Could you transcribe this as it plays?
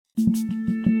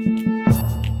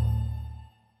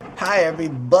Hi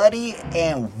everybody,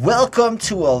 and welcome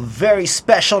to a very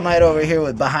special night over here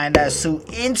with Behind That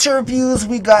Suit interviews.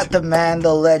 We got the man,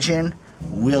 the legend,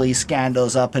 Willie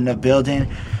Scandals up in the building.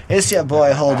 It's your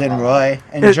boy Holden Roy,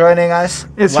 and joining us,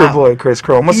 it's your boy Chris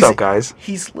Chrome. What's up, guys?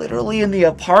 He's literally in the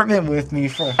apartment with me.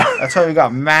 That's why we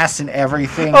got masks and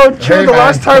everything. Oh, true. The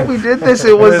last time we did this,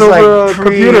 it was over a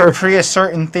computer. Pre a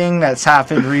certain thing that's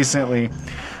happened recently.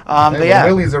 But yeah,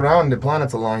 Willie's around, the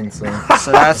planets align. So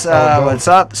that's what's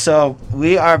up. So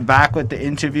we are back with the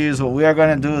interviews. What we are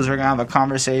going to do is we're going to have a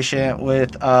conversation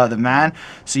with the man.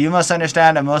 So you must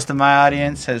understand that most of my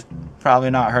audience has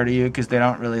probably not heard of you because they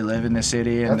don't really live in the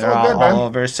city and they're all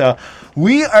over. So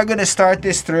we are going to start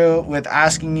this through with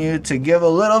asking you to give a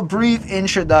little brief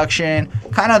introduction,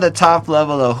 kind of the top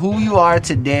level of who you are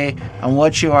today and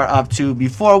what you are up to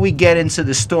before we get into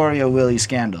the story of Willie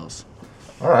Scandals.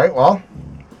 All right, well,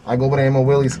 I go by the name of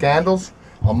Willie Scandals.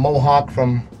 I'm Mohawk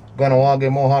from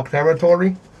Kahnawake Mohawk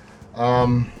territory.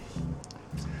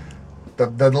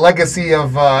 The legacy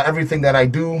of everything that I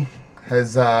do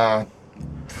has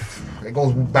it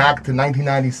goes back to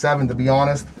 1997, to be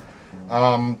honest.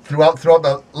 Throughout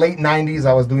the late 90s,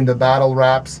 I was doing the battle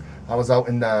raps. I was out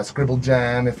in the Scribble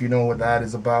Jam, if you know what that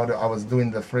is about. I was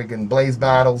doing the friggin' Blaze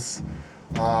battles.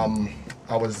 I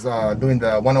was doing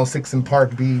the 106 and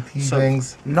Park BT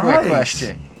things. Quick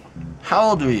question.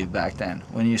 How old were you back then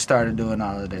when you started doing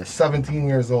all of this? 17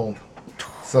 years old.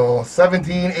 So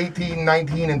 17, 18,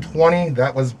 19, and 20,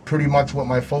 that was pretty much what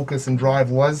my focus and drive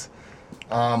was.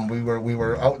 We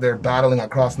were out there battling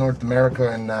across North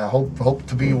America and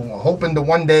hoping to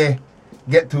one day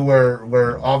get to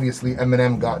where obviously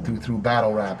Eminem got to through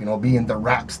battle rap, being the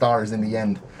rap stars in the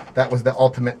end. That was the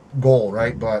ultimate goal,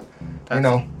 right? But,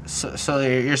 So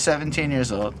you're 17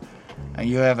 years old. And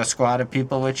you have a squad of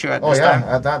people with you at this time?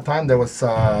 At that time there was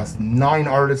 9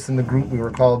 artists in the group. We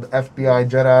were called FBI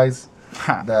Jedis,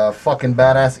 the fucking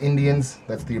badass Indians.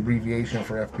 That's the abbreviation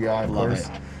for FBI, of course.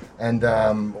 It.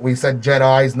 And we said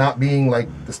Jedis, not being like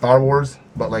the Star Wars,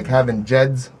 but like having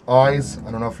Jed's eyes.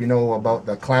 I don't know if you know about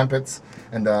the Clampets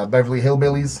and the Beverly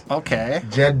Hillbillies. Okay.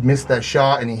 Jed missed that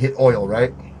shot and he hit oil,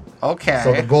 right? Okay.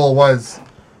 So the goal was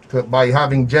by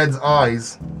having Jed's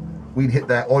eyes, we'd hit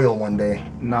that oil one day.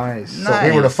 Nice. So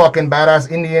we were the fucking badass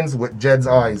Indians with Jed's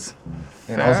eyes.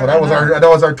 So that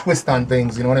was our twist on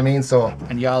things. You know what I mean? So.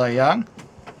 And y'all are young?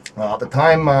 At the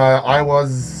time, I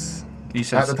was.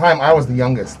 At the time, I was the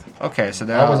youngest. Okay, so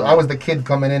I was the kid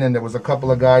coming in, and there was a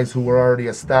couple of guys who were already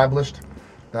established.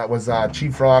 That was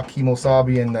Chief Rock,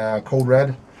 Kimosabi, and Code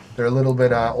Red. They're a little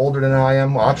bit older than I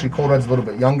am. Well, actually, Code Red's a little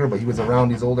bit younger, but he was around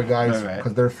these older guys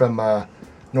because they're from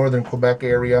northern Quebec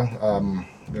area.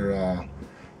 They're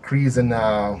Crees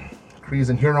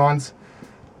and Hurons.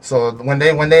 So when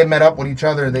they met up with each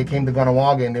other, they came to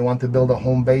Kahnawake and they wanted to build a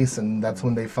home base, and that's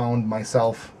when they found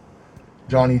myself,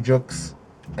 Johnny Jukes,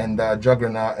 and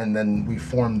Juggernaut, and then we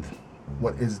formed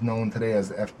what is known today as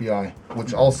the FBI,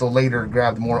 which also later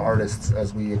grabbed more artists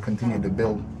as we continued to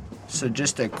build. So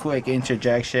just a quick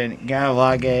interjection.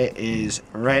 Kahnawake is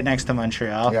right next to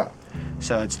Montreal. Yeah.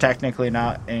 So it's technically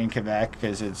not in Quebec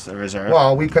because it's a reserve.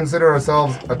 Well, we consider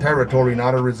ourselves a territory,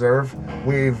 not a reserve.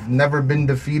 We've never been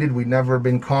defeated. We've never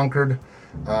been conquered.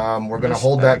 We're going to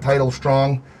hold that title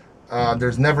strong.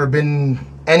 There's never been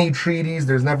any treaties.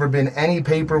 There's never been any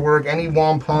paperwork, any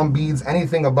wampum beads,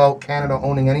 anything about Canada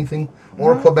owning anything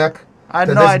or Quebec I had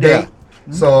no idea.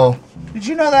 Date. So, did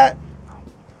you know that?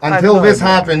 Until this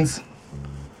happens,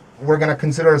 we're going to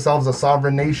consider ourselves a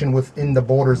sovereign nation within the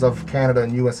borders of Canada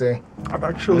and USA. I've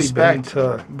actually been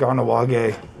to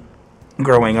Kahnawake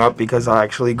growing up because I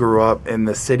actually grew up in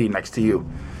the city next to you.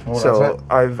 Oh, so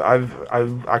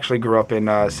I've actually grew up in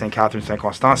St. Catherine, St.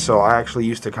 Constance. So I actually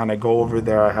used to kind of go over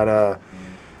there. I had a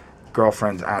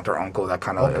girlfriend's aunt or uncle that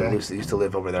kind of used to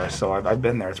live over there. So I've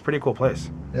been there. It's a pretty cool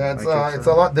place. Yeah, it's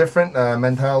a lot different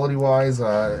mentality wise.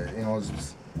 It's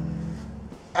just,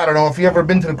 I don't know if you ever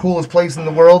been to the coolest place in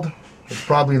the world. It's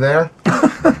probably there.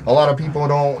 A lot of people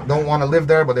don't want to live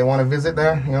there, but they want to visit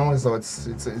there. So it's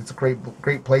a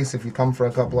great place if you come for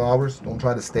a couple of hours. Don't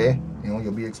try to stay.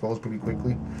 You'll be exposed pretty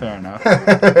quickly. Fair enough.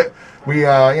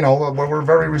 We're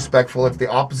very respectful. It's the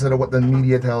opposite of what the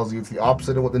media tells you. It's the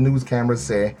opposite of what the news cameras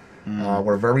say.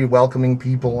 We're very welcoming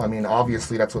people. I mean,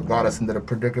 obviously that's what got us into the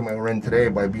predicament we're in today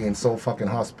by being so fucking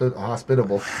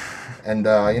hospitable. And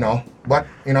but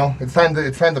it's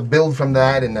time to build from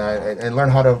that and learn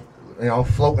how to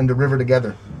float in the river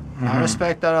together. I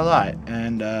respect that a lot.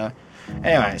 And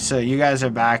anyway, so you guys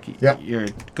are back. Yep. You're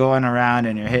going around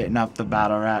and you're hitting up the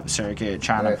battle rap circuit,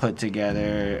 trying to put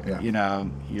together,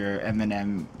 your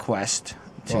Eminem quest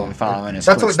to follow in his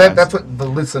that's footsteps. that's what the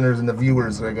listeners and the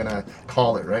viewers are gonna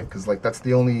call it, right? Because like that's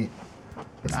the only.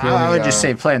 I would just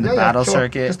say playing the battle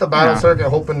circuit. Just the battle circuit,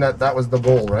 hoping that was the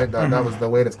goal, right? That was the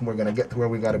way that we're gonna get to where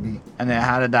we gotta be. And then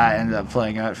how did that end up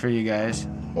playing out for you guys?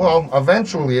 Well,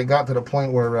 eventually it got to the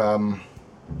point where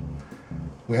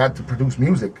we had to produce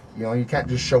music. You know, you can't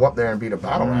just show up there and be the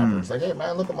battle rapper. It's like, hey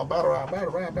man, look at my battle rap.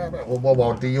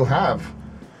 Well, do you have?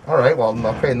 All right, well,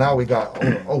 okay, now we got.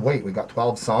 Oh wait, we got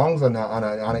 12 songs on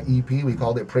an EP. We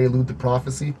called it Prelude to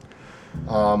Prophecy.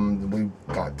 We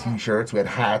got T-shirts, we had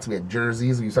hats, we had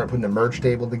jerseys. We started putting the merch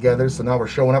table together. So now we're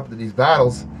showing up to these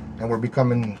battles, and we're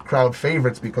becoming crowd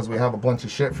favorites because we have a bunch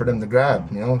of shit for them to grab.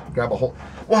 You know, grab a whole.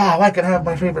 Wow, I can have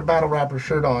my favorite battle rapper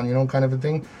shirt on. You know, kind of a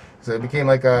thing. So it became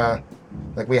like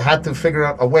we had to figure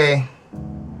out a way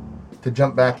to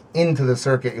jump back into the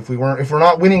circuit. If we're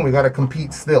not winning, we got to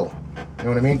compete still. You know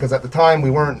what I mean? Because at the time we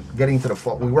weren't getting to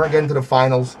the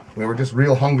finals. We were just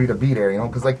real hungry to be there. You know,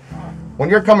 because like when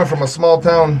you're coming from a small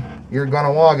town, you're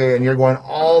Ganawage, and you're going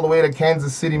all the way to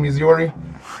Kansas City, Missouri.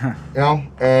 You know,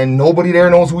 and nobody there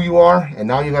knows who you are, and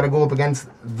now you got to go up against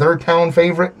their town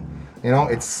favorite. You know,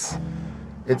 it's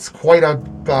quite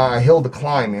a hill to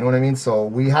climb. You know what I mean? So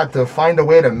we had to find a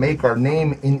way to make our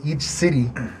name in each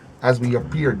city as we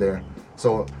appeared there.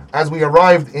 So as we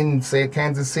arrived in, say,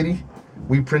 Kansas City,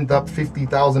 we print up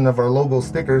 50,000 of our logo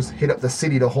stickers, hit up the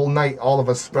city the whole night, all of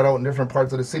us spread out in different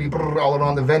parts of the city, all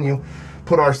around the venue,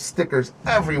 put our stickers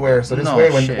everywhere. So this way,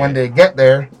 when they get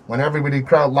there, when everybody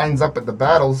crowd lines up at the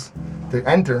battles to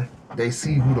enter, they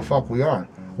see who the fuck we are.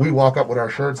 We walk up with our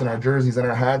shirts and our jerseys and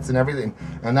our hats and everything,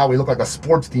 and now we look like a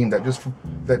sports team that just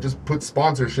put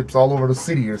sponsorships all over the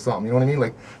city or something. You know what I mean?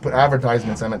 Like put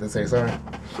advertisements. I meant to say, sorry.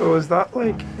 So is that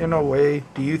like, in a way,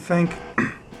 do you think,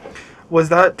 was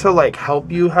that to like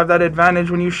help you have that advantage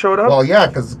when you showed up? Well, yeah,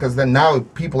 because then now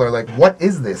people are like, what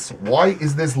is this? Why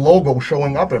is this logo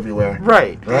showing up everywhere?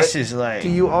 Right. This is like. Do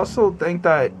you also think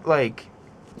that like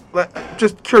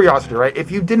just curiosity, right?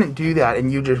 If you didn't do that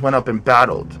and you just went up and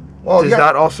battled. Well, does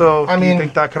that also? I do mean, you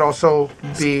think that could also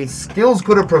be skills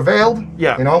could have prevailed?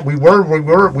 Yeah. You know, we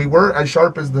were as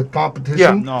sharp as the competition.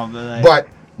 Yeah. No, but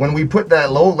when we put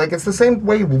that low, like it's the same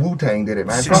way Wu-Tang did it,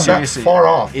 man. It's not that far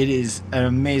off. It is an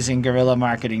amazing guerrilla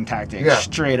marketing tactic. Yeah.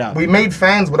 Straight up. We made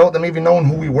fans without them even knowing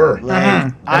who we were.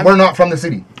 Like, and we're not from the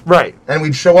city. Right. And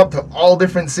we'd show up to all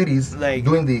different cities like,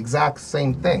 doing the exact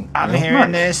same thing. I'm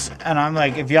hearing this, and I'm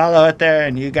like, if y'all out there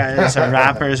and you guys are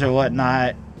rappers or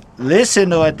whatnot, listen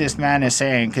to what this man is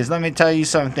saying, because let me tell you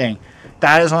something.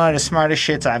 That is one of the smartest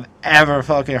shits I've ever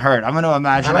fucking heard. I'm going to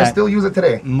imagine I still use it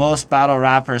today. Most battle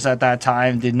rappers at that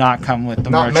time did not come with the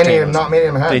merch tables. Not many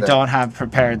of them had They that. don't have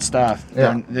prepared stuff.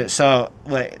 Yeah. So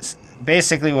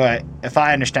basically if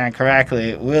I understand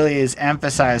correctly, Willie is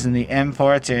emphasizing the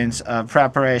importance of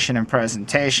preparation and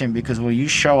presentation, because when you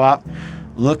show up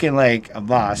looking like a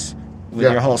boss, with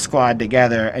your whole squad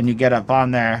together, and you get up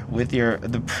on there with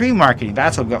the pre-marketing.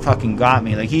 That's what fucking got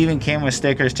me. Like, he even came with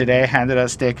stickers today, handed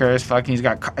out stickers. Fucking, he's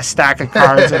got a stack of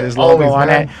cards with his logo on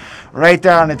it, right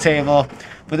there on the table.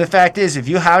 But the fact is, if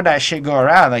you have that shit go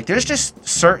around, like, there's just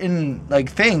certain, like,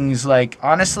 things, like,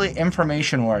 honestly,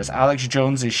 Information Wars, Alex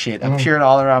Jones's shit appeared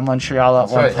all around Montreal at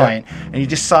one point, and you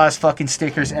just saw his fucking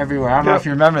stickers everywhere. I don't know if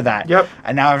you remember that. Yep.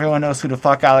 And now everyone knows who the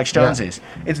fuck Alex Jones is.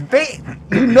 It's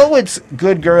you know it's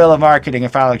good guerrilla marketing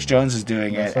if Alex Jones is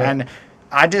doing it. And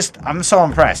I'm so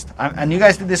impressed. And you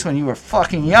guys did this when you were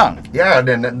fucking young. Yeah, and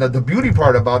then the beauty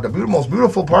part about most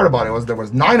beautiful part about it was there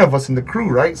was 9 of us in the crew,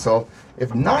 right? So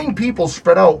if 9 people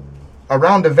spread out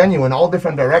around the venue in all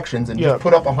different directions and just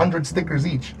put up 100 stickers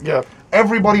each,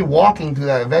 everybody walking to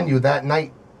that venue that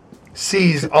night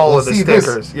sees all of the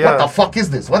stickers. What the fuck is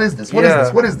this? What is this? What is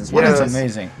this? What is this? What is this? It's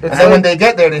amazing. And then when they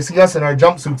get there, they see us in our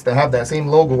jumpsuits that have that same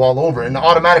logo all over, and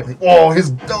automatically, whoa,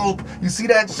 he's dope. You see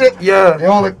that shit? Yeah. You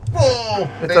know, like, whoa.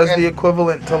 It does the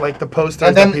equivalent to like the posters.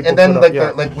 And then, that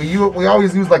people put up. we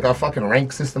always use like a fucking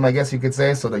rank system, I guess you could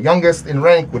say. So the youngest in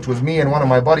rank, which was me and one of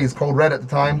my buddies, Code Red at the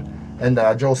time, and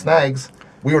Joe Snags,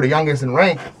 we were the youngest in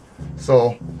rank.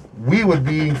 So we would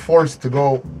be forced to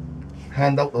go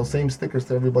hand out those same stickers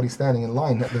to everybody standing in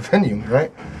line at the venue,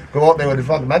 right? Go out there with the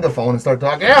fucking megaphone and start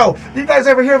talking, yo, you guys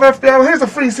ever hear of FBI? Here's a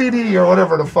free CD or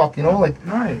whatever the fuck, you know? Like,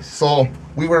 nice. So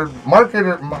we were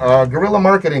guerrilla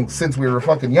marketing since we were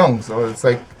fucking young. So it's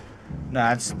like,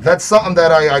 that's something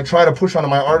that I try to push onto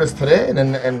my artists today,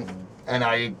 and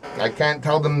I can't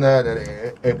tell them that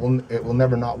it will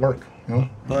never not work, you know?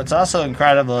 Well, it's also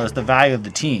incredible is the value of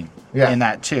the team. In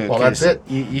that too. Well, that's it.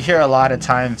 You hear a lot of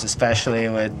times, especially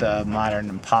with modern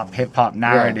and hip hop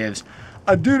narratives,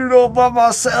 I did it all by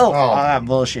myself. Oh. All that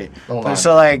bullshit. Don't But lie.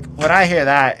 so like when I hear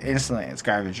that, instantly it's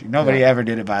garbage. Nobody Yeah. ever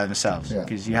did it by themselves Yeah.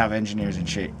 because you have engineers and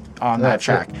shit on that That's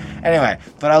track. it. Anyway,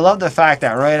 but I love the fact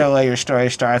that right away your story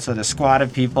starts with a squad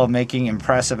of people making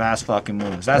impressive ass fucking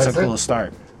moves. That's That's a it. cool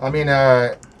start. I mean,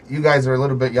 you guys are a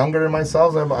little bit younger than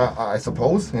myself, I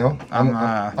suppose. You know,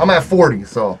 I'm at 40,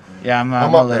 so Yeah, I'm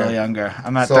I'm a up little there. younger.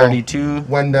 I'm at So, 32.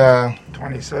 when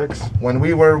 26.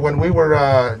 we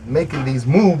were making these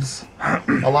moves,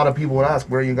 a lot of people would ask,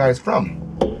 "Where are you guys from?"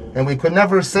 And we could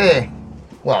never say,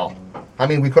 well, I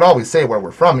mean, we could always say where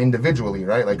we're from individually,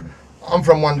 right? Like, I'm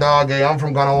from Wandage, I'm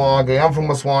from Ganawage, I'm from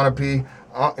Waswanipi.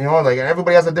 You know, like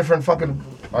everybody has a different fucking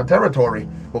territory,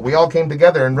 but we all came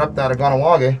together and repped out of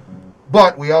Ganawage.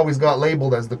 But we always got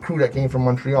labeled as the crew that came from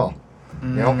Montreal. You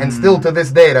know, and still to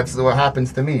this day, that's what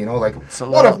happens to me. You know, like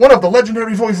one of the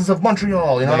legendary voices of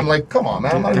Montreal. You know, and I'm like, come on,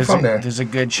 man, I'm not even from there. There's a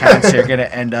good chance you're gonna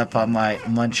end up on my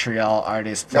Montreal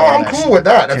artist. No, I'm cool with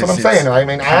that. That's what I'm saying. I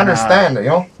mean, I kinda- understand it. You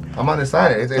know, I'm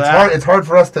understanding it. It's But- hard. It's hard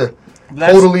for us to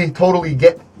totally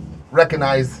get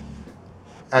recognized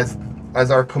as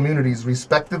our communities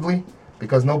respectively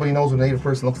because nobody knows what a Native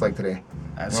person looks like today.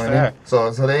 That's You know what I fair.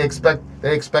 mean? So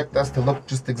they expect us to look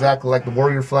just exactly like the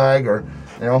warrior flag, or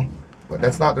you know, but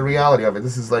that's not the reality of it.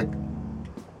 This is like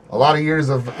a lot of years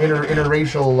of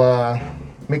interracial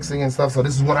mixing and stuff. So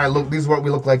this is what This is what we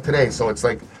look like today. So it's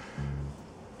like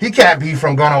he can't be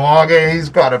from Ganawage. He's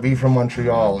got to be from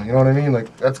Montreal. You know what I mean?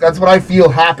 Like that's what I feel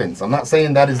happens. I'm not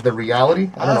saying that is the reality.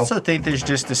 I I don't know. also think there's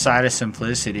just a side of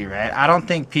simplicity, right? I don't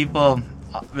think people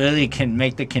really can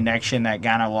make the connection that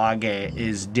Ganawage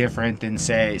is different than,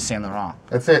 say, Saint Laurent.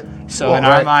 That's it. So Well, in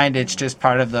our right. mind, it's just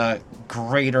part of the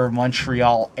greater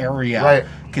Montreal area. Right.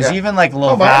 Because Yeah. even like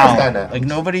Oh, but I understand Laval, that. like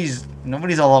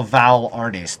nobody's a Laval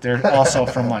artist. They're also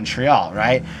from Montreal,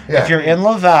 right? Yeah. If you're in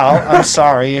Laval, I'm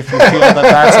sorry if you feel that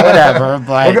that's whatever,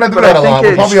 but We're gonna do But that I a think lot.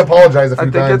 We'll it's- probably apologize a few I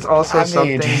think times. it's also I mean,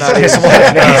 something it's that just is, what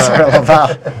it is for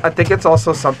Laval. I think it's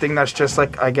also something that's just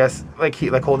like, I guess,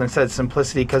 like Holden said,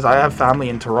 simplicity. Because I have family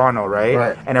in Toronto, right?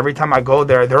 Right. And every time I go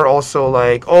there, they're also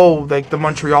like, oh, like the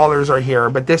Montrealers are here.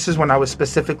 But this is when I was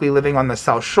specifically living on the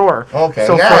South Shore. Okay.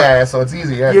 So yeah. So it's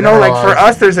easy. Yeah. you know, like for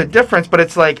generalize. us, there's a difference, but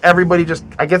it's like everybody just.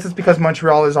 I guess it's because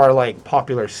Montreal is our like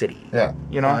popular city. Yeah.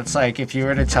 You know. Well, it's like if you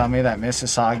were to tell me that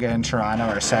Mississauga and Toronto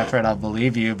are separate, I'll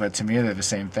believe you, but to me they're the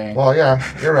same thing. Well, yeah,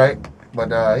 you're right. But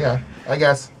yeah, I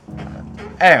guess.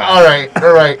 Anyway, All right,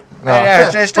 all right. No.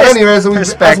 Yeah, just But anyways, as we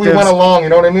perspectives. went along, you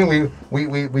know what I mean.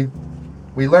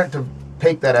 We learned to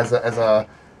take that as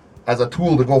a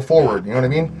tool to go forward. You know what I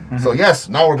mean. Mm-hmm. So yes,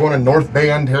 now we're going to North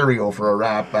Bay, Ontario for a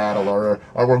rap battle, or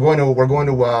we're going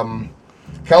to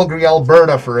Calgary,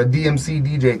 Alberta for a DMC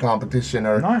DJ competition,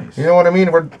 or Nice. you know what I mean.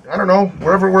 I don't know,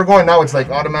 wherever we're going now, it's like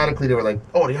automatically they were like,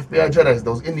 oh, the FBI Jedi's,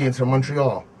 those Indians from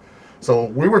Montreal. So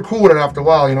we were cool with it after a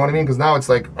while, you know what I mean? Because now it's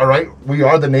like, all right, we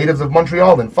are the natives of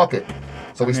Montreal, then fuck it.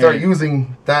 So we start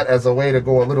using that as a way to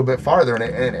go a little bit farther,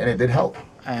 and it did help.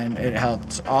 and it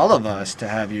helped all of us to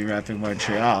have you repping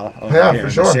Montreal over Yeah, here for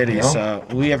in sure, the city. you know? So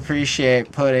we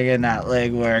appreciate putting in that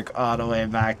legwork all the way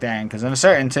back then, because I'm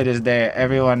certain to this day,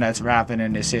 everyone that's rapping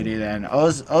in the city then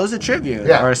owes a tribute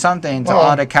Yeah. or something to Well,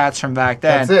 all the cats from back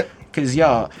then. that's it. Because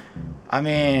yo, I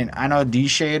mean, I know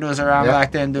D-Shade was around Yeah.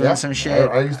 back then doing Yeah. some shit.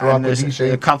 I used to rock and with there's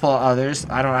D-Shade. a couple of others.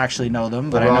 I don't actually know them,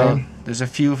 but I know Orion. there's a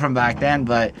few from back then.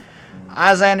 But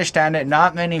as I understand it,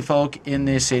 not many folk in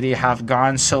this city have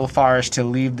gone so far as to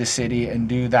leave the city and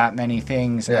do that many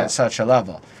things Yeah. at such a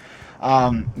level.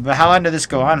 But how long did this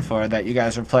go on for that you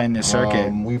guys were playing this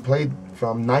circuit? We played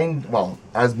from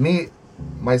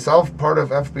myself, part of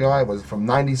FBI was from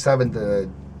 97 to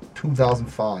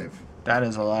 2005. That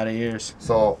is a lot of years.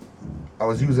 So I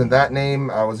was using that name.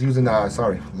 I was using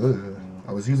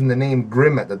I was using the name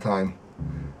Grim at the time,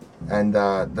 and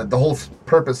the whole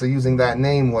purpose of using that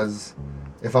name was,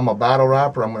 if I'm a battle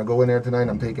rapper, I'm gonna go in there tonight.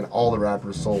 I'm taking all the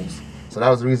rappers' souls. So that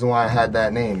was the reason why I had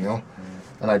that name, you know.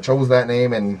 And I chose that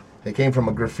name, and it came from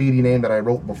a graffiti name that I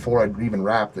wrote before I'd even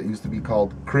rapped. That used to be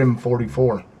called Crim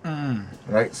 44.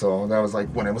 Right. So that was like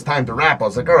when it was time to rap. I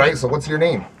was like, all right. So what's your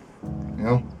name? You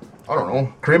know. I don't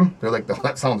know, Crim? They're like,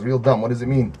 that sounds real dumb. What does it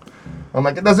mean? I'm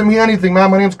like, it doesn't mean anything,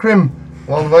 man. My name's Crim.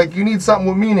 Well, like, you need something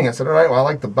with meaning. I said, all right, well, I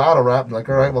like the battle rap. They're like,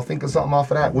 all right, well, think of something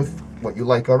off of that with what you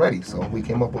like already. So we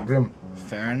came up with Grim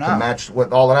Fair to enough. match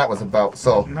what all of that was about.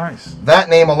 So Nice. that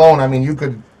name alone, I mean, you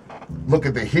could look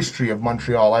at the history of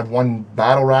Montreal. I've won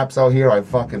battle raps out here. I've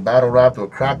fucking battle rapped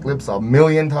with Cracked Lips a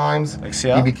million times. Like He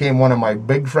CL? became one of my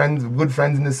big friends, good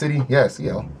friends in the city. Yes,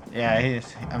 Yeah, I'm He's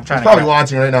trying to probably get,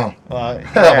 watching right now. well,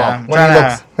 Well, yeah, I'm when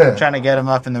he looks. trying to get him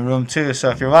up in the room too. So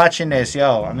if you're watching this,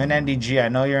 yo, I'm in NDG. I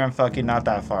know you're in fucking not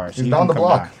that far. So He's you down can the come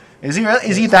block. down. Is he really?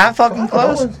 Is he that fucking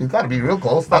close? He's got to be real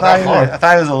close. I Not that far.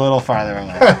 thought he was a little farther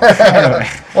away. Anyway.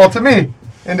 Well, to me,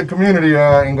 in the community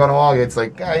in Guanajuato, it's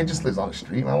like, he just lives on the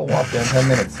street, man. We'll walk there in 10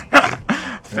 minutes.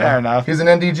 Fair enough. He's an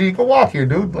NDG. Go walk here,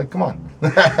 dude. Like, come on.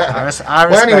 I respect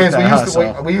Well, anyways, that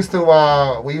hustle. we used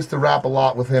to rap a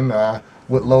lot with him,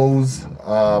 with Lowe's,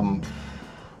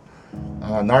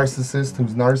 Narcissist,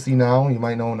 who's Narcy now. You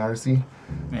might know Narcy.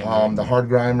 The Hard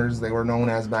Grimers, they were known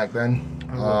as back then.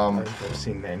 I've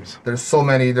seen names. There's so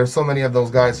many of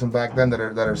those guys from back then that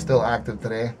are still active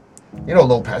today. You know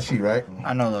Lopez, right?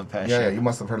 I know Lopez. Yeah, you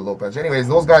must have heard of Lopez. Anyways,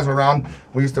 those guys were around.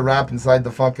 We used to rap inside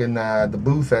the fucking the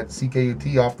booth at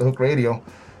CKUT off the Hook Radio,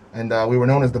 and we were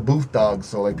known as the Booth Dogs.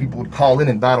 So like people would call in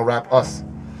and battle rap us.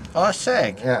 Oh,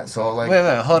 sick. Yeah. So like.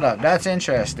 Wait, hold up. That's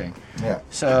interesting. Yeah.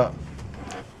 So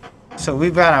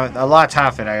we've got a lot's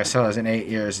happened. I guess it was in 8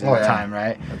 years in time,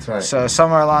 right? That's right. So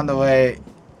somewhere along the way,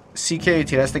 CKUT,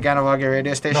 that's the Ganawagi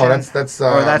radio station. No,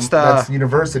 that's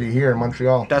university here in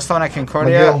Montreal. That's the one at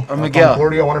Concordia or McGill.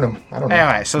 Concordia, one of them. I don't know.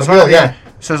 Anyway, so McGill,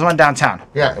 so there's one downtown.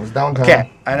 Yeah, it was downtown. Okay,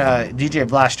 and DJ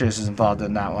Blasters is involved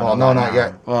in that one. Well, no, not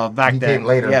yet. Well, back he then. Came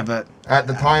later. Yeah, but at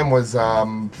the time was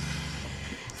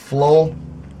Flow,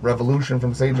 Revolution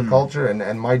from Sage of Culture,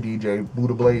 and my DJ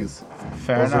Buddha Blaze.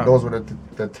 Fair enough. Those were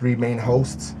the three main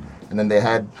hosts, and then they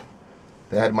had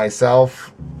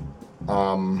myself,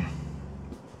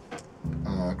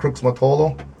 Crooks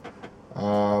Matolo,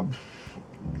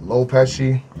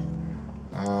 Lopeshi,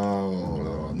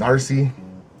 Narcy.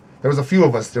 There was a few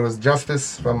of us. There was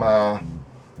Justice from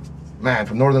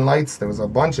Northern Lights. There was a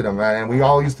bunch of them, man, and we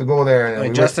all used to go there.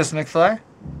 And Justice McFly?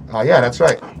 Yeah, that's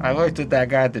right. I worked with that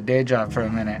guy at the day job for a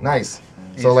minute. Nice.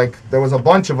 So like there was a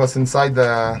bunch of us inside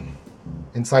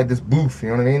this booth, you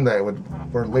know what I mean? That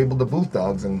were labeled the Booth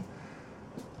Dogs, and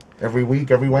every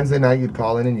week, every Wednesday night, you'd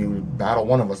call in and you battle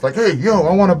one of us. Like, hey, yo,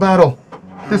 I want to battle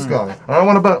this guy. I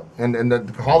want to battle, and the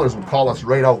callers would call us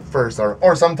right out first,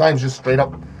 or sometimes just straight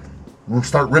up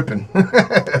start ripping.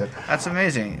 That's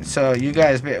amazing. So you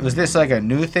guys, was this like a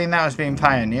new thing that was being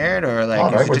pioneered, or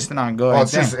like is it just an ongoing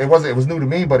thing? It was new to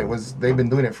me, but they've been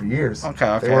doing it for years.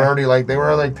 Okay. They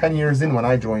were already 10 years in when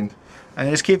I joined. And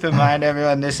just keep in mind,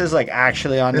 everyone, this is like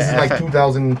actually on this the is like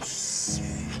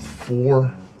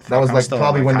 2004. That was like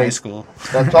probably when high school.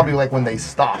 That's probably like when they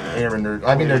stopped airing their.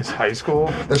 I mean, It's high school.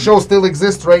 The show still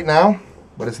exists right now,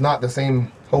 but it's not the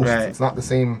same hosts. Right. It's not the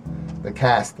same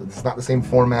cast. It's not the same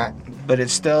format. But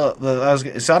it's still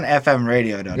it's on FM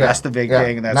radio though. Yeah, That's the big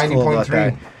thing. That's cool about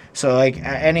that. So like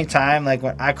at any time, like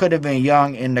when I could have been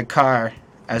young in the car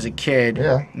as a kid,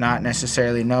 not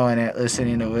necessarily knowing it,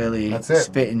 listening to Willie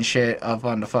spitting shit up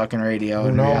on the fucking radio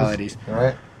and realities.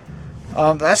 Right.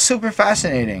 That's super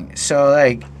fascinating. So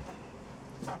like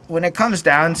when it comes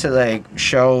down to like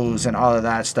shows and all of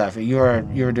that stuff, you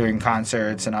were doing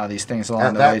concerts and all these things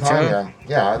along the way too.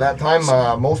 Yeah. At that time,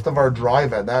 most of our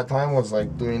drive at that time was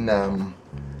like doing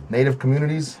native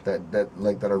communities that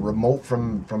are remote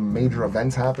from major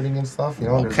events happening and stuff. You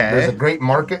know, there's a great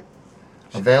market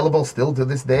available still to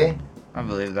this day. I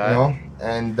believe that. You know,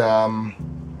 and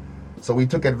so we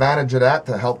took advantage of that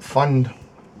to help fund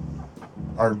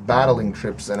our battling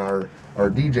trips and our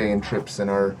DJing trips and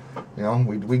our, you know,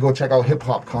 we go check out hip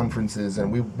hop conferences,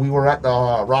 and we were at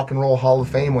the Rock and Roll Hall of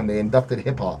Fame when they inducted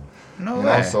hip hop. No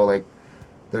way. So like,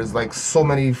 there's like so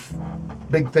many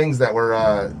big things that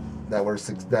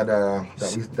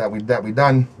we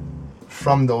done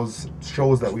from those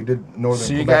shows that we did northern.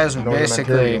 So you Quebec, guys would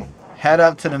basically Ontario. head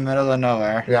up to the middle of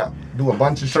nowhere. Yeah, do a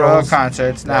bunch of throw shows.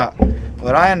 Concerts. Now,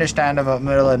 what I understand about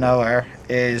middle of nowhere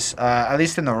is, at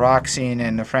least in the rock scene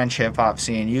and the French hip hop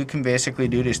scene, you can basically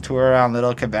do this tour around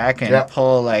Little Quebec and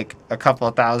pull like a couple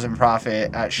thousand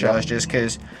profit at shows just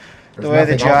because the way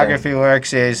the geography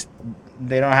works is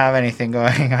they don't have anything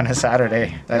going on a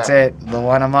Saturday. That's it. The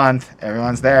one a month.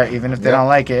 Everyone's there, even if they don't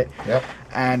like it. Yep.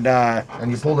 And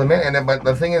you pull them in, and then, but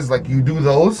the thing is, like, you do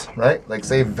those, right? Like,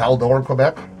 say, Val-d'Or,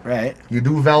 Quebec. Right. You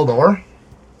do Val-d'Or,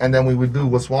 and then we would do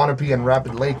Waswanipi and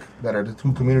Rapid Lake, that are the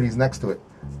two communities next to it.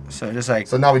 So just like...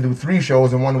 So now we do 3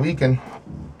 shows in one weekend,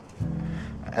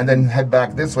 and then head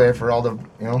back this way for all the,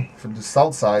 you know, for the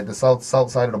south side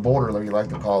of the border, like you like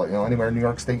to call it, you know, anywhere in New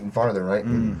York State and farther, right?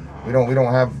 We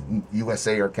don't have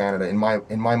USA or Canada in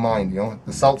my mind, you know,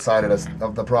 the south side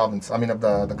of the province. I mean, of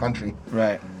the country.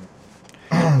 Right.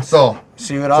 So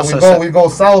you would also we go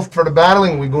south for the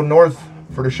battling, we go north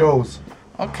for the shows.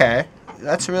 Okay.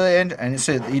 That's really interesting. And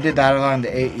so you did that along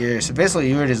the 8 years. So basically,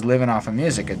 you were just living off of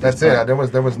music at this point. That's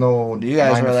it. There was no you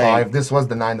guys 9 were to like 5. This was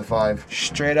the 9 to 5.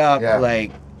 Straight up,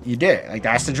 like you did it. Like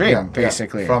that's the dream,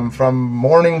 basically. Yeah. From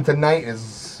morning to night it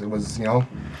was, you know.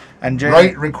 And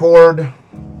write, record.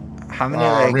 How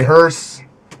many rehearse,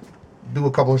 do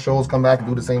a couple of shows, come back and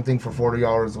do the same thing for 40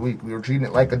 hours a week. We were treating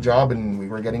it like a job, and we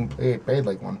were getting paid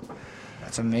like one.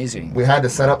 That's amazing. We had to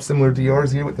set up similar to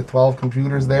yours here with the 12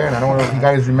 computers there, and I don't know if you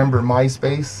guys remember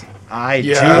MySpace. I do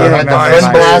We had the remember Friend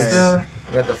MySpace. Blaster.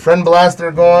 We had the Friend Blaster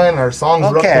going. Our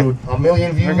songs were Okay. up to 1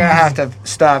 million views. We're gonna have to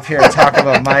stop here and talk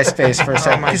about MySpace for a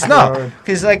second. my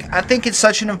Because God. like I think it's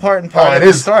such an important part Oh, of it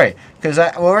the is. story. Because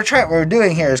what we're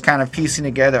doing here is kind of piecing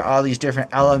together all these different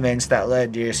elements that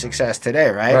led to your success today,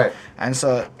 right? Right. And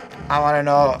so I want to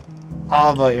know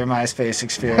all about your MySpace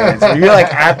experience. Were you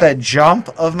like at the jump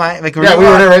of Yeah, we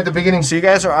were there right at the beginning. So you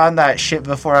guys were on that shit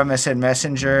before MSN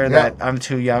Messenger that I'm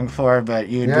too young for, but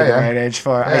you'd be the right age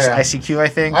for. Yeah. ICQ, I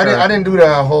think. I didn't do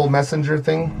the whole messenger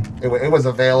thing. It was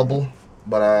available,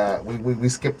 but we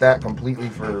skipped that completely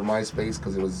for MySpace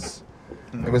because it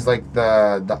was like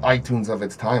the iTunes of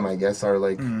its time, I guess. Or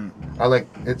like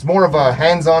it's more of a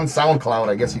hands-on SoundCloud,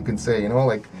 I guess you can say. You know,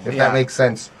 like if that makes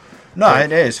sense. No,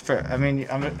 it is. I mean,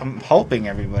 I'm hoping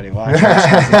everybody watches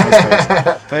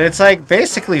this. But it's like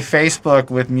basically Facebook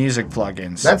with music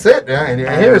plugins. That's it. Yeah, and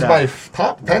here's my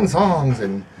top 10 songs,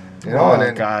 and you know, and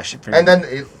then, gosh. and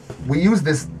then we use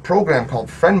this program called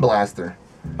Friend Blaster,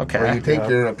 Okay. where you take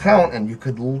your account and you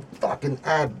could fucking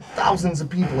add thousands of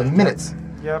people in minutes.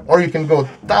 Yep. Or you can go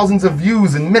thousands of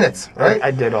views in minutes, right?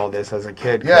 I did all this as a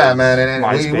kid. Yeah, man, and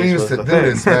MySpace we used was to the do thing.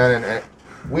 this, man, and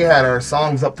we had our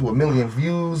songs up to 1 million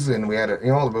views, and we had,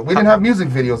 but we didn't have music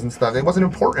videos and stuff. It wasn't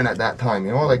important at that time,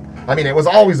 you know. Like, I mean, it was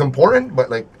always important,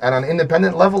 but like at an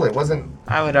independent level, it wasn't.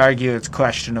 I would argue it's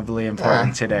questionably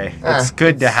important today. It's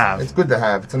good to have. It's good to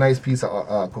have. It's a nice piece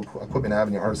of equipment to have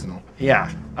in your arsenal.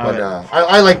 Yeah. But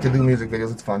I like to do music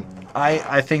videos. It's fun.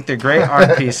 I think they're great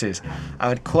art pieces. I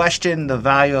would question the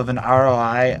value of an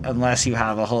ROI unless you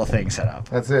have a whole thing set up.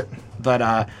 That's it.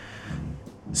 But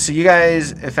so you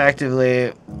guys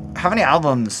effectively, how many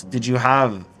albums did you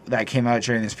have that came out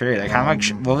during this period? Like how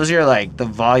much? What was your the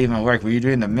volume of work? Were you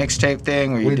doing the mixtape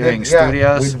thing? Were you doing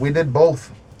studios? We did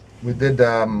both. We did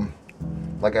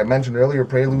like I mentioned earlier,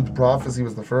 Prelude to Prophecy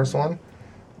was the first one.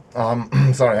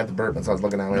 Sorry, I had to burp, so I was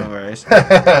looking that way. No worries.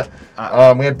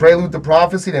 We had Prelude to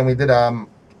Prophecy, then we did a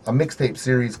mixtape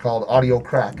series called Audio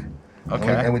Crack.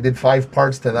 Okay. And we did 5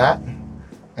 parts to that.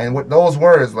 And what those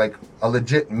were is like a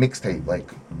legit mixtape. Like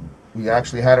we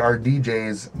actually had our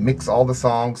DJs mix all the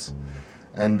songs,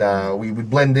 and we would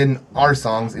blend in our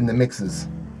songs in the mixes.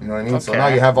 You know what I mean? So now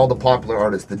you have all the popular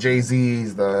artists, the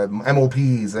Jay-Z's, the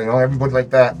MOPs, everybody like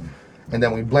that. And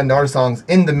then we blend our songs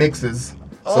in the mixes.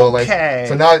 So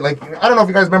so now I don't know if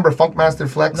you guys remember Funkmaster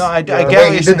Flex. No, I the get way what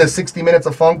he you're did the 60 minutes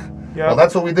of funk. Yeah. Well,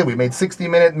 that's what we did. We made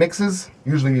 60-minute mixes,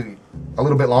 usually a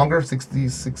little bit longer, 60,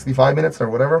 65 minutes or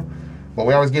whatever. But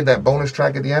we always get that bonus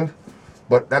track at the end.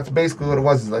 But that's basically what it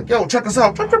was. It's like, yo, check us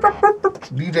out.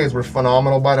 DJs were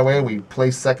phenomenal, by the way. We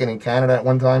placed second in Canada at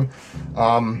one time.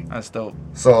 That's dope.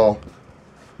 So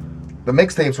the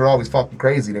mixtapes were always fucking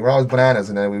crazy. They were always bananas.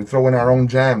 And then we would throw in our own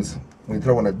jams. We'd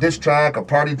throw in a diss track, a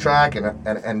party track,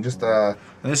 and just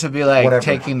This would be like whatever.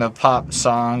 taking the pop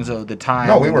songs of the time.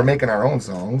 No, we were making our own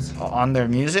songs. on their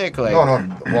music. Like No.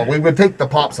 Well, we would take the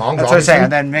pop songs, that's what I'm saying,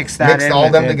 obviously, and then mix that mix in all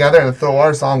with them it together and throw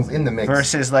our songs in the mix.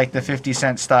 versus like the 50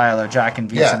 Cent style of Jack and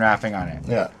Beats Yeah. and rapping on it.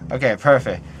 Yeah. Okay,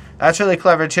 perfect. That's really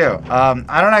clever too.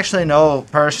 I don't actually know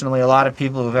personally a lot of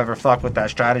people who've ever fucked with that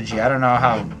strategy. I don't know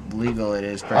how legal it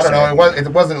is. Per I don't se. know.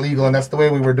 It wasn't legal, and that's the way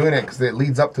we were doing it because it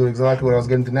leads up to exactly what I was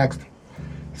getting to next.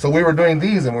 So we were doing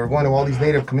these, and we were going to all these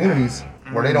native communities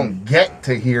where they don't get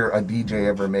to hear a DJ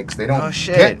ever mix. They don't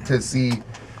get to see,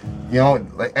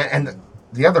 and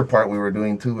the other part we were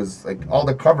doing too is like all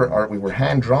the cover art. We were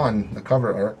hand drawn the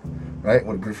cover art, right?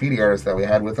 With graffiti artists that we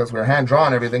had with us, we were hand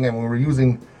drawn everything, and we were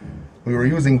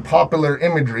using popular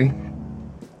imagery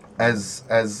as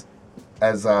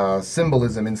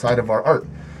symbolism inside of our art.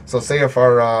 So say if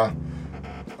our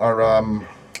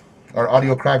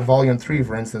Audio Crack Volume 3,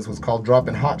 for instance, was called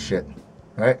Dropping Hot Shit,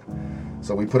 right?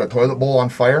 So we put a toilet bowl on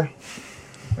fire,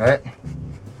 right?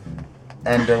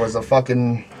 And there was a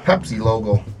fucking Pepsi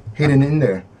logo hidden in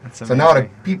there. So now the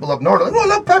people up north are like, oh,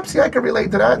 look, Pepsi, I can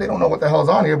relate to that. They don't know what the hell's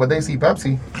on here, but they see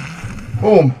Pepsi.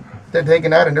 Boom. They're taking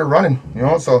that and they're running,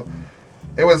 So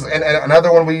it was, and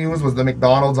another one we used was the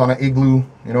McDonald's on an igloo,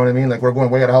 you know what I mean? Like we're going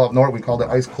way out of hell up north. We called it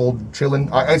ice cold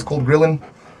grilling.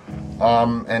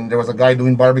 And there was a guy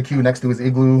doing barbecue next to his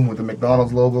igloo with the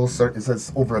McDonald's logo. It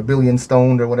says over 1 billion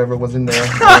stoned or whatever was in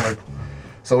there.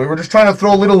 So we were just trying to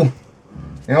throw little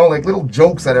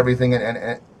jokes at everything.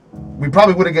 And we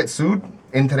probably would have get sued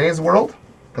in today's world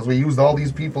because we used all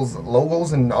these people's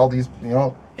logos and all these,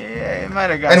 Yeah, it might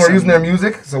have got. And we're using their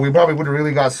music, so we probably would have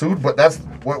really got sued. But that's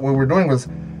what we were doing was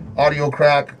Audio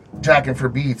Crack Jacking for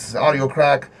Beats, Audio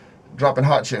Crack, dropping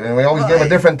hot shit, and we always gave a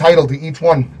different title to each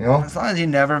one, you know. As long as you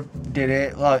never did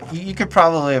it, well, you could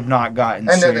probably have not gotten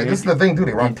And sued. this is the thing, too.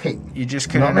 They were on tape. You just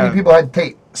couldn't Not many have people had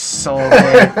tape. sold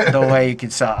it the way you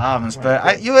could sell albums,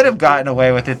 but you would have gotten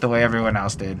away with it the way everyone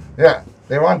else did. Yeah,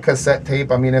 they were on cassette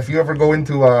tape. I mean, if you ever go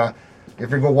into if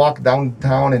you go walk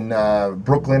downtown in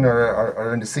Brooklyn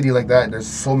or in the city like that, there's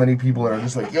so many people that are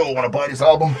just like, yo, want to buy this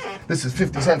album? This is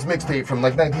 50 Cent's mixtape from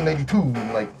like 1992.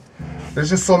 And, like, there's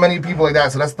just so many people like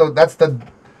that. So that's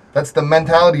the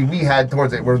mentality we had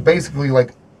towards it. We're basically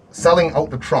like selling out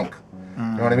the trunk. You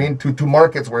know what I mean? To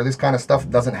markets where this kind of stuff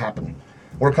doesn't happen.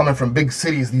 We're coming from big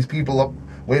cities. These people up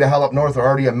way the hell up north are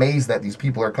already amazed that these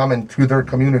people are coming to their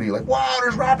community. Like, wow,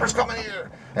 there's rappers coming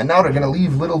here. And now they're going to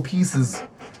leave little pieces,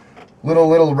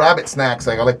 little rabbit snacks,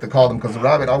 like I like to call them, because the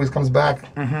rabbit always comes back.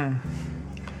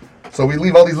 So we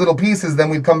leave all these little pieces, then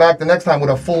we'd come back the next time with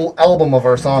a full album of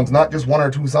our songs, not just 1 or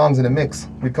 2 songs in a mix.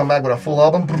 We'd come back with a full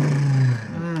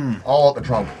album, all out the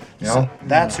trunk, you know? So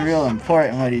that's real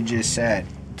important what he just said.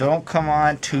 Don't come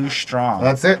on too strong.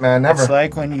 That's it, man, never. It's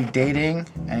like when you're dating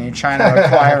and you're trying to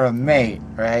acquire a mate,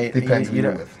 right? Depends who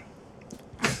you're don't- with.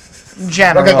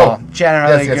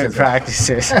 Generally Yes, good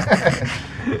practices.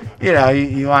 You know,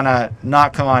 you want to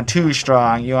not come on too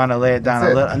strong. You want to lay it down That's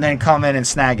a it. little, and then come in and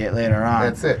snag it later on.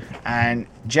 That's it. And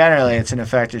generally, it's an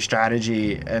effective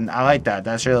strategy, and I like that.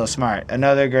 That's real smart.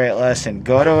 Another great lesson: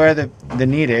 go to where the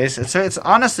need is. It's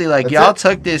honestly like That's y'all it.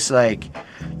 took this, like,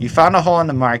 you found a hole in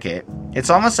the market.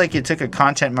 It's almost like you took a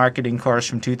content marketing course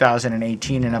from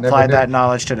 2018 and applied did. that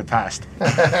knowledge to the past.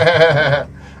 I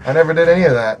never did any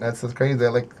of that. That's just crazy.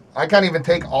 Like, I can't even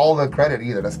take all the credit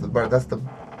either. That's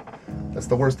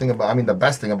the worst thing about. I mean, the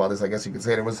best thing about this, I guess you could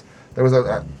say, there was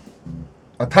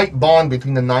a tight bond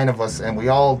between the 9 of us, and we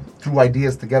all threw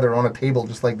ideas together on a table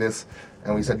just like this,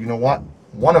 and we said, you know what?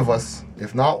 One of us,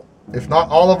 if not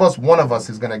all of us, one of us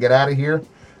is gonna get out of here,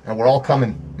 and we're all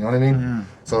coming. You know what I mean?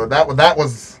 So that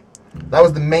was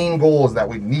the main goal, is that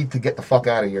we need to get the fuck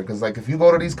out of here, because like if you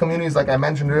go to these communities, like I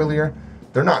mentioned earlier,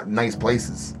 they're not nice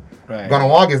places. Right.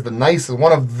 Ganawag is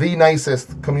one of the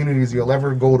nicest communities you'll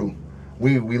ever go to.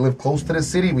 We live close to the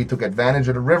city. We took advantage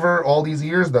of the river all these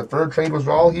years. The fur trade was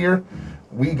all here.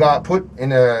 We got put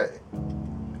in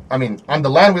on the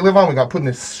land we live on, we got put in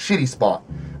a shitty spot.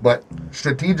 But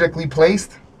strategically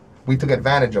placed, we took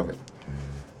advantage of it.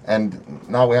 And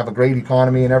now we have a great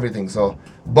economy and everything. So,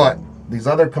 but these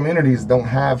other communities don't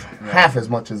have half as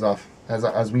much as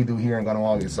we do here in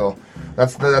Ganawagi. So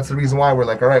that's the reason why we're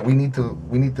like, all right, we need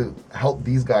to help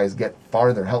these guys get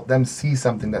farther, help them see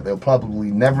something that they'll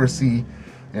probably never see,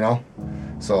 you know.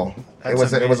 So That's it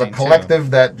was a amazing,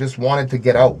 collective that just wanted to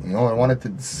get out, you know, and wanted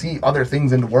to see other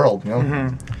things in the world, you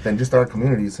know, than just our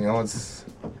communities, you know. It's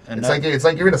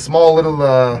like you're in a small little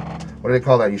what do they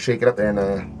call that? You shake it up there in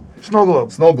a Snow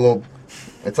globe. snow globe.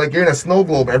 It's like you're in a snow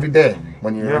globe every day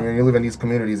when you Yeah. when you live in these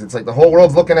communities. It's like the whole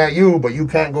world's looking at you, but you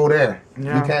can't go there.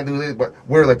 Yeah. You can't do this. But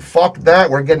we're like, fuck that.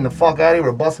 We're getting the fuck out of here.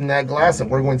 We're busting that glass,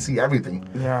 and we're going to see everything.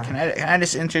 Yeah. Can I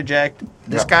just interject?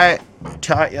 This Yeah. guy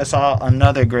taught us all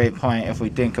another great point if we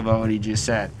think about what he just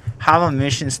said. Have a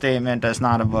mission statement that's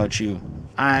not about you.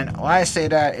 And why I say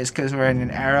that is because we're in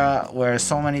an era where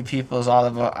so many people is all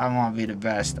about, I want to be the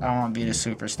best. I want to be the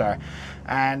superstar.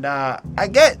 And I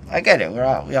get it.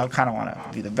 We all kind of want to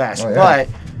be the best. Oh, yeah. But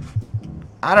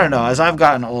I don't know. As I've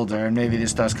gotten older, and maybe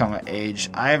this does come with age,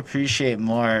 I appreciate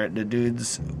more the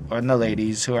dudes or the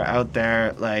ladies who are out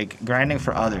there like grinding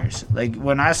for others. Like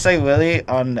when I say Willie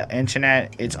on the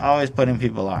internet, it's always putting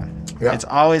people on. Yeah. It's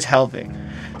always helping.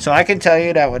 So I can tell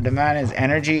you that with the man is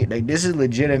energy, like this is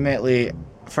legitimately,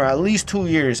 for at least 2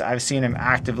 years, I've seen him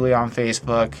actively on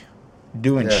Facebook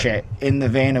doing Yeah. shit in the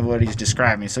vein of what he's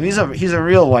describing. So he's a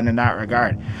real one in that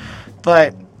regard.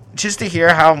 But just to hear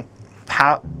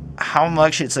how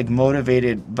much it's like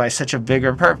motivated by such a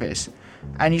bigger purpose,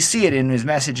 and you see it in his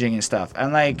messaging and stuff,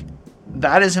 and like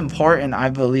that is important, I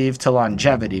believe, to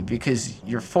longevity, because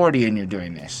you're 40 and you're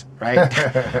doing this, right?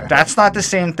 That's not the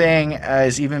same thing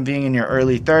as even being in your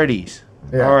early 30s.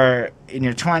 Yeah. Or in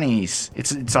your 20s.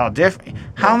 It's all different.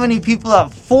 How many people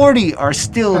at 40 are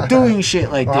still doing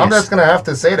shit like Well, this? I'm just gonna have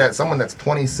to say that someone that's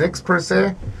 26 per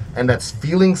se, and that's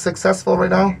feeling successful right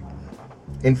now,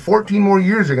 in 14 more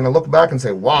years, you're gonna look back and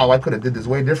say, "Wow, I could have did this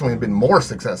way differently and been more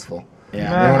successful." Yeah.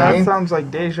 Man, You know what I that mean? sounds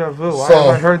like deja vu. I So-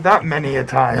 haven't heard that many a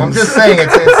time. I'm just saying,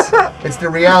 it's the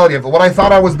reality of it. What I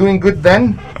thought I was doing good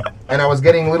then, and I was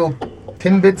getting little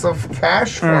tidbits of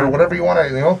cash or whatever you want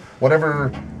to, you know, whatever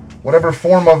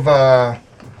form of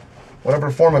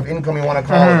income you want to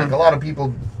call it. Like a lot of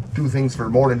people do things for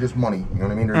more than just money. You know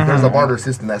what I mean? There's a barter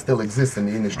system that still exists in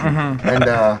the industry, and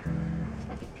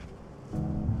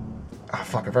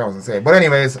fuck, if I was gonna say it. But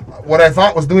anyways, what I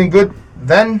thought was doing good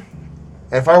then,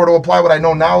 if I were to apply what I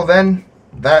know now then,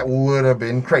 that would have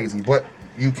been crazy. But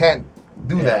you can't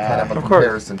do that kind of a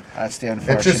comparison. That's the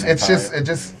unfortunate It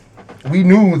just, we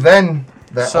knew then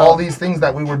that all these things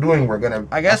that we were doing were gonna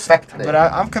affect today. But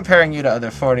I'm comparing you to other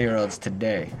 40-year-olds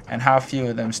today, and how few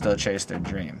of them still chase their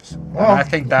dreams. Well, and I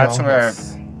think that's where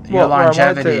your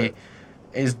longevity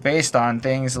is based on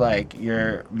things like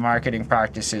your marketing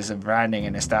practices of branding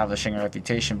and establishing a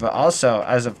reputation. But also,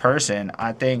 as a person,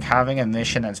 I think having a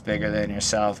mission that's bigger than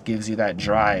yourself gives you that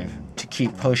drive to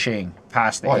keep pushing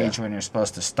past the age when you're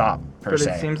supposed to stop, per se.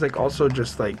 But it seems like also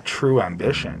just like true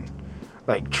ambition.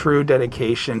 Like true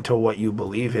dedication to what you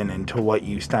believe in and to what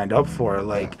you stand up for.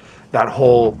 Like that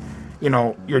whole,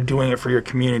 you're doing it for your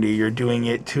community. You're doing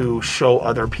it to show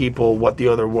other people what the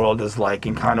other world is like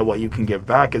and kind of what you can give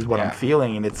back is what I'm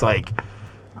feeling. And it's like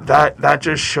that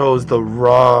just shows the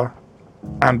raw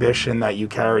ambition that you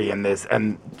carry in this.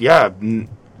 And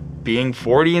being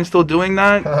 40 and still doing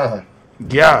that.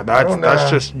 Yeah,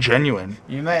 that's just genuine.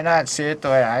 You might not see it the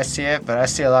way I see it, but I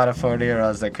see a lot of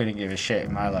 40-year-olds that couldn't give a shit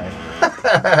in my life.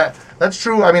 That's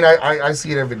true. I mean, I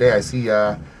see it every day. I see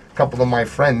a couple of my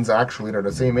friends, actually, that are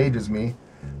the same age as me.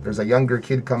 There's a younger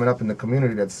kid coming up in the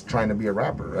community that's trying to be a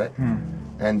rapper, right?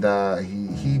 And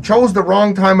he chose the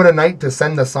wrong time of the night to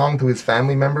send the song to his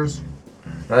family members,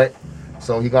 right?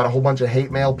 So he got a whole bunch of hate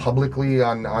mail publicly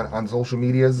on social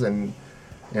medias and...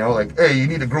 like, hey, you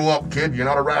need to grow up, kid. You're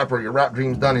not a rapper. Your rap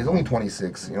dream's done. He's only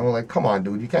 26. Like, come on,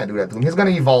 dude. You can't do that to him. He's going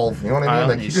to evolve. You know what I mean?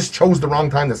 Like, he just chose the wrong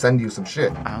time to send you some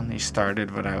shit. I only started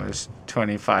when I was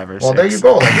 25 or 6. Well, there you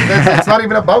go. Like, it's not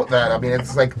even about that. I mean,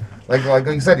 it's like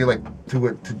you said, you like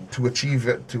to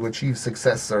achieve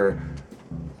success or...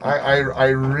 I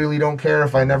really don't care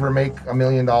if I never make $1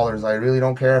 million. I really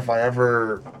don't care if I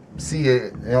ever see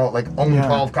it, like own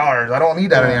 12 cars. I don't need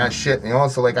that any of that shit,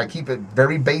 So, like, I keep it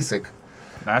very basic.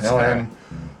 That's fair. And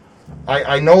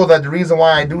I know that the reason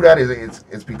why I do that is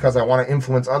it's because I want to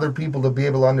influence other people to be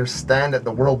able to understand that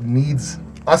the world needs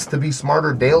us to be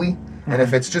smarter daily. And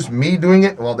if it's just me doing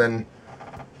it, well then,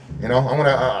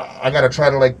 I gotta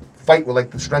try to like fight with like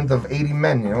the strength of 80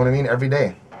 men. You know what I mean? Every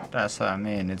day. That's what I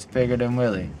mean. It's bigger than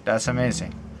Willie. That's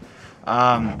amazing.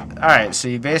 All right, so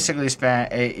you basically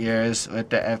spent 8 years with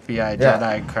the FBI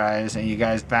Jedi Cries, and you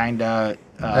guys banged out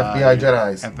FBI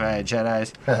Jedis. FBI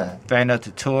Jedis. Banged out the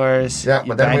tours. Yeah,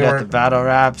 but then banged out the battle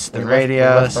raps, the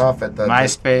radios, we left off at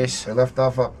MySpace. We left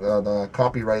off at the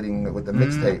copywriting with the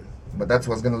mixtape, but that's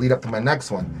what's going to lead up to my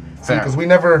next one. See, because we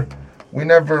never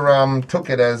took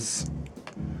it as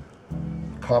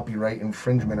copyright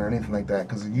infringement or anything like that,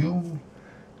 because you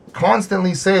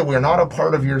constantly say we're not a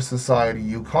part of your society.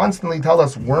 You constantly tell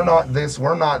us we're not this,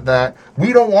 we're not that.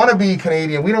 We don't want to be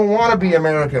Canadian. We don't want to be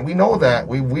American. We know that.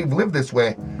 We've lived this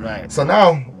way. Right. So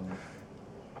now,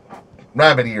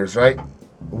 rabbit ears, right?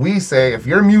 We say if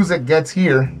your music gets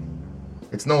here,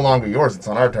 it's no longer yours. It's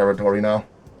on our territory now.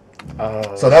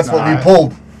 So that's what we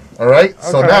pulled. All right? Okay.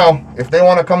 So now, if they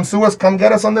want to come sue us, come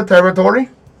get us on the territory.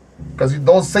 Because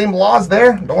those same laws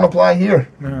there don't apply here.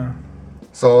 Yeah.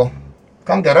 So...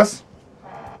 come get us.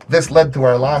 This led to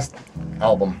our last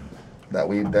album that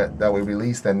we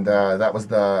released, and that was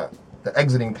the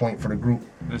exiting point for the group.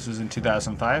 This was in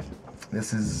 2005?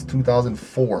 This is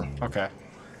 2004. Okay.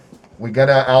 We get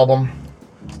an album.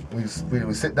 We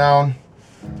sit down.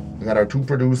 We got our 2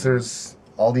 producers,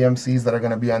 all the MCs that are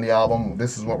going to be on the album.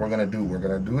 This is what we're going to do. We're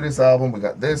going to do this album. We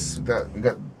got this.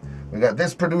 We got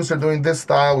this producer doing this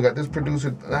style. We got this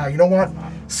producer. You know what?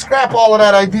 Scrap all of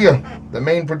that idea. The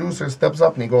main producer steps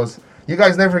up and he goes, you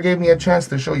guys never gave me a chance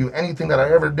to show you anything that I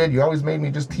ever did. You always made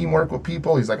me just teamwork with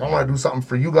people. He's like, I want to do something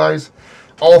for you guys.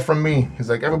 All from me. He's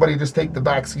like, everybody just take the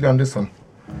back seat on this one.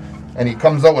 And he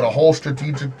comes up with a whole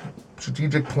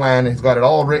strategic plan. He's got it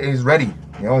all ready. He's ready.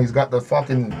 He's got the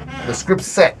script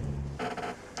set.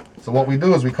 So what we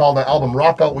do is we call the album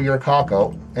Rock Out With Your Cock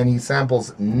Out. And he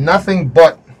samples nothing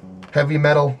but heavy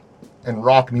metal and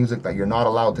rock music that you're not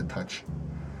allowed to touch.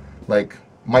 Like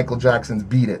Michael Jackson's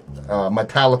Beat It,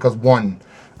 Metallica's One,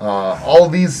 all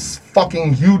these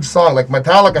fucking huge songs. Like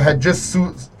Metallica had just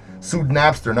sued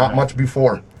Napster not much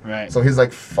before. Right. So he's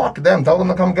like, fuck them, tell them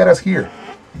to come get us here.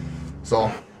 So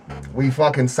we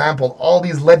fucking sampled all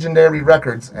these legendary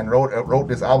records and wrote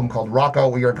this album called Rock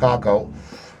Out With Your Cock Out.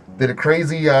 Did a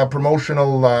crazy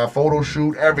promotional photo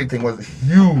shoot. Everything was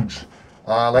huge.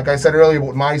 Like I said earlier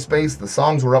with MySpace, the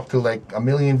songs were up to like 1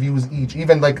 million views each.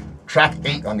 Even like track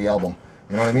 8 on the album.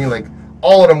 You know what I mean? Like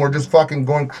all of them were just fucking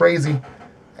going crazy.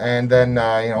 And then,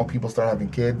 people start having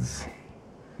kids.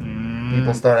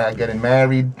 People start getting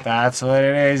married. That's what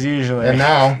it is usually. And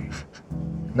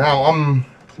now I'm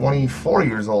 24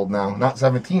 years old now, not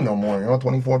 17 no more,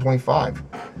 24, 25.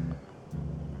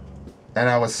 And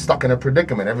I was stuck in a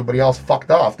predicament. Everybody else fucked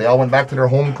off. They all went back to their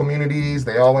home communities.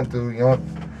 They all went to,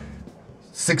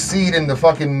 succeed in the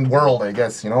fucking world, I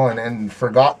guess, and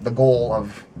forgot the goal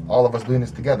of all of us doing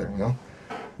this together,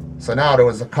 So now there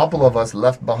was a couple of us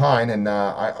left behind, and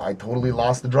I totally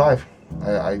lost the drive.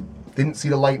 I didn't see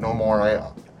the light no more.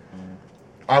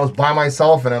 I was by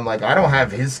myself, and I'm like, I don't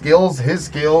have his skills, or her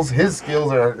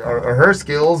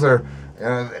skills, or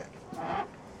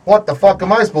what the fuck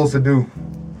am I supposed to do?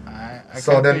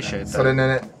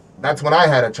 That's when I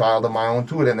had a child of my own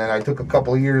too, and then I took a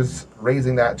couple of years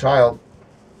raising that child,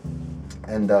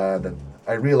 and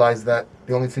I realized that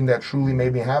the only thing that truly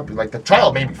made me happy, like the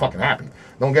child made me fucking happy.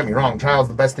 Don't get me wrong, child's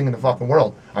the best thing in the fucking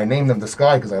world. I named him the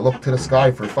Sky because I look to the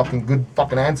sky for fucking good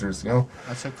fucking answers,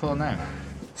 That's a cool name.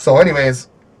 So anyways,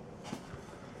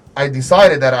 I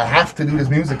decided that I have to do this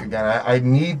music again. I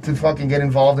need to fucking get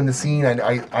involved in the scene.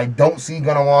 I don't see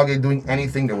Kahnawake doing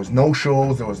anything. There was no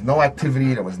shows. There was no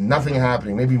activity. There was nothing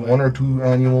happening. Maybe 1 or 2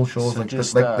 annual shows like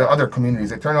the other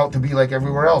communities. It turned out to be like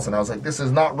everywhere else. And I was like, this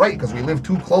is not right because we live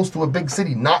too close to a big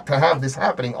city not to have this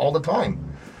happening all the time.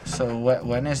 So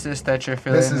when is this that you're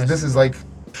feeling this is like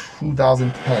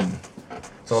 2010.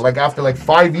 So like after like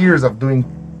 5 years of doing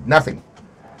nothing,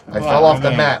 I fell off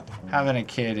the map. Having a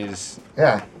kid is...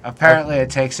 Yeah. Apparently it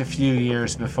takes a few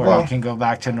years before you can go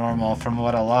back to normal, from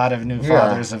what a lot of new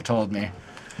fathers have told me.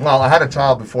 Well, I had a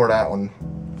child before that one.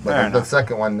 But the enough.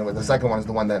 second one is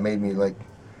the one that made me like,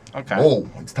 Okay. oh,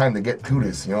 it's time to get to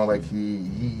this. Like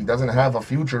he doesn't have a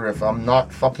future if I'm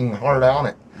not fucking hard on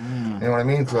it. You know what I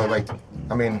mean? So like,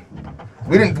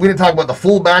 we didn't talk about the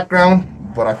full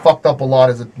background, but I fucked up a lot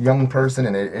as a young person,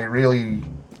 and it really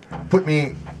put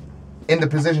me in the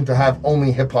position to have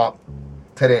only hip hop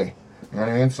today. You know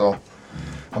what I mean? So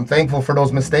I'm thankful for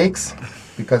those mistakes,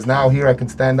 because now here I can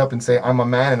stand up and say I'm a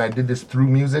man and I did this through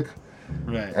music.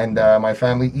 Right. And my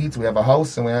family eats. We have a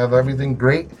house and we have everything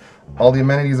great. All the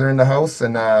amenities are in the house,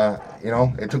 and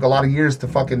it took a lot of years to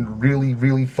fucking really,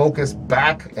 really focus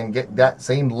back and get that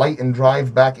same light and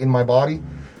drive back in my body.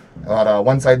 But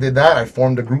once I did that, I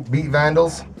formed a group, Beat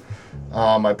Vandals.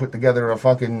 I put together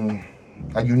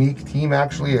a unique team,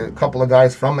 actually. A couple of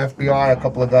guys from FBI, a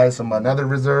couple of guys from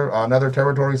another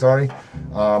territory,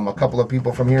 a couple of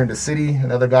people from here in the city,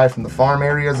 another guy from the farm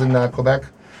areas in Quebec.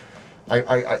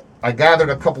 I gathered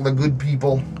a couple of good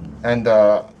people, and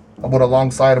I went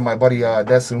alongside of my buddy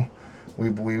Desu. We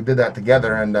did that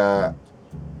together, and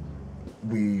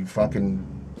we fucking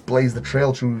blazed the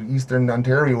trail through Eastern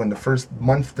Ontario in the first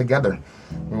month together.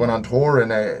 We went on tour,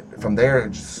 and from there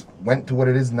it just went to what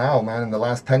it is now, man. In the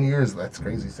last 10 years, that's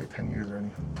crazy to say 10 years already.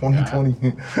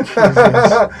 2020.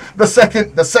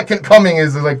 The second coming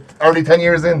is like already 10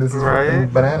 years in. This is right.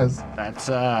 Bananas. That's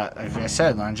like I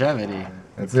said, longevity.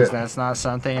 That's Because it. that's not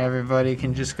something everybody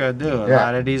can just go do. A Yeah.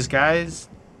 lot of these guys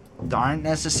aren't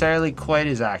necessarily quite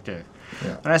as active.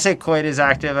 Yeah. When I say quite as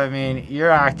active, I mean you're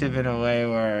active in a way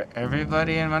where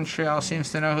everybody in Montreal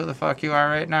seems to know who the fuck you are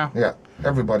right now. Yeah,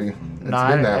 everybody. It's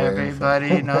Not been that way.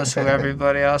 everybody knows who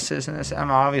everybody else is in this.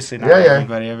 I'm obviously not Yeah, yeah.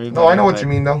 everybody. No, I know what you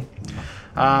mean, though.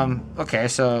 Okay,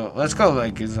 so let's go.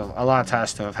 Like, 'cause a lot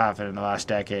has to have happened in the last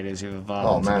decade as you've evolved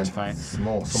Oh, into man. this point.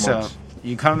 So much.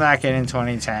 You come back in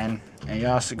 2010, and you're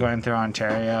also going through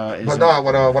Ontario. But no,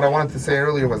 what I wanted to say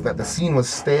earlier was that the scene was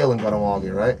stale in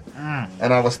Kahnawake, right?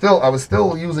 And I was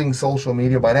still using social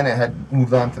media. By then, it had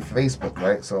moved on to Facebook,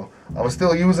 right? So I was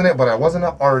still using it, but I wasn't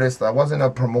an artist. I wasn't a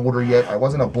promoter yet. I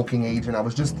wasn't a booking agent. I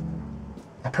was just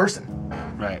a person.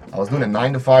 Right. I was doing a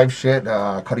 9-to-5 shit,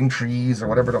 cutting trees or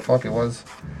whatever the fuck it was.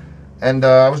 And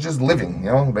I was just living,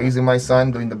 raising my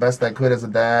son, doing the best I could as a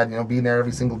dad, being there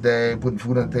every single day, putting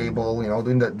food on the table,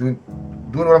 doing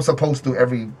what I'm supposed to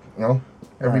every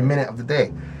minute of the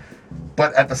day.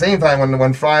 But at the same time,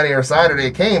 when Friday or Saturday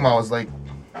came, I was like,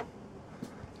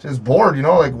 just bored,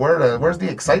 like where's the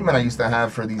excitement I used to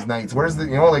have for these nights? Where's the,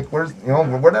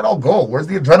 where'd that all go? Where's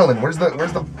the adrenaline? Where's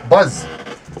the buzz?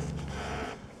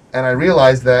 And I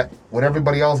realized that with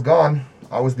everybody else gone,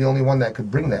 I was the only one that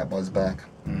could bring that buzz back.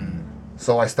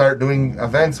 So I started doing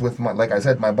events with my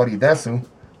buddy Desu.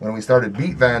 When we started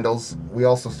Beat Vandals, we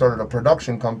also started a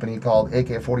production company called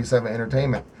AK-47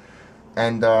 Entertainment.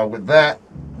 And with that,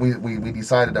 we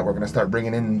decided that we're going to start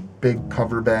bringing in big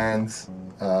cover bands.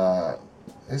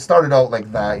 It started out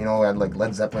like that, we had like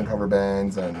Led Zeppelin cover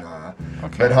bands and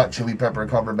Red Hot Chili Pepper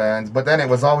cover bands. But then it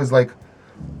was always like,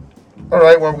 all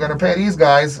right, well, we're going to pay these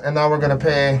guys, and now we're going to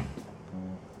pay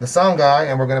the sound guy,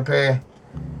 and we're going to pay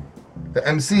the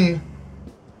MC.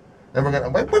 And we're going to,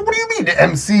 what do you mean the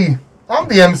MC? I'm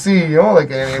the MC, and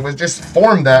it was just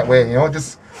formed that way,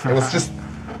 just It was just,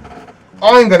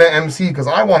 I'm gonna MC because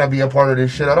I want to be a part of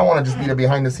this shit. I don't want to just be the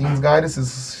behind the scenes guy. This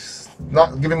is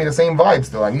not giving me the same vibe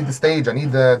still. I need the stage. I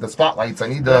need the spotlights. I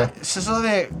need the. So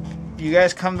that you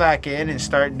guys come back in and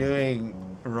start doing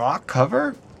rock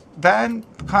cover band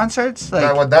concerts,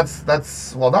 like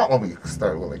that's not when we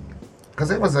started, like, because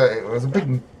it was a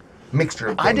big mixture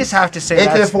of things. I just have to say,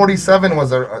 AK-47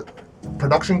 was a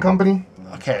production company.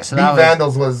 Okay, so Beat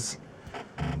Vandals was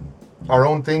our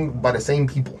own thing by the same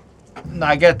people. No,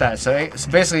 I get that. So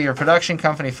basically, your production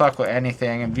company fuck with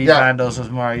anything, and Beat Vandals was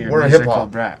more your We're musical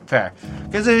brand. Fair.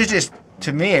 Because it was just,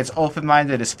 to me, it's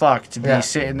open-minded as fuck to be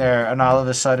sitting there, and all of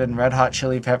a sudden, Red Hot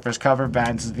Chili Peppers cover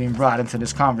bands is being brought into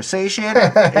this conversation.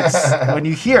 It's when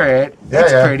you hear it,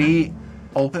 it's pretty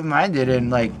open-minded,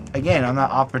 and like, again, on that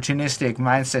opportunistic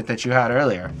mindset that you had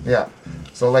earlier. Yeah.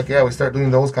 So like, we start doing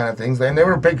those kind of things, and they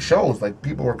were big shows. Like,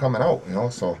 people were coming out, you know.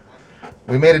 So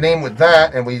we made a name with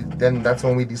that, and that's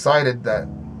when we decided that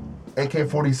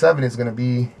AK-47 is going to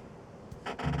be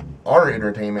our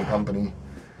entertainment company.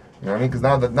 You know what I mean?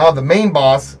 Because now the main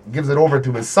boss gives it over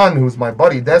to his son, who's my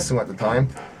buddy Desu at the time,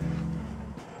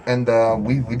 and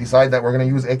we decided that we're going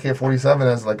to use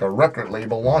AK-47 as like a record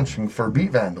label launching for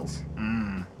Beat Vandals.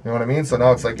 You know what I mean? So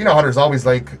now it's like, you know how there's always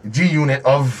like G-Unit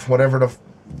of whatever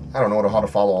I don't know how to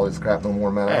follow all this crap no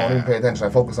more, man. I don't even pay attention. I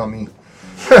focus on me.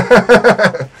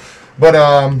 But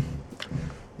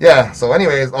yeah. So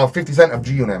anyways, 50 Cent of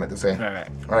G-Unit, I meant to say. Right.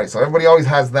 All right, so everybody always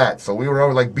has that. So we were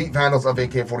always like Beat Vandals of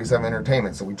AK-47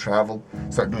 Entertainment. So we traveled,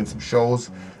 started doing some shows.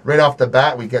 Right off the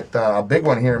bat, we get a big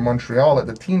one here in Montreal at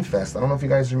the Teen Fest. I don't know if you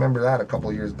guys remember that a couple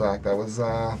of years back. That was,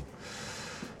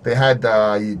 they had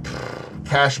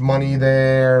Cash Money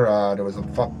there. There was a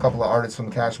couple of artists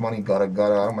from Cash Money. Gutta. I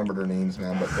don't remember their names,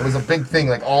 man. But it was a big thing.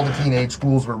 Like, all the teenage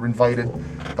schools were invited.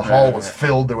 The hall was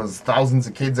filled. There was thousands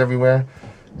of kids everywhere.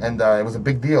 And it was a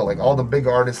big deal. Like, all the big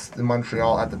artists in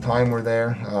Montreal at the time were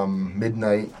there.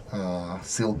 Midnight,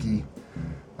 Silky,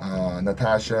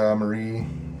 Natasha, Marie.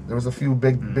 There was a few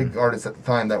big artists at the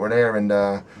time that were there.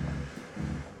 And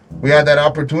we had that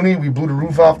opportunity. We blew the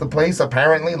roof off the place,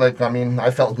 apparently. Like, I mean,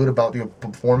 I felt good about the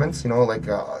performance. You know, like,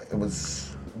 it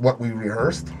was what we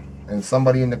rehearsed. And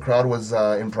somebody in the crowd was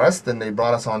impressed, and they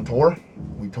brought us on tour.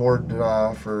 We toured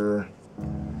for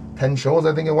 10 shows,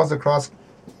 I think it was, across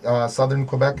southern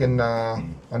Quebec and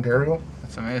Ontario.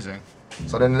 That's amazing.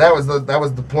 So then that was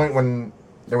the point when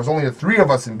there was only the three of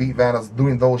us in Beat Vandals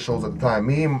doing those shows at the time.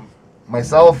 Me,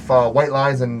 myself, White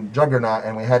Lies, and Juggernaut,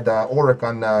 and we had Oric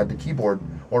on the keyboard,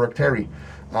 Oric Terry.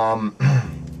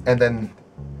 And then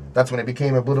that's when it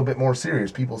became a little bit more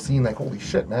serious. People seeing like, holy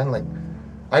shit, man, like,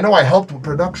 I know I helped with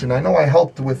production. I know I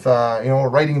helped with,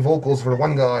 writing vocals for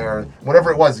one guy or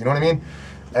whatever it was, you know what I mean?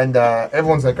 And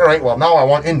everyone's like, all right, well, now I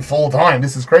want in full time.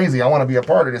 This is crazy. I want to be a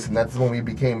part of this. And that's when we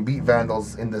became Beat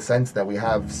Vandals, in the sense that we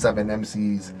have 7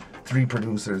 MCs, 3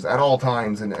 producers at all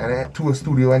times, and 2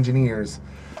 studio engineers.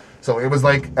 So it was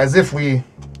like as if we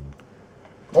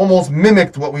almost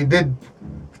mimicked what we did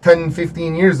 10,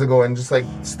 15 years ago and just like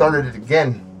started it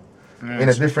again in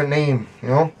a different name, you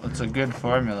know? It's a good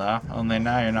formula, only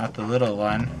now you're not the little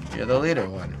one, you're the leader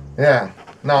one. Yeah.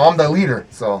 No, I'm the leader,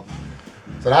 so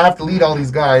I have to lead all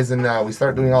these guys, and we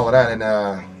start doing all of that, and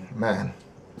man,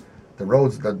 the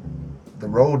road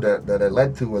that it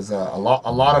led to was a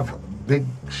lot of big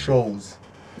shows.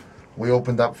 We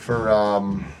opened up for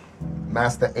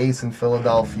Master Ace in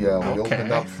Philadelphia. We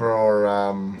opened up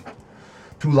for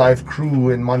Two Live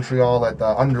Crew in Montreal at the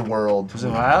Underworld. Was it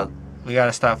wild? We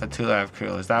gotta stop at Two Live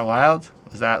Crew. Is that wild?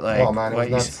 Was that like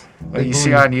what you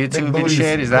see on YouTube and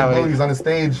shit? Is that what booties on the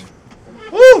stage?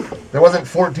 Woo! There wasn't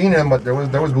 14 of them, but there was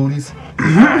booties. All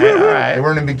right. They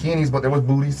weren't in bikinis, but there was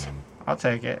booties. I'll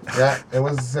take it. Yeah, it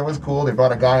was cool. They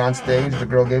brought a guy on stage. The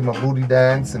girl gave him a booty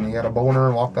dance, and he had a boner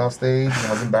and walked off stage. And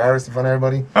I was embarrassed in front of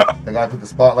everybody. The guy put the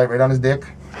spotlight right on his dick.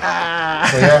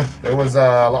 So yeah, there was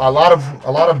a lot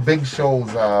of big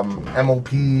shows.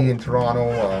 MOP in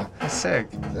Toronto. That's sick.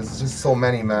 There's just so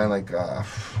many, man. Like,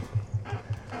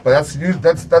 but that's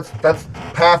the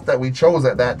path that we chose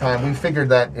at that time. We figured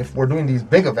that if we're doing these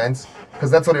big events, because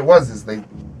that's what it was, is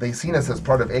they seen us as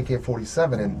part of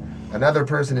AK-47, and another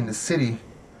person in the city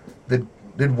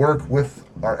did work with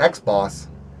our ex-boss,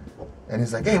 and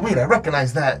he's like, hey, wait, I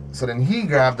recognize that. So then he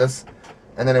grabbed us,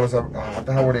 and then it was what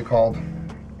the hell were they called?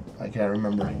 I can't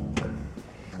remember.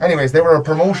 Anyways, they were a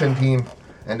promotion team,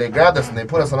 and they grabbed us and they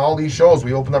put us on all these shows.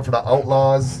 We opened up for the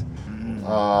Outlaws.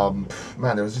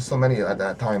 Man, there was just so many at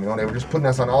that time. You know, they were just putting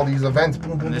us on all these events.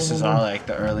 Boom, boom, this boom, is boom. all like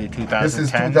the early 2010s. This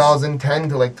is 2010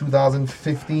 to like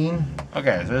 2015.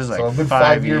 Okay, so this is like so a good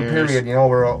 5 5-year years. period. You know,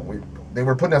 they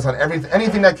were putting us on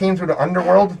anything that came through the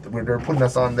underworld. They were putting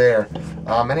us on there.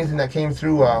 Anything that came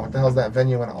through, what the hell's that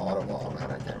venue in Ottawa?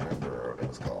 Man, I can't remember what it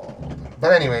was called.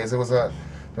 But anyways, there was a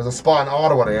spot in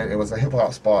Ottawa. It was a hip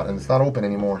hop spot, and it's not open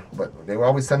anymore. But they would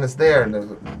always send us there, and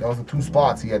that was the 2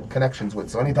 spots he had connections with.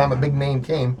 So anytime a big name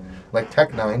came, like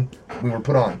Tech Nine, we were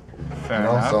put on. Fair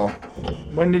enough. So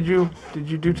When did you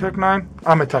do Tech 9?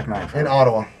 I'm a Tech 9 fan. in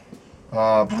Ottawa,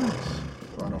 I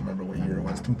don't remember what year it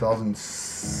was.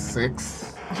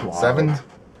 2006, That's 7. wild.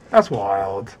 That's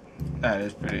wild. That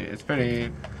is pretty. It's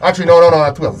pretty. Actually, no,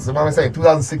 not 2000. What am I saying?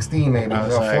 2016 maybe. I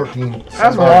was like- 14. That's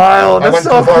Sorry. wild. I That's went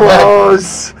so too far back.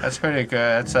 close. That's pretty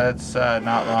good. That's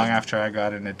not long after I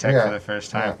got into tech Yeah. for the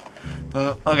first time.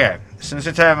 But okay, since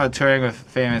we're talking about touring with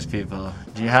famous people,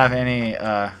 do you have any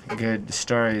good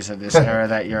stories of this era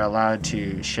that you're allowed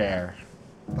to share?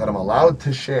 That I'm allowed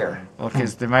to share. Well,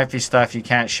 because there might be stuff you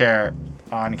can't share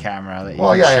on camera that you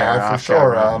Well, can share yeah, for off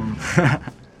sure. camera.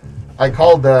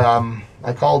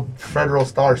 I called Federal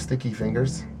Star Sticky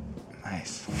Fingers.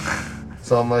 Nice.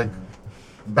 So I'm like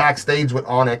backstage with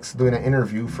Onyx doing an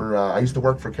interview for. I used to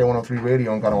work for K103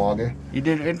 Radio in Kahnawake. You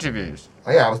did interviews.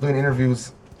 Yeah, I was doing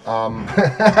interviews. I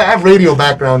have radio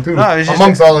background too. No, it's just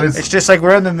amongst all of It's this. just like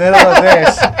we're in the middle of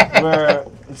this. Where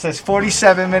it says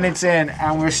 47 minutes in,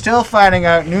 and we're still finding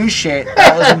out new shit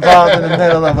that was involved in the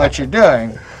middle of what you're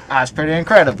doing. That's pretty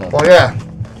incredible. Well, yeah.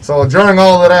 So during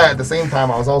all of that, at the same time,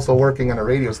 I was also working on a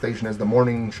radio station as the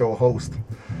morning show host.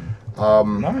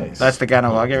 Nice. That's the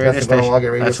Kahnawake radio That's the station.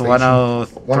 Kahnawake radio That's station.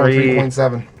 103.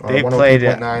 103.7 or They played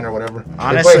it. 103.9 or whatever.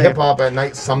 Honestly- they play hip hop at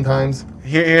night sometimes.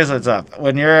 Here's what's up.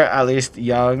 When you're at least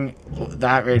young,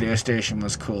 that radio station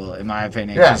was cool, in my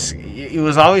opinion. Yeah. 'Cause it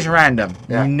was always random.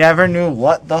 Yeah. You never knew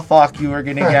what the fuck you were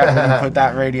gonna get when you put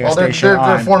that radio Well, their station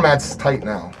on. format's tight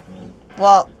now.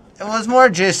 Well, it was more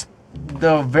just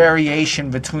the variation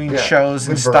between Yeah, shows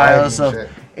and good variety styles and of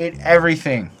it.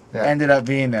 Everything Yeah. ended up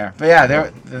being there. But yeah,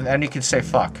 and you could say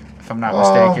fuck if I'm not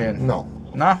mistaken. No,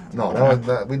 No.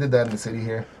 we did that in the city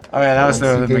here. Oh yeah, that was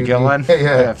the CKUT. McGill one.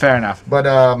 Yeah. Fair enough. But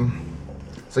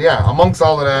so yeah, amongst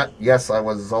all of that, yes, I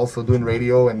was also doing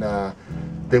radio, and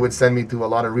they would send me to a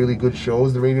lot of really good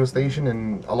shows, the radio station,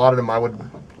 and a lot of them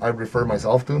I'd refer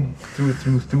myself to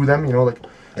through them. You know, like,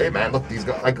 hey man, look, these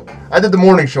guys. Like, I did the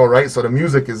morning show, right? So the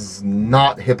music is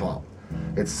not hip hop;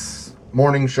 it's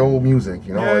morning show music.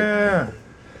 You know, like, Yeah.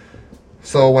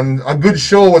 so when a good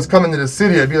show was coming to the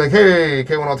city, I'd be like, "Hey,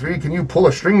 K103, can you pull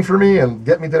a string for me and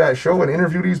get me to that show and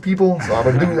interview these people?" So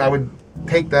I would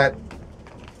take that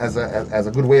as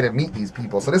a good way to meet these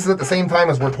people. So this is at the same time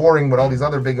as we're touring with all these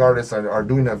other big artists are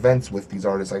doing events with these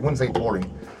artists. I wouldn't say touring.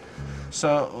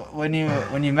 So when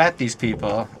you met these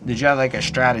people, did you have like a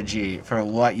strategy for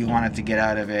what you wanted to get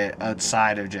out of it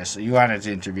outside of just you wanted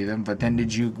to interview them, but then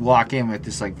did you walk in with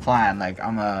this like plan, like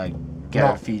I'm gonna get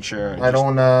No, a feature? I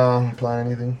don't plan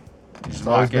anything. Just It's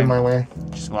always walk been in. my way.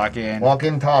 Just walk in. Walk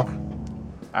in, talk.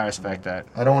 I respect that.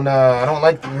 I don't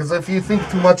like, because if you think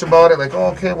too much about it, like, oh,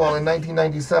 okay, well, in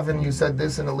 1997 you said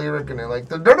this in a lyric, and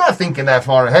they're not thinking that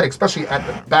far ahead, especially at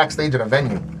the backstage at a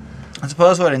venue. I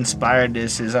suppose what inspired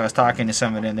this is I was talking to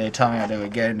somebody and they told me how they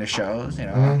would get into shows, you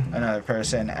know, another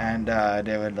person, and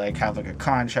they would like have like a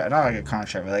contract, not like a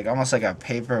contract, but like almost like a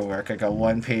paperwork, like a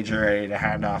 1-pager ready to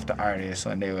hand off to artists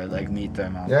when they would like meet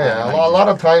them. Yeah, a lot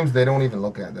of times they don't even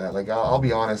look at that. Like, I'll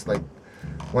be honest, like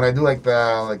when I do like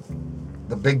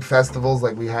the big festivals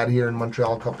like we had here in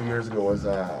Montreal a couple years ago was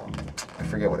I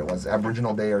forget what it was,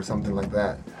 Aboriginal Day or something like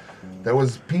that. There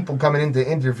was people coming in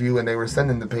to interview and they were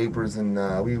sending the papers, and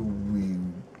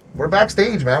we're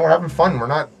backstage, man. We're having fun. We're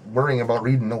not worrying about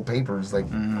reading no papers. Like,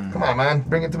 come on, man,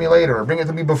 bring it to me later, or bring it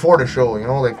to me before the show. You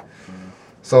know, like.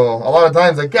 So a lot of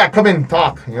times, like, yeah, come in,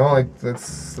 talk. You know, like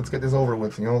let's get this over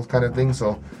with. You know, kind of thing.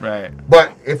 So. Right.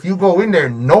 But if you go in there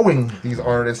knowing these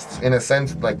artists, in a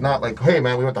sense, like not like, hey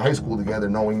man, we went to high school together,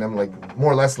 knowing them, like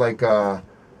more or less like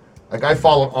I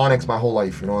followed Onyx my whole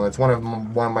life. You know, that's one of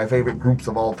my favorite groups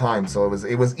of all time. So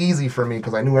it was easy for me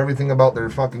because I knew everything about their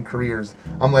fucking careers.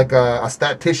 I'm like a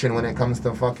statistician when it comes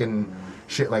to fucking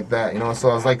shit like that. You know, so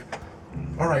I was like,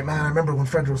 all right, man. I remember when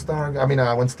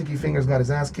when Sticky Fingers got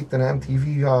his ass kicked in an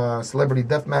MTV Celebrity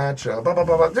Deathmatch, blah blah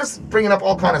blah blah. Just bringing up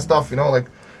all kind of stuff. You know, like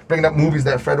bringing up movies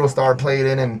that Federal Star played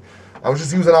in, and I was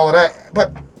just using all of that.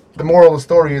 But the moral of the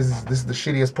story is, this is the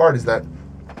shittiest part, is that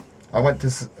I went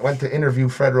to interview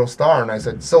Federal Star, and I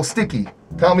said, "So Sticky,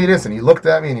 tell me this," and he looked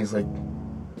at me and he's like,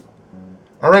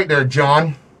 "All right, there,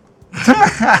 John."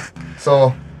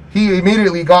 So he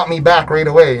immediately got me back right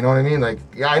away. You know what I mean? Like,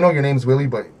 yeah, I know your name's Willie,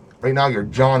 but right now you're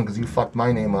John because you fucked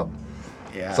my name up.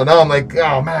 Yeah. So now I'm like,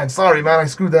 oh man, sorry man, I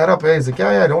screwed that up. He's like,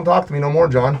 yeah, don't talk to me no more,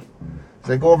 John. He's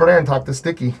like, go over there and talk to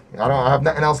Sticky. I have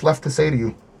nothing else left to say to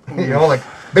you. You know, like,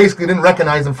 basically didn't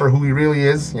recognize him for who he really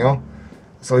is, you know.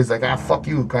 So he's like, fuck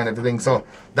you, kind of thing. So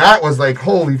that was like,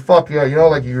 holy fuck, yeah, you know,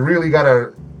 like, you really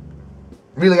gotta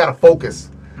focus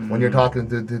when you're talking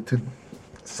to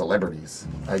celebrities,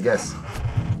 I guess,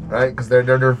 right? Because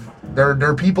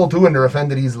they're people too, and they're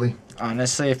offended easily.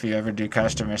 Honestly, if you ever do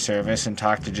customer service and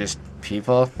talk to just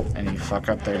people and you fuck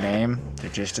up their name, they're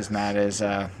just as mad as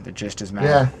Yeah.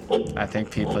 I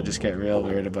think people just get real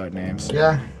weird about names.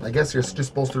 Yeah, I guess you're just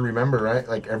supposed to remember, right?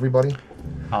 Like, everybody.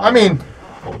 I mean,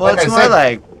 well, like it's I more said,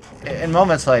 like in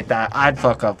moments like that, I'd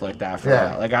fuck up like that for a Yeah.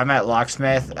 while. Like, I met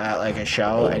Locksmith at like a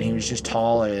show, and he was just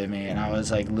taller than me, and I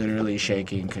was like literally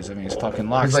shaking because I mean, he's fucking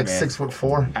he's Locksmith. like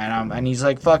 6'4". And he's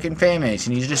like fucking famous,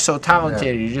 and he's just so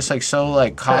talented. You're just like so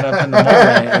like caught up in the moment,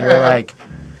 and you're like,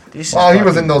 this. Well, is he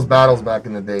was fucking- in those battles back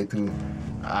in the day too.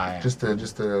 Ah, yeah. Just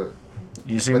to.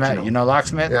 You see but that? You know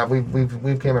Locksmith? Yeah,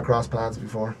 we've came across paths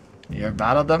before. You ever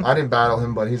battled them? I didn't battle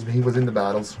him, but he was in the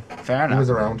battles. Fair He was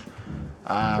enough. around.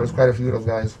 There was quite a few of those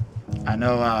guys. I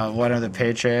know one of the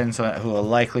patrons who will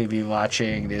likely be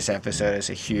watching this episode is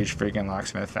a huge freaking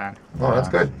Locksmith fan. Oh, that's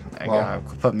good.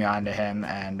 Put me on to him,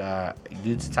 and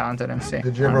dude's a talented MC.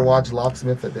 Did you ever watch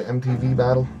Locksmith at the MTV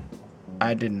battle?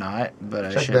 I did not, but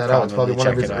I Check should that out. It's probably one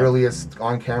of check his it out. earliest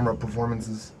on-camera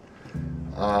performances.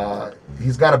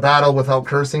 He's got a battle without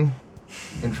cursing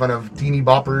in front of teeny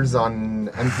boppers on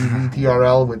MTV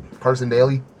TRL with Carson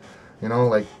Daly. You know,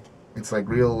 like, it's like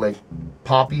real like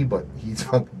poppy, but he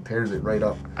fucking tears it right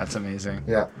up. That's amazing.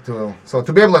 Yeah. So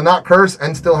to be able to not curse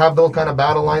and still have those kind of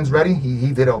battle lines ready,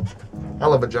 he did a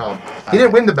hell of a job. He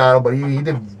didn't win the battle, but he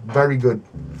did very good.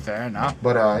 Fair enough.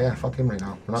 But yeah, fuck him right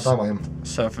now. We're not talking about him.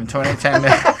 So from 2010 to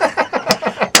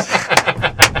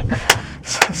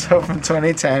so from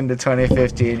 2010 to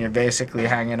 2015, you're basically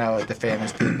hanging out with the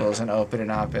famous peoples and opening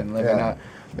up and living Yeah. out.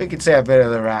 We could say a bit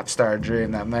of the rap star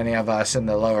dream that many of us in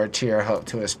the lower tier hope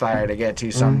to aspire to get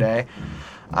to someday.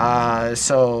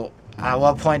 So at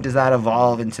what point does that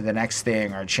evolve into the next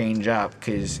thing or change up?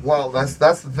 Because Well, that's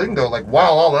the thing though. Like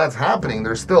while all that's happening,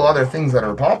 there's still other things that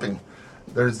are popping.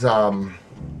 There's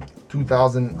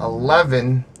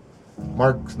 2011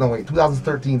 marks. No wait,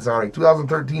 2013. Sorry,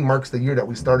 2013 marks the year that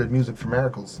we started Music for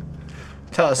Miracles.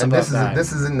 tell us And about that.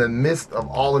 this is in the midst of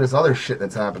all of this other shit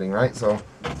that's happening, right? So,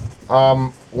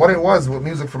 what it was with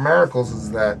Music for Miracles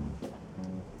is that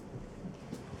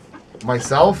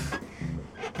myself,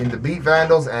 in the Beat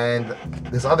Vandals, and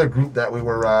this other group that we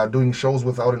were doing shows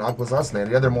with out in Akwesasne,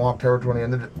 the other Mohawk territory,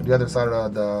 and the other side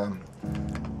of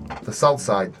the south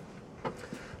side.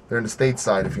 They're in the state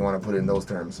side, if you want to put it in those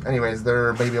terms. Anyways,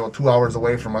 they're maybe about 2 hours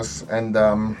away from us, and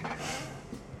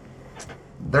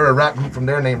they're a rap group from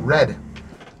there named Red.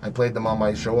 I played them on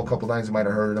my show a couple times. You might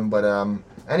have heard of them, but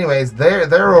anyways,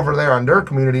 they're over there on their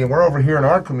community, and we're over here in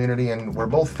our community, and we're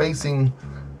both facing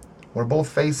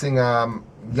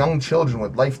young children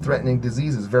with life-threatening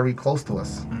diseases very close to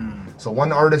us. So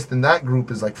one artist in that group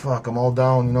is like, fuck, I'm all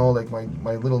down, you know, like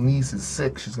my little niece is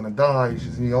sick, she's gonna die,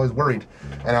 she's always worried.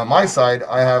 And on my side,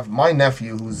 I have my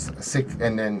nephew who's sick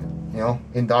and then, you know,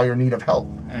 in dire need of help.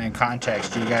 And in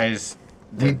context, you guys,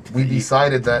 We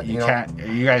decided that, you you know, can't.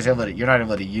 Are you guys able to? You're not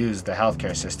able to use the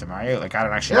healthcare system, are you? Like I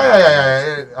don't actually.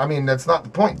 yeah. I mean, that's not the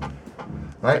point,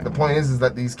 right? The point is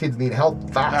that these kids need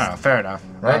help fast. No, fair enough.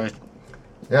 Right?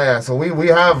 Yeah. So we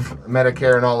have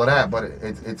Medicare and all of that, but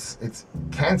it's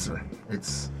cancer.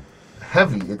 It's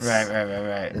heavy. It's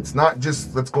Right. It's not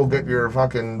just let's go get your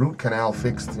fucking root canal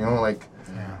fixed. You know, like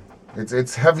Yeah.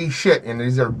 it's heavy shit. And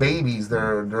these are babies.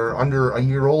 They're under a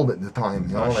year old at the time.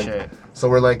 You know, Oh, like shit. so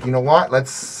we're like, you know what?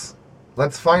 Let's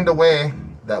find a way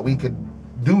that we could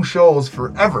do shows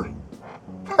forever.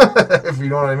 If you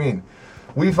know what I mean.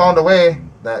 We found a way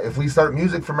that if we start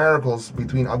Music for Miracles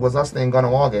between Aguasasne and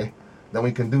Ganawage, then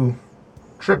we can do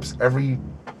trips every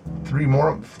 3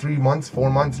 months, 4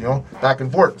 months, you know, back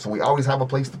and forth. So we always have a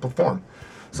place to perform.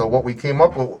 So what we came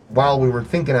up with while we were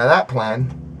thinking of that plan,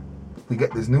 we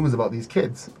get this news about these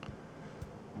kids.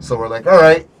 So we're like, all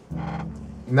right,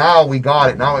 now we got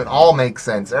it. Now it all makes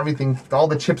sense. Everything, all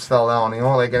the chips fell down, you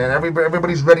know, like, and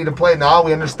everybody's ready to play. Now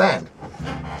we understand.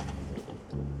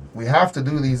 We have to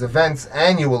do these events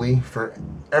annually for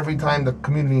every time the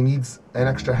community needs an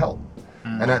extra help.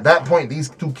 And at that point, these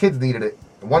 2 kids needed it.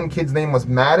 One kid's name was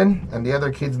Madden, and the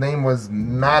other kid's name was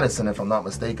Madison, if I'm not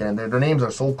mistaken. And their names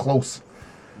are so close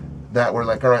that we're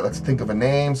like, all right, let's think of a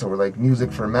name. So we're like,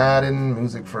 Music for Madden,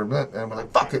 Music for... And we're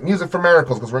like, fuck it, Music for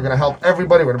Miracles, because we're going to help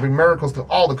everybody. We're going to bring miracles to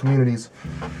all the communities.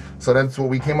 So that's what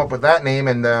we came up with that name,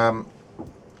 and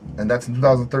that's in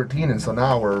 2013. And so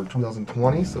now we're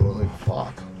 2020, so we're like,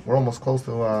 fuck. We're almost close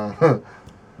to...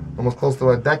 we're almost close to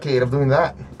a decade of doing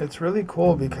that. It's really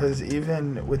cool because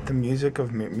even with the music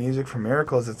of Music for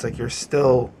Miracles, it's like you're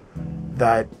still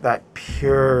that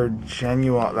pure,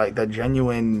 genuine, like that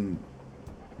genuine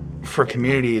for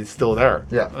community is still there.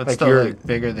 Yeah. It's Like still you're- like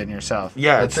bigger than yourself.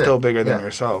 Yeah, That's it's still it. bigger than Yeah.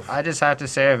 yourself. I just have to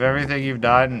say, of everything you've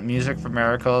done, Music for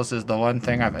Miracles is the one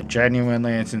thing I've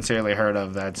genuinely and sincerely heard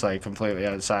of that's like completely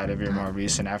outside of your more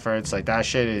recent efforts. Like that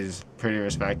shit is pretty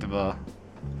respectable.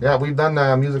 Yeah, we've done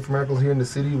Music for Miracles here in the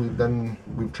city.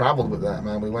 We've traveled with that,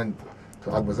 man. We went to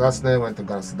Aguasasne, went to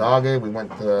Gansadage, we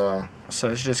went to... So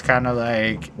it's just kind of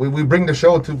like, We bring the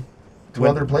show to With-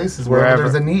 other places wherever wherever.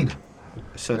 there's a need.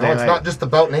 so You know, they it's like, not just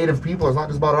about Native people. It's not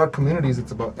just about our communities.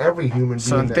 It's about every human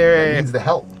So being in that theory- needs the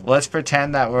help. let's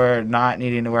pretend that we're not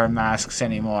needing to wear masks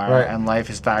anymore Right. and life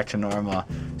is back to normal.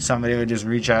 Somebody would just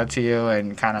reach out to you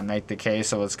and kind of make the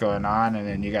case of what's going on, and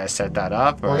then you guys set that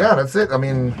up. Or? Well, yeah, that's it. I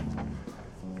mean,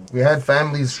 we had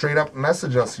families straight up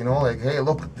message us, you know, like, hey,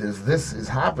 look, this is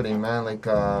happening, man. Like,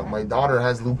 my daughter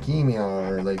has leukemia,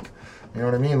 or like, you know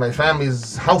what I mean? My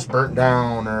family's house burnt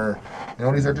down, or, you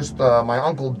know, these are just my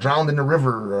uncle drowned in the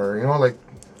river, or, you know, like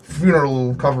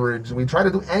funeral coverage. We try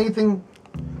to do anything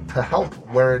to help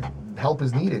where help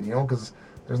is needed, you know, because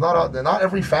there's not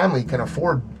every family can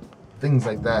afford things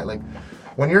like that. Like,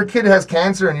 when your kid has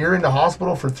cancer and you're in the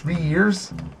hospital for 3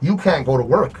 years, you can't go to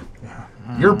work.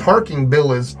 Your parking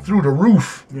bill is through the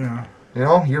roof. Yeah. You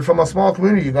know, you're from a small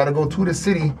community. You got to go to the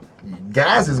city.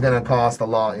 Gas is gonna cost a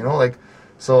lot. You know, like,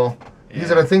 so these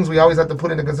are the things we always have to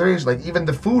put into consideration. Like, even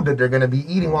the food that they're gonna be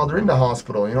eating while they're in the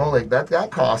hospital. You know, like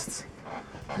that costs.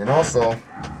 You know, so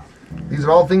these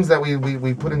are all things that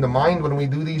we put into mind when we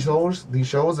do these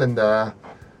shows. And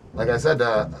like I said,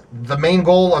 the main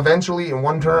goal eventually, in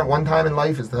one time in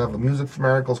life, is to have a Music for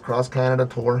Miracles cross Canada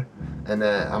tour, and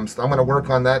I'm gonna work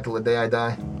on that till the day I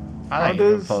die. I think How you can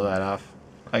does- pull that off.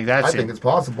 Like I that's think it's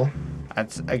possible.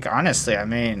 That's like, honestly, I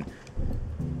mean,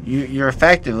 you're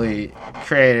effectively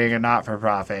creating a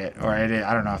not-for-profit, or I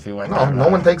don't know if you went No, that no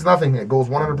route. one takes nothing. It goes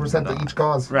 100% to each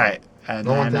cause. Right. And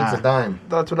No one then, takes a dime.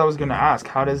 That's what I was gonna ask.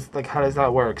 How does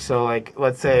that work? So like,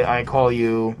 let's say I call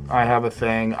you, I have a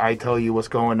thing, I tell you what's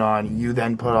going on, you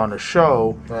then put on a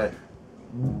show, Right.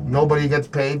 Nobody gets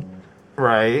paid.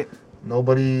 right?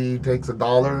 Nobody takes a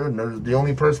dollar. And the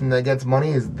only person that gets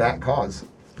money is that cause.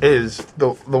 Is the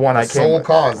one I Sole came.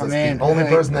 cause. I It's mean, the only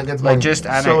like- person that gets like money. just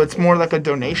So it's more like a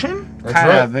donation. That's kind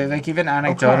right. of, but like even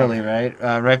anecdotally,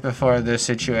 right? Right before this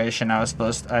situation, I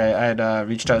had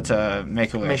reached out to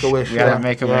Make-A-Wish. Make-A-Wish, We had yeah, a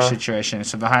Make-A-Wish yeah. situation.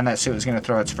 So Behind That Suit was going to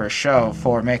throw its first show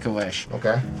for Make-A-Wish.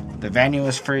 Okay. The venue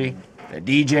was free. The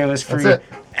DJ was free. That's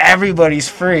it. Everybody's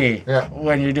free Yeah.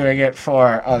 when you're doing it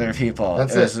for other people.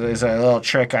 That's it was a little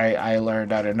trick I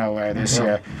learned out of nowhere this Yeah.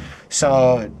 year.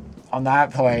 So on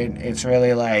that point, it's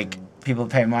really like people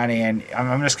pay money, and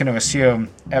I'm just going to assume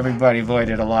everybody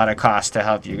voided a lot of costs to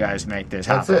help you guys make this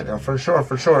That's happen. it. For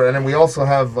sure. And then we also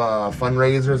have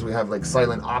fundraisers. We have like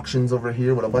silent auctions over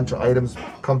here with a bunch of items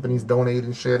companies donate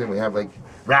and shit. And we have like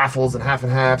raffles and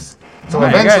halves. So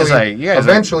Man,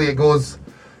 eventually it goes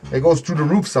through the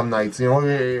roof some nights. You know,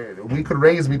 we could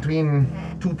raise between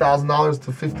 $2,000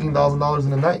 to $15,000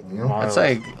 in a night. You know. Wow. It's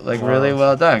like really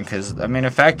well done, because I mean,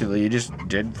 effectively, you just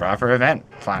did proper event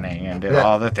planning and did Yeah.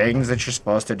 all the things that you're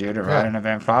supposed to do to run Yeah. an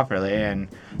event properly. And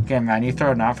again, man, you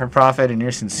throw not for profit and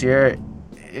you're sincere,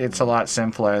 it's a lot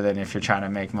simpler than if you're trying to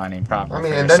make money properly. I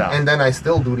mean, for and yourself. then I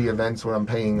still do the events where I'm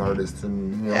paying artists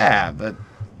and you know. Yeah, but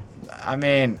I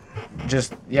mean,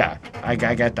 just yeah, I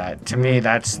get that. To me,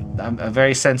 that's a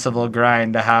very sensible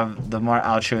grind to have the more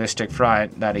altruistic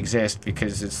front that exists,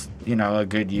 because it's, you know, a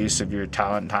good use of your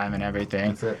talent, time, and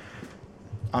everything. That's it.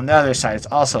 On the other side, it's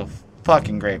also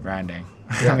fucking great branding.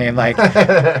 Yeah. I mean, like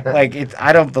it's.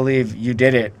 I don't believe you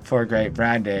did it for great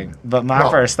branding, but my No.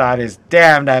 first thought is,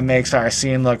 damn, that makes our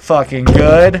scene look fucking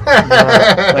good.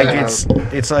 Like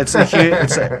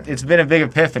it's been a big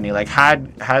epiphany. Like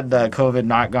had the COVID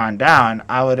not gone down,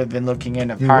 I would have been looking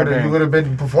into You partnering, would have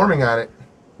been performing at it,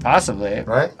 possibly.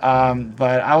 right?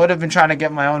 But I would have been trying to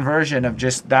get my own version of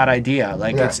just that idea.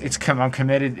 Like Yeah. I'm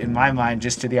committed in my mind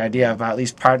just to the idea of at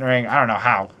least partnering. I don't know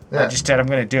how. I Yeah. just said I'm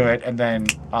going to do it, and then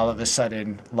all of a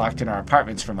sudden locked in our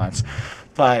apartments for months.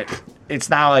 But it's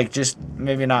now like just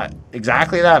maybe not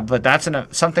exactly that, but that's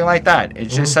something like that.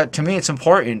 It's just that to me it's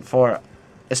important for,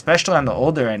 especially on the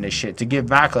older end of shit, to give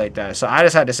back like that. So I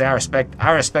just had to say I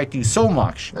respect you so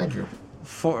much Thank you.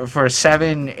 for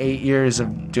 7-8 years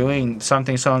of doing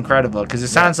something so incredible, because it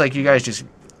sounds like you guys just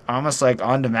almost like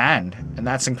on demand, and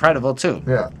that's incredible too.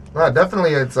 Yeah, well,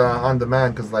 definitely it's on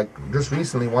demand because like just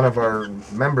recently one of our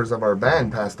members of our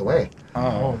band passed away.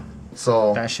 Oh,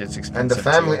 So that shit's expensive. and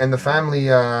the family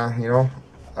too. you know,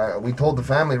 we told the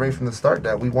family right from the start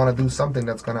that we want to do something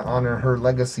that's going to honor her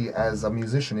legacy as a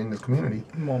musician in this community.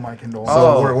 Well, my condolences.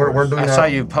 So we're doing. I saw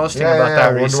you posting about that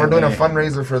recently. We're doing a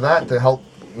fundraiser for that to help,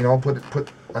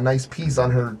 put a nice piece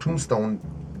on her tombstone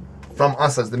from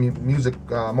us as the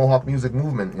Mohawk music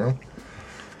movement.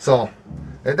 So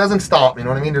it doesn't stop. You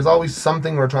know what I mean? There's always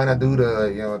something we're trying to do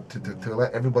to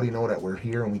let everybody know that we're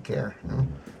here and we care.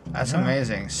 That's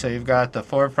amazing. So you've got the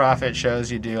for-profit shows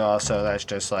you do also. That's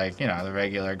just like, the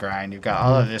regular grind. You've got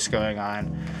all of this going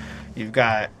on. You've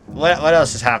got, what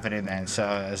else is happening then? So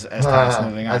as time's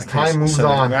moving on. As time moves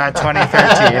on. We're at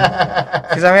 2013.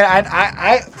 Because,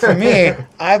 I for me,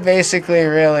 I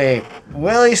basically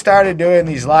Willie started doing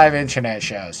these live internet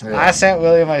shows. Yeah. I sent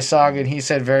Willie my song, and he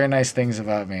said very nice things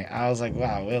about me. I was like,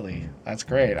 wow, Willie, that's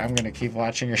great. I'm going to keep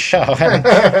watching your show. And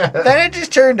then it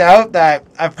just turned out that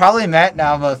I've probably met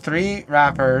now about 3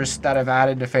 rappers that I've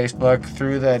added to Facebook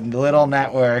through the little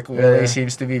network Willie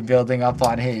seems to be building up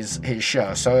on his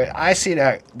show. So I see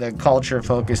that the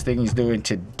culture-focused thing he's doing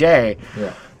today.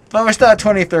 Yeah. But we're still at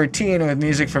 2013 with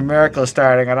Music for Miracles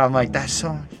starting, and I'm like, that's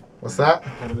so much. What's that?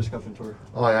 Cannabis Cuffing Tour.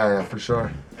 Oh, yeah, for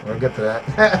sure. We'll get to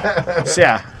that. So,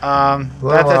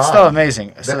 that's still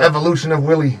amazing. The evolution of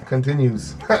Willie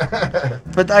continues.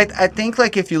 But I think,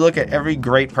 if you look at every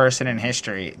great person in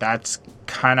history, that's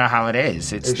kind of how it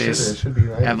is. It should be,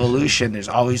 right? Evolution. There's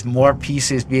always more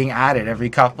pieces being added every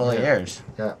couple of years.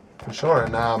 Yeah, for sure.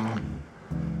 And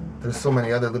there's so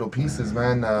many other little pieces,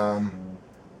 man.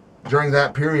 During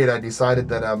that period, I decided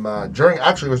that during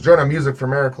a Music for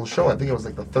Miracles show. I think it was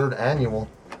like the 3rd annual.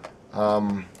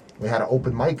 We had an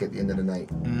open mic at the end of the night.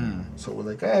 So we're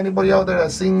like, hey, anybody out there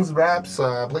that sings, raps,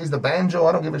 plays the banjo,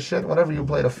 I don't give a shit, whatever you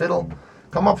play, the fiddle,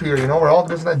 come up here, we're all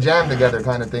just gonna jam together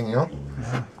kind of thing, Yeah.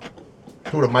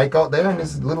 Threw the mic out there, and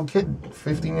this little kid,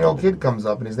 15-year-old kid comes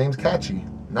up, and his name's Catchy.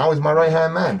 Now he's my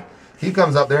right-hand man. He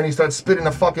comes up there, and he starts spitting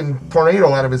a fucking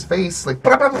tornado out of his face, like,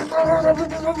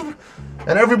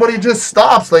 and everybody just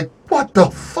stops, like, what the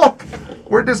fuck?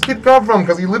 Where'd this kid come from?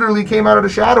 Because he literally came out of the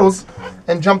shadows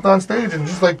and jumped on stage and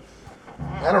just like,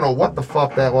 I don't know what the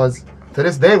fuck that was. To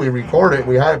this day, we record it.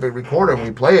 We have it recorded and we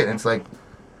play it. And it's like,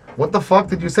 what the fuck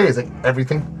did you say? He's like,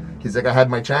 everything. He's like, I had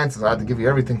my chances. I had to give you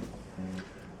everything.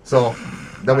 So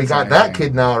then we got that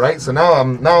kid now, right? So now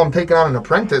I'm taking on an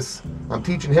apprentice. I'm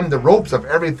teaching him the ropes of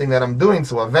everything that I'm doing.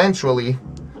 So eventually,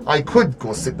 I could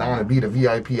go sit down and be the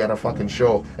VIP at a fucking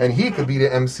show, and he could be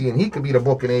the MC, and he could be the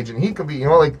booking agent, he could be,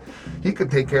 he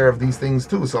could take care of these things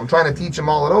too. So I'm trying to teach him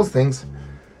all of those things.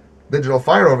 Digital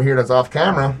Fire over here, that's off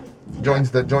camera,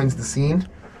 joins the scene,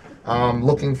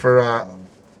 looking for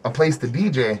a place to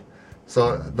DJ.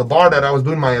 So the bar that I was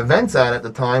doing my events at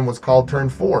the time was called Turn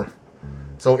 4.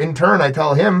 So in turn, I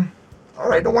tell him, all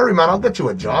right, don't worry, man, I'll get you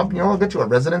a job. I'll get you a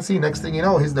residency. Next thing you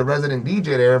know, he's the resident DJ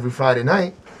there every Friday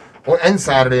night. And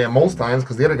Saturday at most times,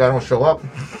 because the other guy don't show up.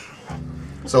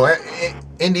 So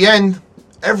in the end,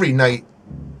 every night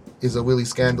is a Willie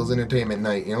Scandals entertainment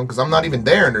night, because I'm not even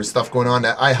there and there's stuff going on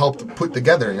that I helped put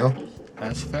together,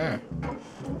 That's fair.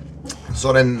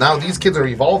 So then now these kids are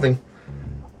evolving.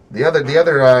 The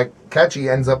other Catchy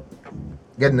ends up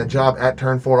getting a job at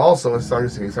Turn 4 also.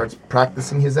 He starts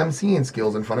practicing his MCing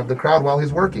skills in front of the crowd while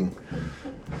he's working.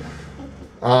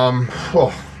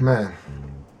 Oh, man.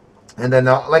 And then,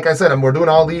 like I said, we're doing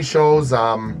all these shows.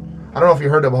 I don't know if you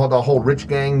heard about the whole Rich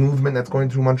Gang movement that's going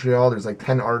through Montreal. There's like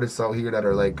 10 artists out here that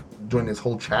are like doing this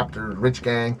whole chapter, Rich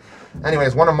Gang.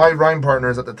 Anyways, one of my rhyme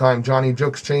partners at the time, Johnny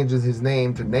Jukes, changes his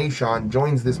name to Nation,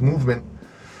 joins this movement.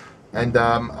 And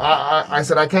I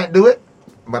said, I can't do it,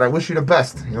 but I wish you the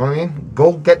best. You know what I mean?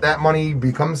 Go get that money,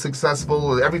 become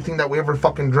successful, everything that we ever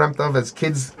fucking dreamt of as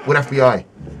kids with FBI.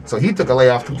 So he took a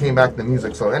layoff, he came back to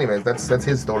music. So anyways, that's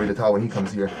his story to tell when he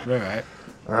comes here.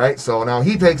 All right, so now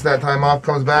he takes that time off,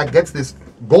 comes back, gets this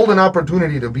golden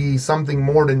opportunity to be something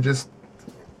more than just,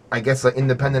 I guess, an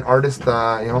independent artist,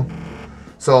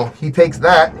 So he takes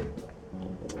that.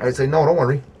 I say, no, don't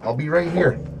worry. I'll be right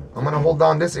here. I'm going to hold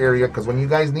down this area because when you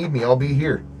guys need me, I'll be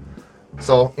here.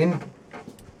 So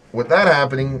with that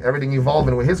happening, everything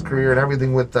evolving with his career and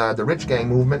everything with the Rich Gang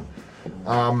movement,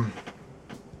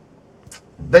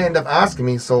 they end up asking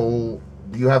me, so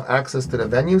do you have access to the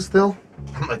venue still?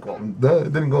 I'm like, well,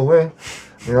 it didn't go away.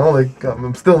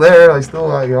 I'm still there. I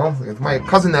still, it's my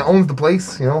cousin that owns the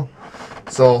place,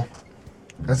 So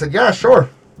I said, yeah, sure.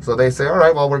 So they say, all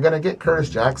right, well, we're going to get Curtis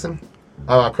Jackson.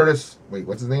 What's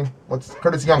his name?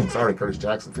 Curtis Young. Sorry, Curtis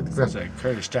Jackson. 50 Cent. Like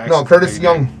Curtis Jackson. No, Curtis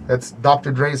Young. That's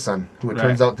Dr. Dre's son, who it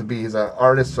turns out to be. He's an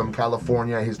artist from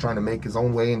California. He's trying to make his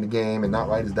own way in the game and not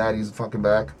ride his daddy's fucking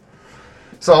back.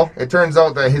 So it turns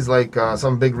out that he's like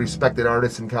some big respected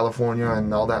artist in California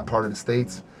and all that part of the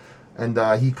States.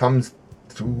 and he comes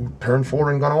to turn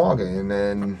 4 in Kahnawake, and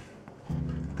then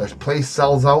the place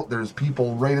sells out. There's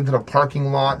people right into the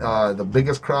parking lot. The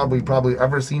biggest crowd we probably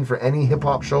ever seen for any hip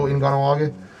hop show in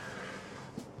Kahnawake.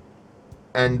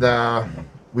 And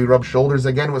we rub shoulders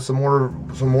again with some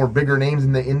more bigger names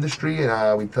in the industry.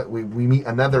 And we meet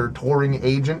another touring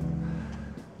agent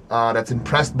that's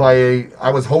impressed by.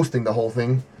 I was hosting the whole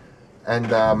thing,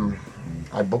 and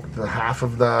I booked the half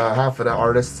of the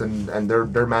artists, and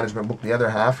their management booked the other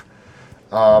half.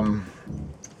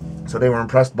 So they were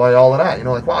impressed by all of that, you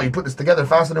know, like, wow, you put this together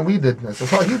faster than we did. And I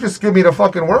said, well, you just give me the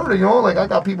fucking word, you know, like, I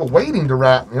got people waiting to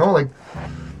rap, you know, like.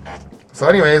 So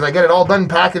anyways, I get it all done,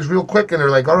 packaged real quick, and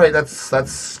they're like, all right,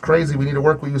 that's crazy, we need to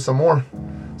work with you some more.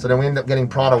 So then we end up getting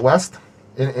Prada West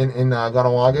in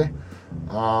Kahnawake.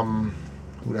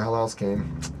 Who the hell else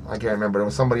came? I can't remember. There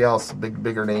was somebody else,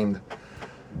 bigger named.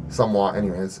 Somewhat,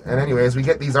 anyways, we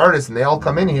get these artists, and they all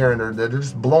come in here, and they're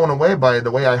just blown away by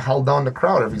the way I held down the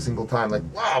crowd every single time. Like,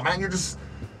 wow, man,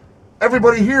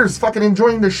 everybody here is fucking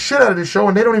enjoying the shit out of this show,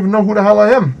 and they don't even know who the hell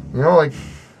I am. You know, like,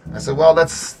 I said, well,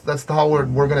 that's how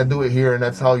we're gonna do it here, and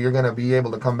that's how you're gonna be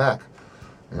able to come back.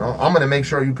 You know, I'm gonna make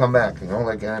sure you come back. You know,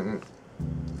 like, and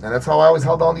that's how I always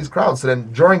held down these crowds. So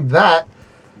then during that,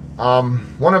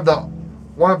 one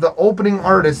of the opening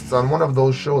artists on one of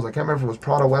those shows, I can't remember if it was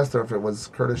Prada West or if it was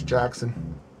Curtis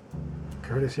Jackson.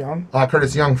 Curtis Young?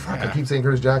 Curtis Young. Fuck, yeah. I keep saying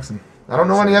Curtis Jackson. I don't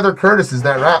know any other Curtises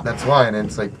that rap, that's why. And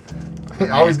it's like, I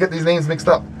always get these names mixed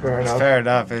up. Fair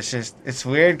enough. It's just, it's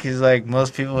weird because, like,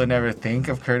 most people would never think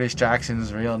of Curtis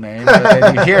Jackson's real name. But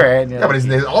then you hear it. And yeah, but his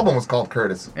album was called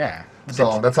Curtis. Yeah.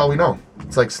 So that's all we know.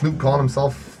 It's like Snoop calling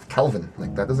himself Kelvin.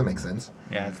 Like, that doesn't make sense.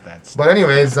 Yeah, that's. But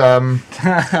anyways,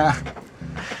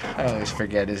 I always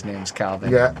forget his name's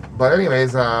Calvin. Yeah, but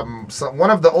anyways, so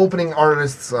one of the opening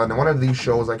artists on one of these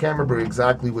shows, I can't remember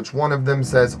exactly which one of them,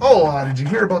 says, "Oh, did you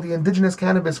hear about the Indigenous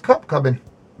Cannabis Cup coming?"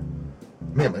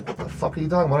 Man, like, what the fuck are you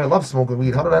talking about? I love smoking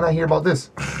weed. How did I not hear about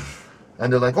this?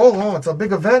 And they're like, "Oh, it's a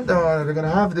big event. They're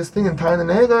gonna have this thing in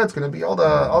Tyonega. It's gonna be all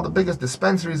the biggest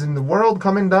dispensaries in the world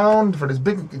coming down for this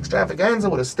big extravaganza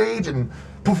with a stage and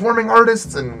performing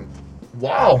artists." And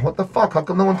wow, what the fuck? How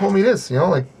come no one told me this? You know,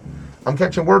 like. I'm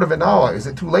catching word of it now. Is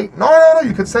it too late? No.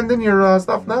 You could send in your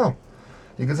stuff now.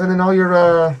 You can send in all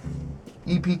your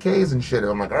EPKs and shit.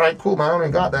 I'm like, all right, cool, man. I don't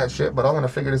even got that shit, but I'm going to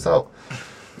figure this out.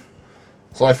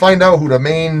 So I find out who the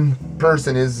main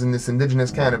person is in this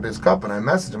Indigenous Cannabis Cup, and I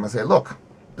message him. I say, look,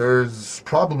 there's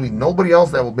probably nobody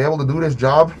else that will be able to do this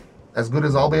job as good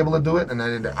as I'll be able to do it.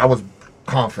 And I was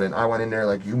confident. I went in there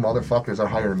like, you motherfuckers are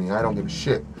hiring me. I don't give a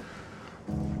shit.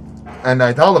 And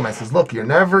I tell them, I says, look, you're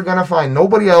never going to find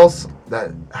nobody else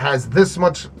that has this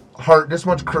much heart, this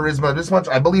much charisma, this much.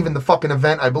 I believe in the fucking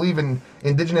event. I believe in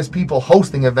Indigenous people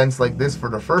hosting events like this for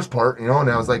the first part, you know. And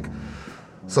I was like,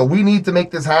 so we need to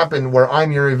make this happen where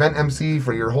I'm your event MC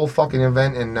for your whole fucking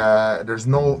event, and there's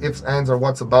no ifs, ands, or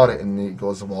whats about it. And he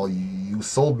goes, well, you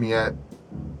sold me at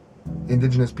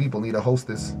Indigenous people need to host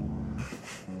this.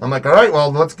 I'm like, all right,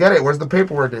 well, let's get it. Where's the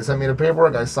paperwork? They sent me the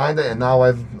paperwork. I signed it, and now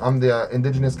I'm the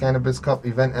Indigenous Cannabis Cup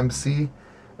event MC.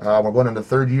 We're going in the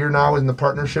third year now in the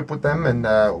partnership with them,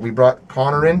 and we brought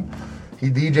Connor in. He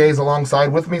DJs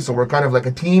alongside with me, so we're kind of like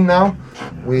a team now.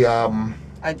 We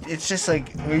it's just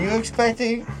like, were you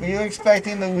expecting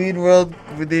the weed world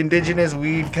with the Indigenous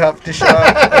Weed Cup to show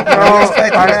up?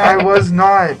 Like, I was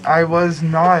not.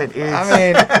 It's, I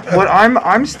mean, what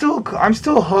I'm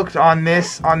still hooked on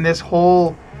this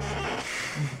whole.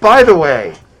 By the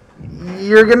way,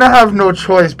 you're gonna have no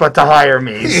choice but to hire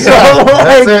me. So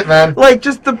that's it, man. Like,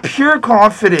 just the pure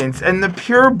confidence and the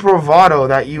pure bravado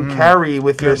that you carry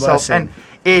with yourself, lesson.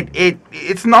 And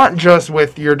it's not just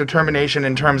with your determination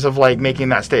in terms of like making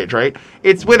that stage, right?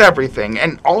 It's with everything.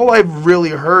 And all I've really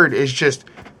heard is just,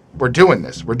 we're doing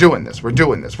this.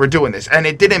 And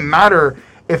it didn't matter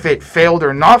if it failed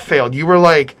or not failed. You were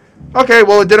like, okay,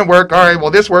 well, it didn't work. All right,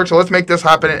 well, this worked, so let's make this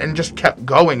happen, and just kept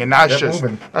going. And that's just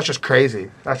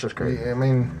crazy. That's just crazy. I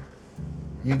mean,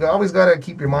 you always got to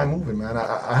keep your mind moving, man.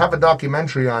 I have a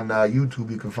documentary on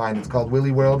YouTube you can find. It's called Willy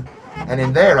World. And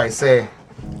in there I say...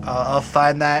 I'll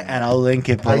find that and I'll link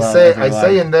it below. I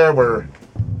say in there where,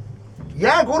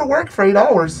 yeah, go to work for 8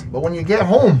 hours, but when you get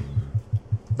home,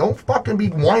 don't fucking be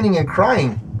whining and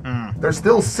crying. There's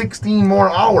still 16 more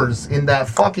hours in that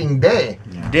fucking day.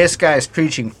 This guy's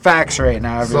preaching facts right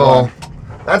now, everyone.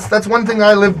 So that's one thing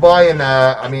I live by, and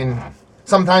I mean,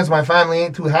 sometimes my family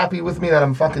ain't too happy with me that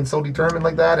I'm fucking so determined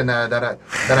like that, and that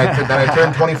I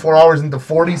turn 24 hours into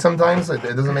 40 sometimes. It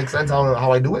doesn't make sense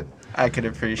how I do it. I could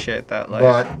appreciate that life.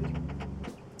 But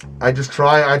I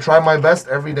try my best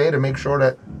every day to make sure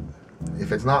that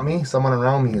if it's not me, someone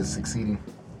around me is succeeding.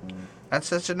 That's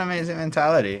such an amazing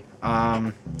mentality.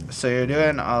 So you're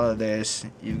doing all of this.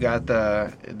 You've got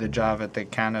the job at the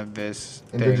cannabis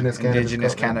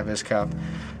Indigenous Cannabis Cup.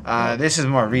 This is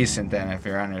more recent than if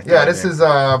you're on your Yeah, this is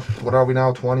what are we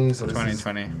now? 20. So this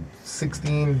 2020. is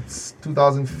 16,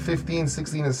 2015,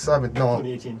 16 and 7. No,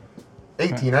 2018.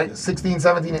 18, right? 16,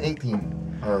 17, and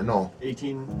 18. Or no,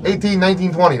 18. 18,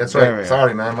 19, 20. That's There we right. go.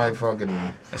 Sorry, man. My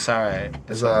fucking. It's all right.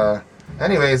 Is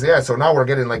anyways, yeah. So now we're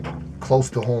getting like close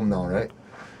to home now, right?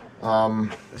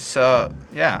 So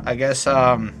yeah, I guess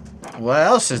what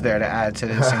else is there to add to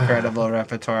this incredible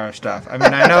repertoire of stuff? I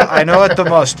mean, I know what the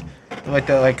most, what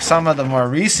the like some of the more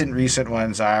recent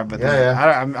ones are, but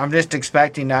I'm just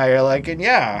expecting now you're like, and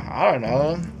yeah, I don't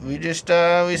know, we just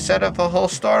we set up a whole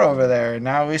store over there, and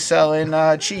now we selling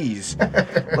cheese.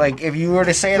 Like if you were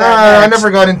to say that, I never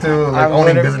got into like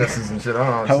owning would've- businesses and shit.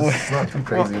 I don't know. It's not too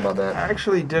crazy about I that.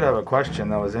 actually did have a question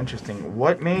that was interesting.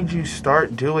 What made you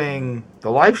start doing the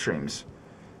live streams?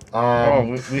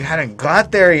 we hadn't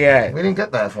got there yet. We didn't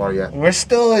get that far yet. We're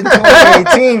still in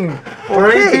 2018.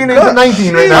 We're 18 into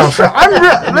 19 right now.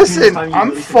 Listen,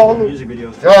 I'm following. Music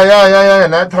videos. Yeah.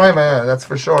 In that time, that's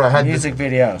for sure. I had Music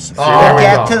videos. Oh, we'll there we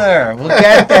get go. to there. We'll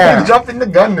get there. jumping the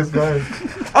gun, this guy.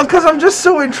 Oh, because I'm just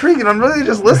so intrigued, and I'm really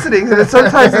just listening. And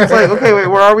sometimes it's like, okay, wait,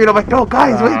 where are we? And I'm like, no,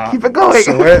 guys, wait, keep it going.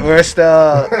 So we're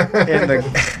still in the.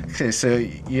 Okay, so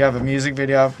you have a music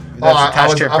video that's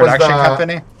attached to your production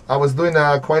company. I was doing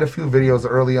quite a few videos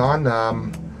early on.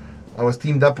 I was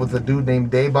teamed up with a dude named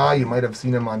Dayba. You might have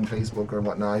seen him on Facebook or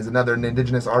whatnot. He's another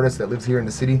indigenous artist that lives here in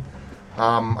the city.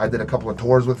 I did a couple of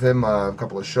tours with him, a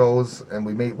couple of shows, and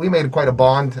we made quite a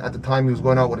bond. At the time, he was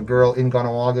going out with a girl in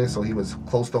Kahnawake, so he was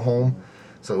close to home.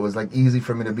 So it was like easy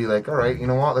for me to be like, all right, you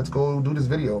know what? Let's go do this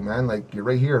video, man. Like you're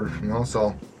right here, you know.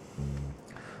 So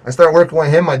I started working with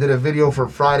him. I did a video for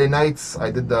Friday nights. I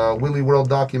did the Willy World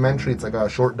documentary. It's like a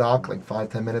short doc, like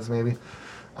 5-10 minutes maybe.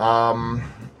 And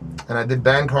I did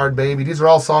Band Card Baby. These are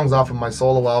all songs off of my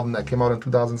solo album that came out in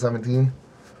 2017.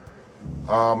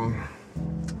 And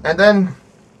then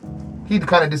he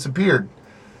kind of disappeared.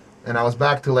 And I was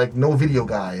back to like no video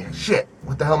guy. Shit,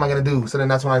 what the hell am I going to do? So then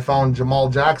that's when I found Jamal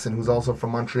Jackson, who's also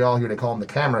from Montreal here. They call him the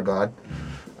Camera God.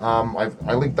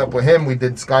 I linked up with him. We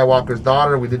did Skywalker's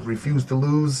Daughter. We did Refuse to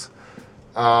Lose.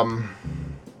 What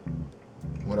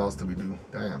else did we do?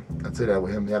 Damn, that's it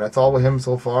with him. Yeah, that's all with him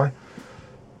so far.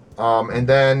 And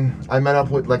then I met up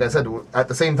with, like I said, at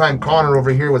the same time, Connor over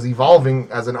here was evolving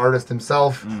as an artist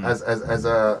himself, as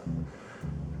a,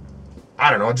 I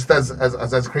don't know, just as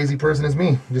a crazy person as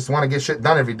me. Just want to get shit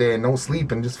done every day and no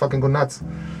sleep and just fucking go nuts.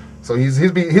 So he's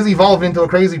evolved into a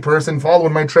crazy person,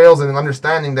 following my trails and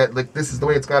understanding that like this is the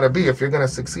way it's gotta be. If you're gonna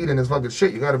succeed in this fucking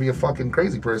shit, you gotta be a fucking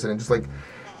crazy person and just like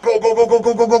go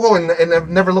and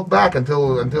never look back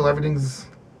until everything's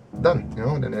done, you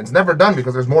know. And it's never done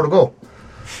because there's more to go.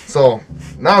 So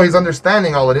now he's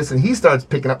understanding all of this, and he starts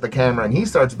picking up the camera and he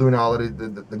starts doing all of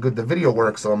the video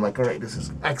work. So I'm like, all right, this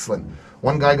is excellent.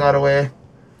 One guy got away,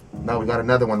 now we got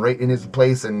another one right in his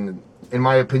place, and in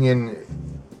my opinion,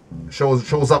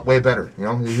 shows up way better. You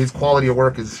know, his quality of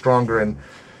work is stronger. And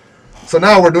so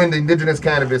now we're doing the Indigenous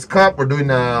Cannabis Cup. We're doing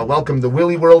Welcome to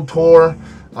Willy World tour.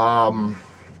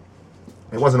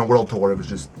 It wasn't a world tour. It was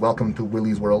just Welcome to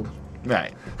Willy's World.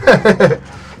 Right.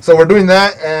 So we're doing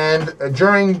that, and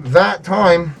during that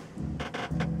time,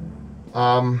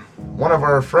 one of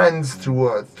our friends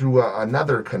through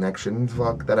another connection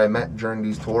that I met during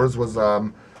these tours was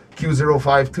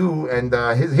Q052, and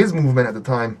his movement at the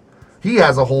time. He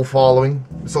has a whole following.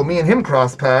 So me and him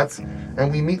cross paths,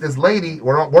 and we meet this lady.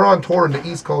 We're on tour in the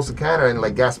east coast of Canada in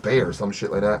like Gaspé or some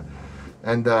shit like that,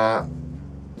 and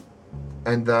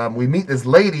we meet this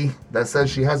lady that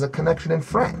says she has a connection in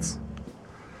France.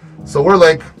 So we're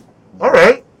like, all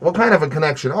right, what kind of a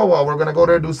connection? Oh, well, we're going to go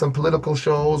there, do some political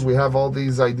shows. We have all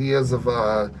these ideas of,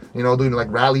 doing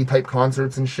like rally type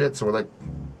concerts and shit. So we're like,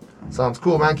 sounds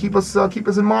cool, man. Keep us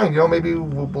in mind, you know, maybe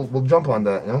we'll jump on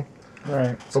that, you know?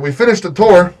 Right. So we finished the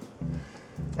tour.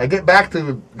 I get back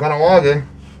to Kahnawake.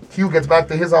 Q gets back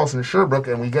to his house in Sherbrooke,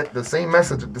 and we get the same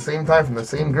message at the same time from the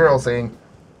same girl saying,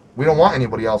 we don't want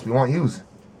anybody else. We want yous.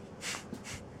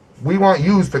 We want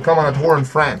yous to come on a tour in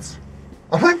France.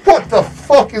 I'm like, what the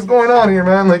fuck is going on here,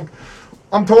 man? Like,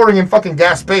 I'm touring in fucking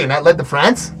Gaspé, and that led to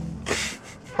France?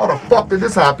 How the fuck did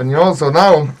this happen, you know? So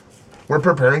now we're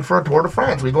preparing for a tour to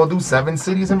France. We go do 7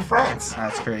 cities in France.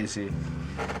 That's crazy.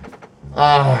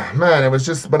 Man, it was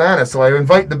just bananas. So I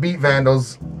invite the Beat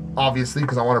Vandals, obviously,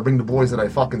 because I want to bring the boys that I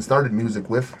fucking started music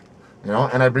with, you know,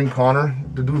 and I bring Connor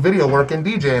to do video work and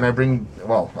DJ, and I didn't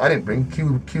bring,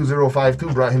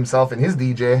 Q052 brought himself and his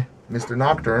DJ, Mr.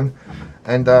 Nocturne,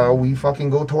 And we fucking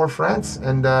go tour France,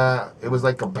 and it was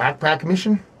like a backpack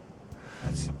mission.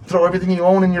 Throw everything you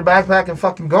own in your backpack and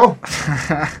fucking go.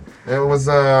 It was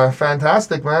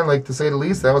fantastic, man, like, to say the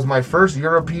least. That was my first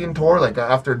European tour, like,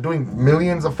 after doing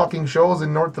millions of fucking shows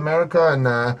in North America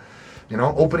and, you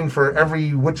know, opening for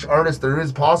every which artist there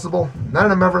is possible. None of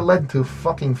them ever led to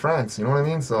fucking France, you know what I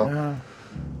mean? So,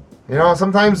 you know,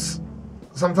 sometimes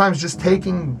just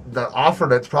taking the offer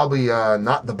that's probably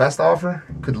not the best offer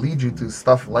could lead you to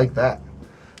stuff like that.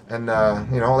 And,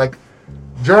 you know, like,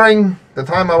 during the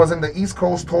time I was in the East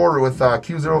Coast tour with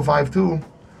Q052,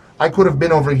 I could have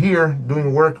been over here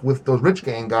doing work with those Rich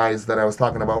Gang guys that I was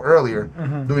talking about earlier,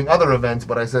 doing other events,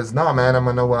 but I says, nah, man, I'm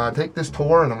going to take this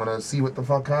tour and I'm going to see what the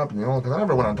fuck happened, you know, because I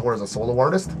never went on tour as a solo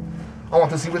artist. I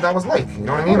want to see what that was like, you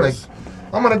know what I mean? Like,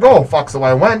 I'm going to go, fuck, so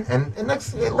I went, and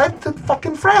it led to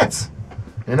fucking France.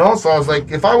 You know, so I was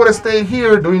like, if I would have stayed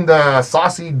here doing the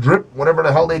saucy drip, whatever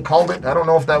the hell they called it, I don't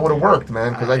know if that would have worked,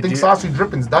 man, because I think saucy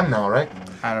dripping's done now, right?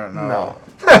 I don't know.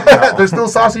 No. There's still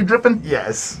saucy dripping?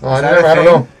 Yes. Oh, I don't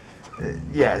know.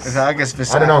 Yes. Is that like a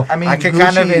specific? I don't know. I mean, I could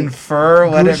kind of infer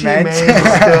what it Gucci meant.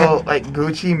 Mane still, like,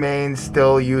 Gucci Mane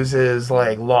still uses,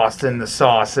 like, Lost in the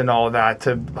Sauce and all that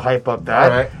to hype up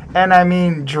that. All right. And, I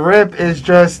mean, drip is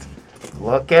just,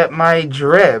 look at my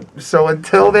drip. So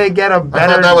until they get a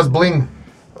better... I thought that was bling.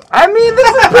 I mean,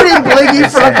 this is pretty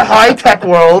blingy from the high-tech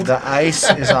world. The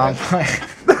ice is on point.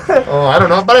 Oh, I don't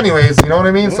know. But anyways, you know what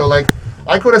I mean? So, like,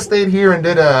 I could have stayed here and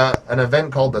did an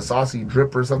event called the Saucy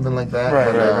Drip or something like that.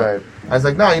 Right, but, right. I was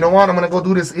like, no, you know what? I'm going to go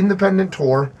do this independent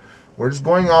tour. We're just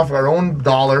going off our own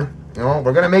dollar. You know,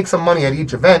 we're going to make some money at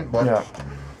each event, but,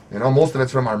 you know, most of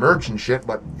it's from our merch and shit.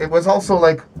 But it was also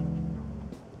like,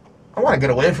 I want to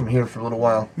get away from here for a little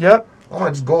while. Yep. I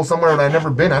want to just go somewhere that I've never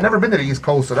been. I've never been to the East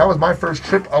Coast, so that was my first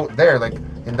trip out there, like,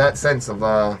 in that sense of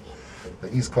the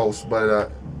East Coast.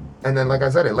 But, and then, like I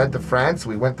said, it led to France.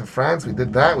 We went to France. We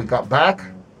did that. We got back.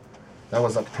 That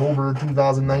was October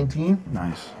 2019.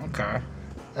 Nice. Okay.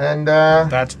 And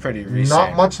That's pretty recent.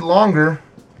 not much longer,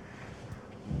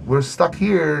 we're stuck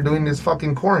here doing this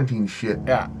fucking quarantine shit.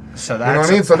 Yeah. So You know that's what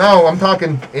I mean? So now I'm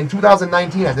talking, in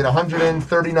 2019, I did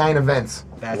 139 events.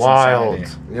 that's Wild.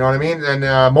 insanity. You know what I mean?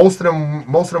 And most of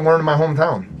them were in my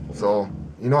hometown. So,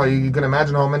 you know, you can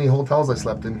imagine how many hotels I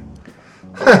slept in.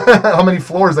 How many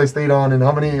floors I stayed on and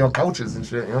how many couches and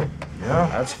shit, you know? Yeah.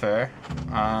 That's fair.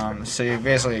 So you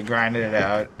basically grinded it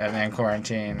out and then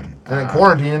quarantine. And then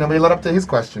quarantine, and then we led up to his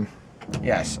question.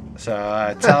 Yes.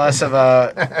 So tell us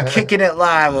about Kicking It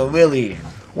Live with Willie.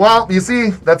 Well, you see,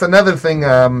 that's another thing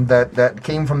that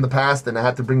came from the past and I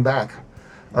had to bring back.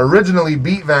 Originally,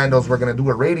 Beat Vandals were going to do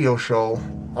a radio show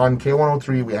on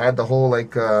K103. We had the whole,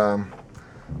 like,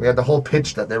 we had the whole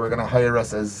pitch that they were going to hire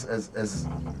us as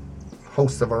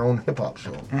hosts of our own hip-hop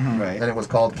show. Right. And it was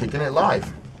called Kicking It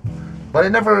Live. But it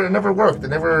never worked. It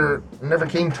never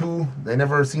came to. They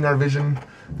never seen our vision.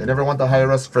 They never want to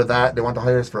hire us for that. They want to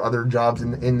hire us for other jobs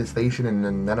in the station,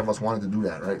 and none of us wanted to do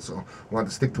that, right? So we wanted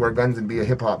to stick to our guns and be a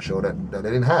hip-hop show that they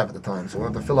didn't have at the time. So we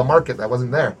wanted to fill a market that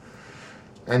wasn't there.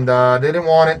 And they didn't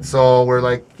want it, so we're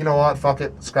like, you know what, fuck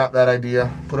it, scrap that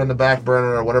idea, put it on the back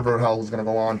burner or whatever the hell was going to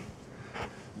go on.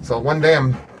 So one day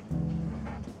I'm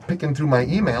picking through my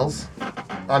emails.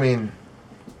 I mean,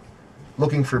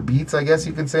 looking for beats, I guess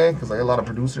you could say, because I got a lot of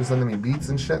producers sending me beats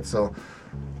and shit. So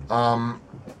I'm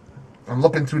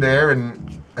looking through there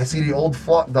and I see the old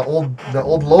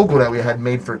logo that we had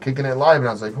made for Kicking It Live, and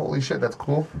I was like, holy shit, that's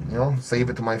cool. You know,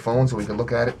 save it to my phone so we could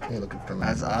look at it. Hey, look at that.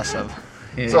 That's awesome.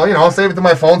 Yeah. So, you know, I'll save it to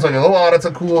my phone so I go, oh, that's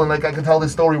a cool, and like I can tell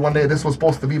this story one day. This was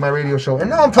supposed to be my radio show. And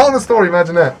now I'm telling the story,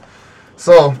 imagine that.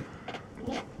 So,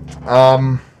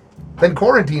 then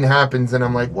quarantine happens and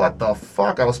I'm like, what the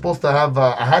fuck? I was supposed to have,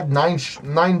 I had nine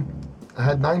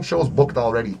shows booked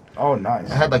already. Oh, nice.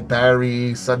 I had like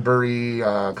Barrie, Sudbury,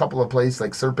 a couple of places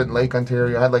like Serpent Lake,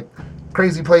 Ontario. I had like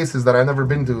crazy places that I've never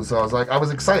been to. So I was like, I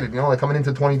was excited, you know, like coming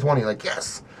into 2020, like,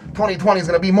 yes, 2020 is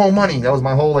going to be more money. That was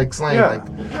my whole like slang. Yeah, Like,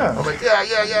 yeah. I was like,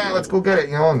 yeah, let's go get it,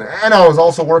 you know. And I was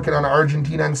also working on an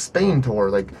Argentina and Spain tour.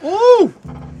 Like, Woo!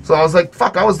 so I was like,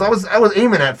 fuck, I was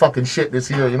aiming at fucking shit this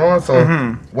year, you know. So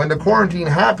when the quarantine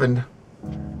happened,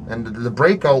 and the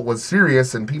breakout was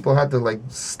serious, and people had to like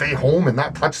stay home and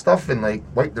not touch stuff and like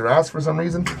wipe their ass for some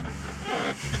reason.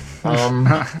 That's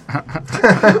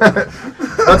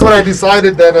when I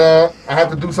decided that I had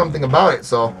to do something about it.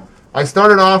 So I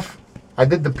started off. I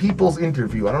did the People's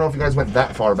Interview. I don't know if you guys went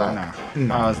that far back.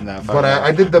 No, I wasn't that far. But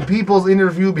I did the People's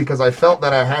Interview because I felt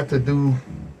that I had to do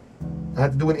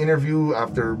an interview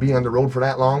after being on the road for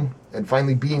that long and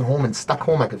finally being home and stuck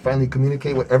home. I could finally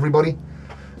communicate with everybody.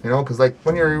 You know, because like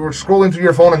when you're scrolling through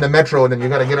your phone in the metro and then you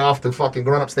got to get off to fucking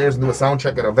run upstairs and do a sound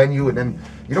check at a venue, and then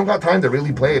you don't got time to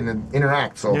really play it and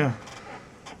interact. So Yeah.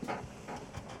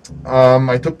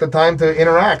 I took the time to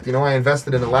interact. You know, I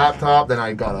invested in a laptop, then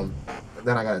I got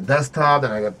a desktop,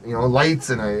 then I got, you know, lights,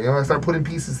 and I started putting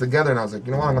pieces together, and I was like,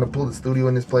 you know what, I'm gonna pull the studio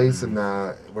in this place, and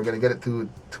we're gonna get it to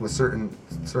a certain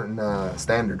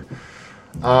standard.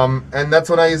 And that's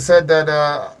when I said that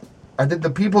I did the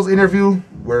People's interview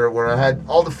where I had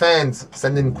all the fans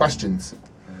send in questions.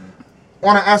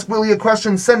 Want to ask Willie a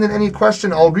question? Send in any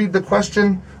question. I'll read the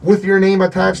question with your name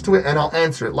attached to it, and I'll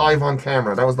answer it live on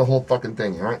camera. That was the whole fucking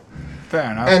thing, right?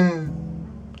 Fair enough. And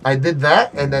I did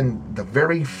that, and then the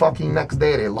very fucking next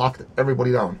day, they locked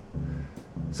everybody down.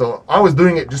 So I was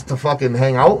doing it just to fucking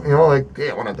hang out, you know, like,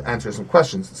 hey, I want to answer some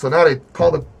questions. So now they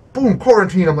called it, boom,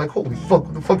 quarantine. I'm like, holy fuck,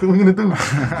 what the fuck are we going to do?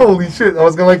 Holy shit. I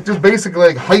was going to, like, just basically,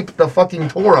 like, hype the fucking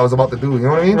tour I was about to do, you know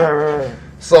what I mean? Right.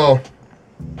 So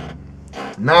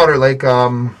now they're like,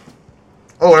 oh,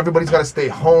 everybody's got to stay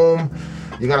home.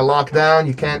 You got to lock down.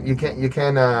 You can't go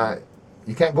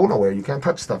nowhere. You can't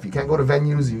touch stuff. You can't go to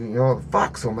venues. You know,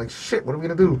 fuck. So I'm like, shit, what are we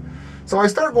going to do? So I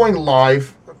start going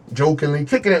live, jokingly,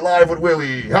 kicking it live with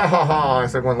Willie. Ha ha ha. I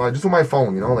start going live just with my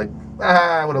phone, you know, like,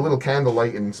 with a little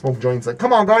candlelight and smoke joints. Like,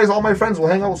 come on, guys, all my friends will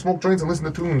hang out with smoke joints and listen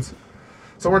to tunes.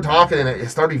 So we're talking, and it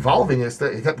started evolving.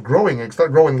 It kept growing. It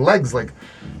started growing legs. Like,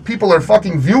 people are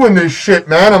fucking viewing this shit,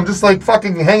 man. I'm just, like,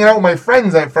 fucking hanging out with my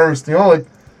friends at first, you know, like,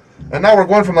 and now we're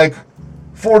going from, like,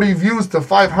 40 views to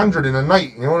 500 in a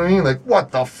night. You know what I mean? Like,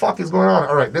 what the fuck is going on?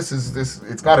 All right,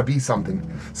 it's got to be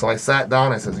something. So I sat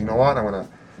down. I says, you know what? I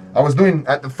was doing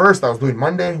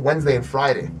Monday, Wednesday, and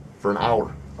Friday for an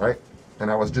hour, right?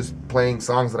 And I was just playing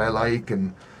songs that I like,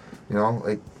 and, you know,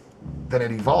 like, then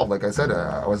it evolved. Like I said,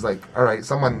 I was like, all right,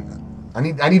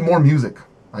 I need more music.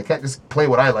 I can't just play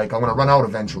what I like. I'm going to run out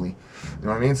eventually. You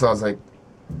know what I mean? So I was like,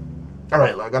 all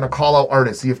right, I'm going to call out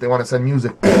artists, see if they want to send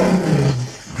music.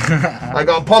 I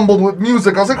got pummeled with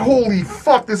music. I was like, holy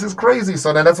fuck, this is crazy.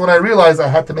 So then that's when I realized I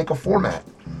had to make a format.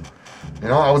 You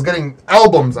know, I was getting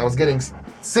albums, I was getting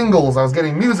singles, I was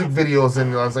getting music videos,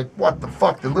 and I was like, what the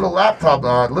fuck? The little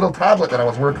little tablet that I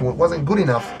was working with wasn't good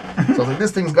enough. So I was like,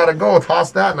 this thing's got to go.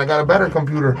 Toss that, and I got a better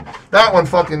computer. That one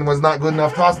fucking was not good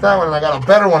enough. Toss that one, and I got a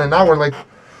better one. And now we're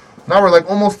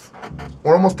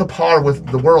almost to par with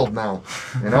the world now,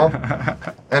 you know?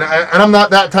 And I'm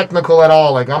not that technical at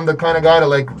all. Like, I'm the kind of guy to,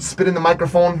 like, spit in the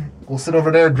microphone, we'll sit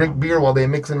over there, drink beer while they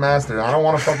mix and master. I don't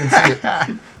want to fucking see it.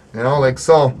 You know, like,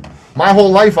 so my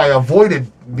whole life I avoided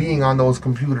being on those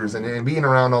computers and being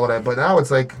around all of that. But now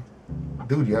it's like,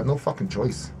 dude, you have no fucking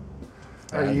choice.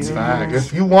 That's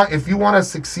facts. If you want to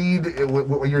succeed with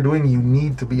what you're doing, you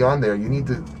need to be on there. You need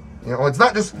to, you know, it's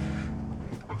not just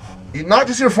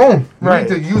your phone. You Right.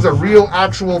 need to use a real,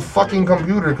 actual fucking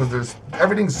computer, because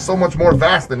everything's so much more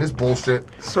vast than this bullshit.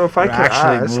 So if I We're could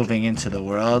actually ask, moving into the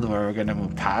world where we're going to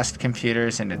move past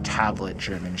computers into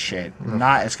tablet-driven shit.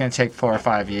 It's going to take 4 or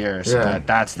 5 years, Yeah. but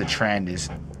that's the trend, is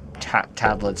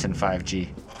tablets and 5G.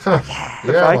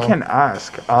 if I can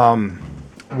ask,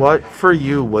 what for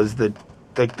you was that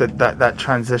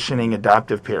transitioning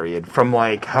adaptive period from,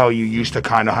 like, how you used to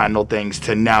kind of handle things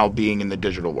to now being in the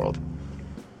digital world?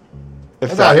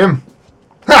 That's not him.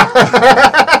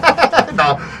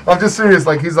 No, I'm just serious.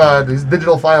 Like, he's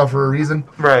digital file for a reason.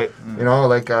 Right. You know,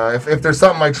 like, if there's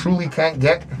something I truly can't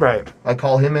get, Right. I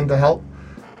call him in to help.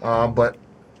 But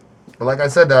like I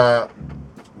said, I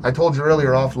told you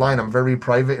earlier offline, I'm very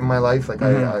private in my life. Like,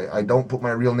 I don't put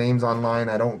my real names online.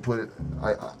 I don't put it.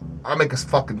 I make a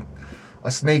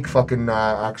snake fucking.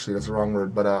 Actually, that's the wrong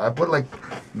word. But I put, like,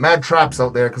 mad traps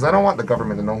out there because I don't want the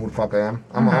government to know who the fuck I am.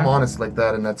 I'm honest like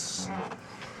that, and that's.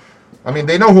 I mean,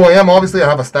 they know who I am. Obviously, I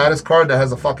have a status card that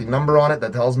has a fucking number on it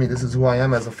that tells me this is who I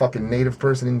am as a fucking native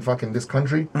person in fucking this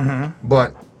country.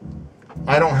 But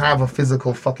I don't have a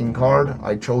physical fucking card.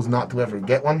 I chose not to ever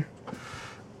get one.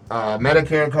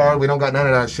 Medicare card, we don't got none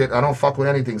of that shit. I don't fuck with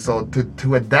anything. So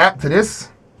to adapt to this,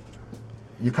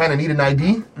 you kind of need an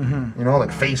ID. You know,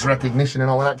 like face recognition and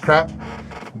all that crap.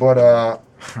 But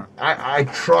I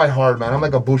try hard, man. I'm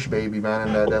like a bush baby, man,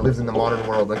 and that lives in the modern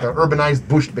world, like an urbanized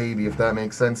bush baby, if that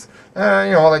makes sense. You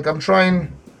know, like I'm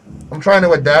trying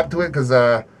to adapt to it because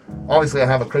obviously I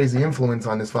have a crazy influence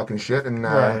on this fucking shit, and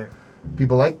Right.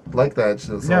 people like that.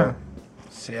 So, Yeah.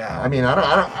 So, yeah. I mean,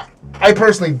 I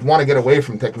personally want to get away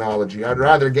from technology. I'd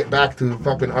rather get back to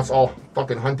fucking us all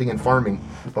fucking hunting and farming,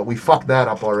 but we fucked that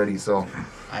up already. So.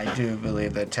 I do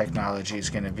believe that technology is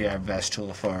going to be our best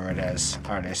tool forward as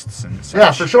artists and such.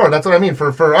 Yeah, for sure. That's what I mean.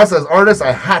 For us as artists,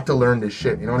 I had to learn this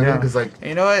shit. You know what I mean? Because, like,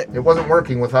 You know what? it wasn't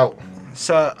working without.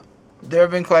 So there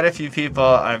have been quite a few people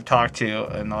I've talked to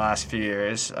in the last few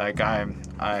years. Like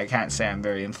I can't say I'm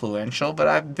very influential, but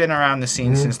I've been around the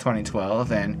scene since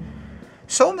 2012, and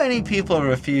so many people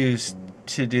refuse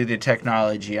to do the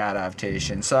technology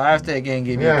adaptation. So I have to again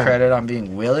give you credit on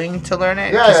being willing to learn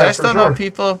it. Because I still know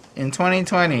people in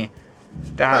 2020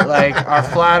 that like are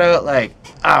flat out like,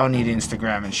 I don't need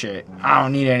Instagram and shit. I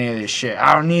don't need any of this shit.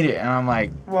 I don't need it. And I'm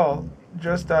like, well,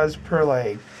 just as per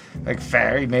like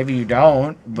fair, maybe you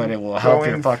don't, but it will help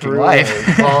your fucking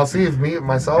life. Well, see, if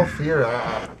myself here,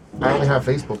 I only have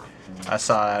Facebook. I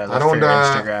saw that. I don't.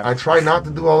 Instagram. I try not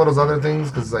to do all of those other things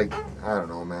because, like, I don't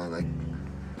know, man. Like,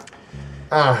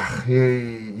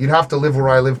 you'd have to live where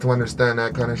I live to understand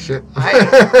that kind of shit.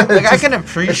 I can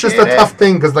appreciate. It's just a tough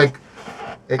thing because, like,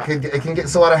 it can get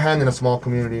so out of hand in a small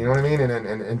community. You know what I mean?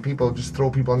 And people just throw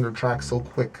people under the track so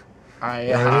quick. You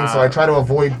know what I mean? So I try to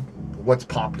avoid what's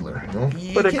popular, you know?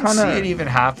 You can see it even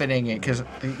happening because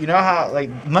you know how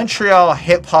like Montreal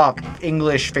hip hop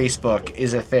English Facebook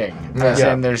is a thing.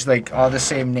 And there's like all the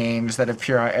same names that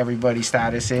appear on everybody's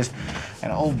statuses,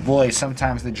 and oh boy,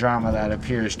 sometimes the drama that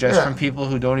appears just from people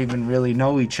who don't even really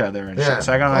know each other and shit.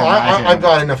 So I gotta imagine. I've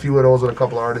gotten a few of those with a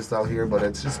couple of artists out here, but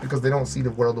it's just because they don't see the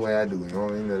world the way I do. You know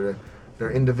what I mean?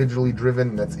 They're individually driven.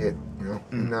 And that's it. You know,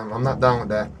 and, I'm not down with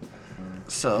that.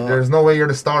 So there's no way you're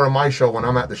the star of my show when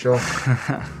I'm at the show.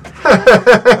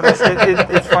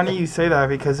 It's funny you say that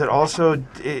because it also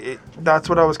that's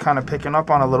what I was kind of picking up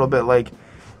on a little bit. Like,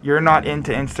 you're not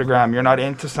into Instagram, you're not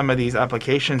into some of these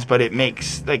applications, but it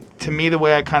makes, like, to me, the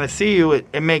way I kind of see you,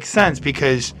 it makes sense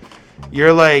because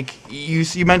you're like,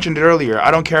 you mentioned it earlier,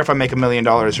 I don't care if I make $1 million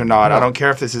or not. No. I don't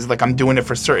care if this is like I'm doing it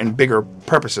for certain bigger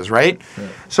purposes, right? Yeah.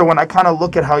 So when I kind of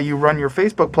look at how you run your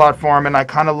Facebook platform and I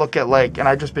kind of look at like, and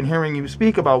I just been hearing you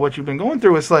speak about what you've been going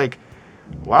through, it's like,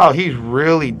 wow, he's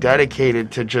really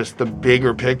dedicated to just the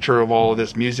bigger picture of all of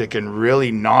this music and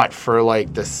really not for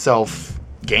like the self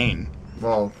gain.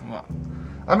 Well,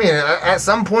 I mean, at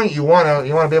some point you wanna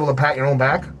be able to pat your own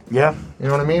back. Yeah. You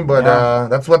know what I mean? But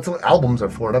that's what albums are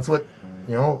for. That's what,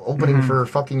 you know, opening for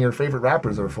fucking your favorite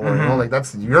rappers are for. You know, like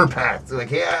that's your path. It's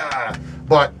like, yeah.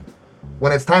 But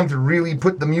when it's time to really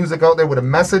put the music out there with a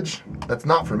message, that's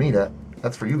not for me.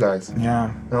 That's for you guys.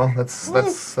 Yeah. You know, that's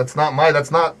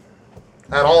not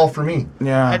at all for me.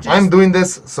 Yeah. I'm doing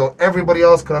this so everybody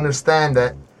else can understand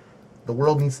that the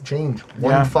world needs to change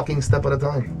one fucking step at a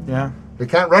time. Yeah. We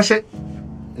can't rush it.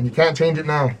 And you can't change it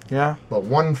now. Yeah. But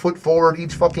 1 foot forward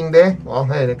each fucking day, well,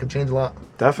 hey, that could change a lot.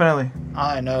 Definitely. All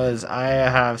I know is I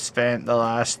have spent the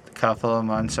last couple of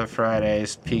months of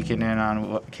Fridays peeking in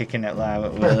on Kicking It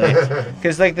Live with Willie.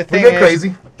 Because, like, the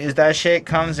thing is that shit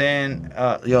comes in.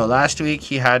 Last week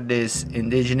he had this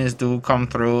indigenous dude come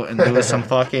through and do some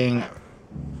fucking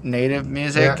native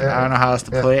music. Yeah. I don't know how else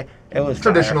to put it. It was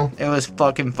traditional. Fire. It was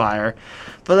fucking fire.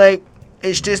 But, like,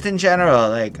 it's just in general,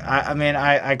 like,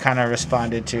 I kind of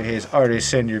responded to his artist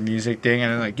send your music thing,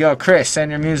 and I'm like, yo, Chris, send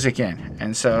your music in.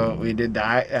 And so we did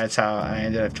that. That's how I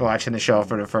ended up watching the show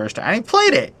for the first time. And he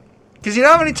played it. Because you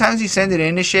know how many times you send it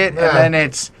into shit, and then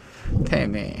it's, pay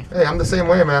me. Hey, I'm the same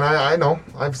way, man. I know.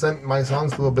 I've sent my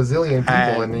songs to a bazillion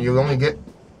people, and you only get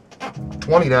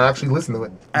 20 that actually listen to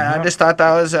it. And I just thought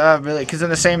that was really, because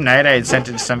in the same night I had sent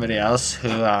it to somebody else who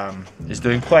is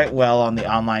doing quite well on the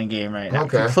online game right now.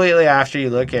 Okay. Completely after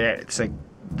you look at it, it's like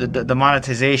the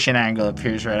monetization angle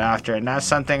appears right after, and that's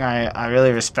something I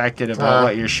really respected about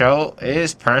what your show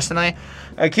is personally.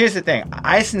 Like, here's the thing,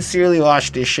 I sincerely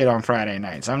watch this shit on Friday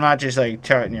nights. I'm not just like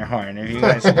touting your horn. If you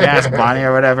guys ask Bonnie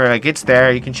or whatever, like, it's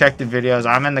there. You can check the videos.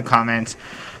 I'm in the comments.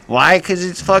 Why? Because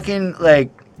it's fucking like,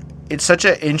 it's such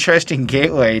an interesting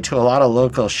gateway to a lot of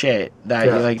local shit that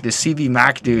you like the CB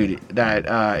Mac dude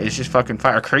that is just fucking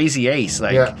fire. Crazy Ace,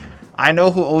 like I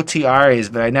know who OTR is,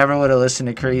 but I never would have listened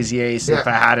to Crazy Ace if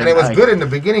I hadn't. And it was good in the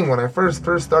beginning when I first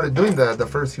started doing the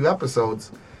first few episodes.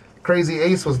 Crazy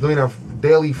Ace was doing a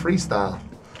daily freestyle,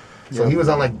 so he was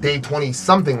on like day 20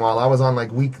 something while I was on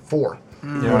like week 4. You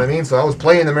know what I mean? So I was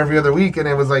playing him every other week, and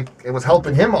it was like it was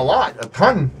helping him a lot, a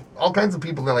ton. All kinds of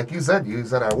people that, like you said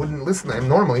I wouldn't listen to him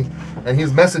normally, and he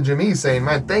was messaging me saying,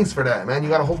 man, thanks for that, man. You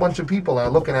got a whole bunch of people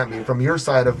looking at me from your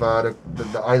side of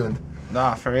the island.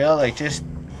 Nah, for real, like, just,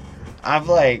 I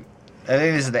think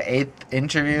this is the 8th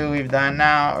interview we've done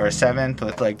now, or 7th,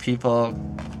 with, like, people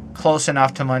close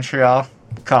enough to Montreal,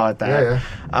 call it that.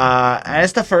 And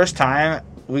it's the first time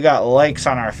we got likes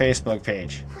on our Facebook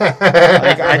page. Like,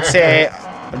 I'd say,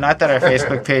 not that our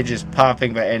Facebook page is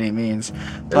popping by any means,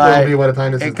 but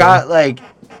it got like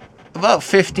about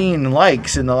 15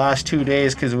 likes in the last 2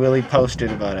 days because Willie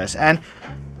posted about us. And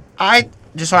I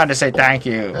just wanted to say thank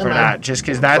you for that, just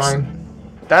because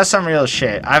That's some real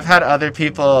shit. I've had other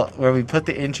people where we put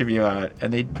the interview out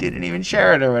and they didn't even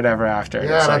share it or whatever after.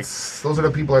 Yeah, It's those are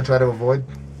the people I try to avoid.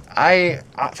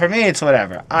 for me, it's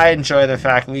whatever. I enjoy the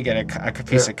fact we get a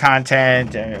piece of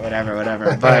content and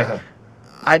whatever. But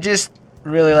I just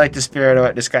really like the spirit of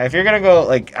what this guy. If you're gonna go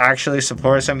like actually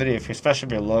support somebody, especially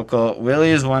if you're local,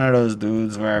 Willie is one of those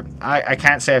dudes where I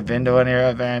can't say I've been to one of your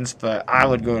events, but I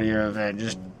would go to your event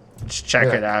just check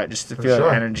it out, just to feel the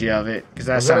energy of it, because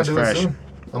that sounds fresh.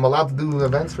 I'm allowed to do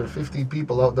events for 50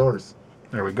 people outdoors.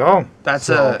 There we go. It's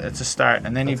a start,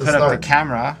 and then you put up the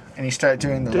camera and you start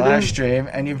doing the live stream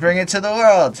and you bring it to the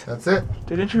world. That's it.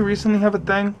 Didn't you recently have a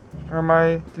thing? Or am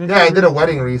I? I did a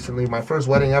wedding recently. My first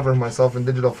wedding ever, myself and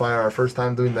Digital Fire. Our first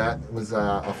time doing that. It was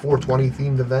a 420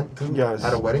 themed event too. Yes.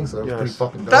 At a wedding, so it was pretty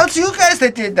fucking dope. That's you guys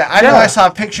that did that. I know I saw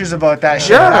pictures about that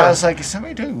shit. Yeah. I was like, is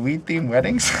somebody doing weed themed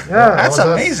weddings? Yeah. That's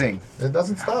amazing. It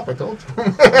doesn't stop. I told you.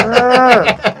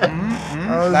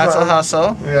 That's a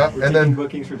hustle. Yeah, We're and then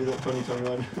bookings for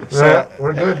 2021. So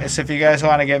we're good. So if you guys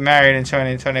want to get married in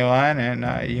 2021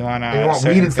 and you want to, You want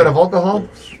weed instead of alcohol?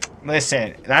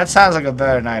 Listen, that sounds like a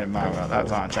better night in my world.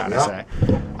 That's all I'm trying to say.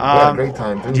 We had a great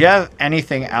time, too. Do you have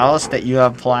anything else that you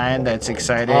have planned that's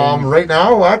exciting? Right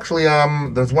now, actually,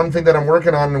 there's one thing that I'm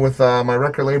working on with my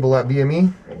record label at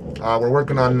BME. We're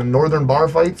working on Northern bar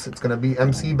fights. It's going to be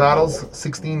MC battles,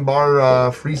 16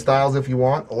 bar freestyles if you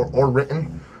want, or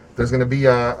written. There's going to be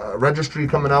a registry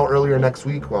coming out earlier next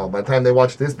week. Well, by the time they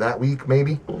watch this, that week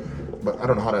maybe. But I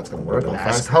don't know how that's going to work.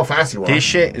 How fast you are. This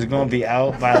shit is going to be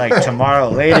out by like tomorrow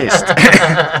latest.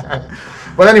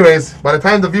 But anyways, by the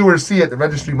time the viewers see it, the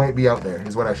registry might be out there,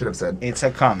 is what I should have said. It's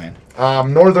a coming.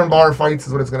 Northern Bar Fights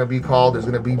is what it's going to be called. There's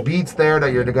going to be beats there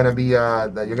that you're going to be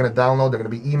that you're going to download. They're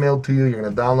going to be emailed to you. You're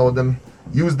going to download them.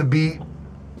 Use the beat.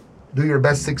 Do your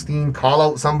best 16. Call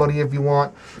out somebody if you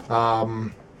want.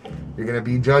 You're going to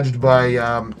be judged by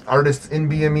artists in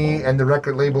BME and the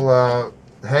record label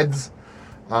heads.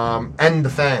 And the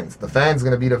fans. The fans are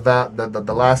going to be the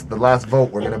last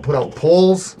vote. We're going to put out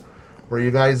polls where you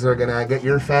guys are going to get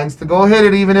your fans to go hit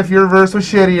it, even if your verse was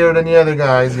shittier than the other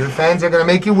guys. Your fans are going to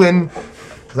make you win,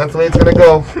 because that's the way it's going to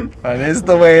go. That is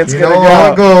the way it's going to go. You know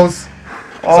how it goes.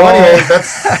 Oh. So anyways,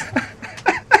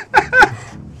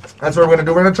 that's what we're going to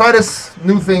do. We're going to try this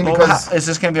new thing because... Is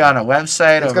this going to be on a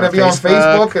website? It's going to be on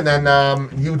Facebook and then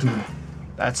YouTube.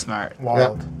 That's smart.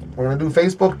 Wild. Yep. We're going to do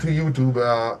Facebook to YouTube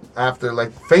after,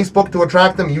 like, Facebook to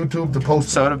attract them, YouTube to post.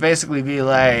 So it'll basically be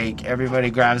like everybody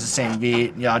grabs the same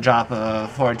beat, y'all drop a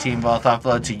 14, both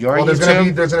upload to your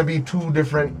YouTube? There's going to be two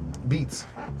different beats.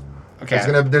 Okay.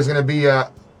 There's going to be a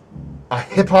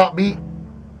hip-hop beat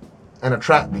and a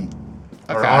trap beat.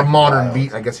 Okay. Or our modern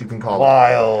beat, I guess you can call it.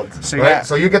 Wild. So, right?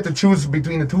 So you get to choose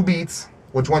between the two beats,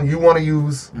 which one you want to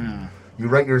use. You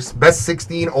write your best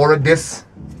 16 or a diss,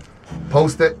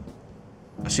 post it.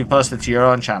 So you post it to your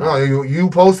own channel? No, you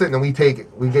post it and then we take it.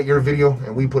 We get your video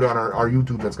and we put it on our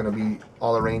YouTube. That's going to be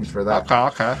all arranged for that.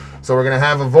 Okay. So we're going to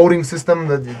have a voting system.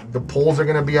 The polls are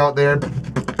going to be out there.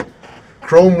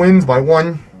 Chrome wins by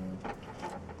 1.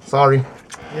 Sorry.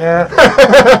 Yeah.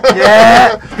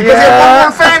 Because you have one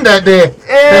more fan that day.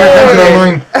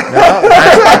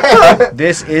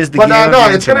 This is the game of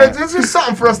the it's just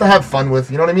something for us to have fun with.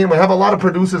 You know what I mean? We have a lot of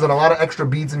producers and a lot of extra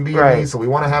beats in BME, so we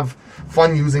want to have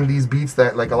fun using these beats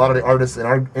that, like, a lot of the artists in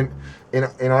our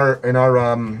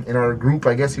group,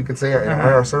 I guess you could say, in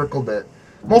our circle, that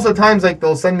most of the times, like,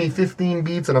 they'll send me 15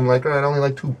 beats and I'm like, all right, I only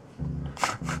like 2. You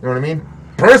know what I mean?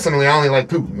 Personally, I only like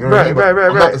 2. You know what I mean? But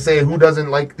I'm not to say who doesn't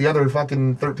like the other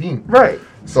fucking 13. Right.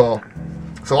 So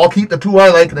I'll keep the 2 I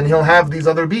like, and then he'll have these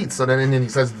other beats. So then he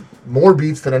says more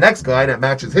beats to the next guy that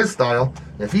matches his style.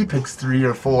 If he picks 3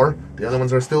 or 4, the other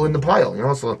ones are still in the pile, you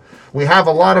know? So we have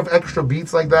a lot of extra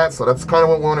beats like that. So that's kind of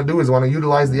what we want to do, is want to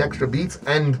utilize the extra beats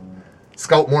and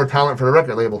scout more talent for the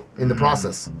record label in the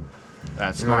process.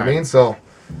 That's smart. You know what I mean? So...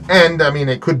 And, I mean,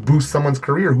 it could boost someone's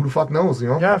career. Who the fuck knows, you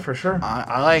know? Yeah, for sure.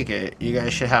 I like it. You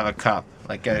guys should have a cup.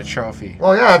 Like, get a trophy.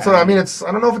 Well, yeah, that's what I mean. I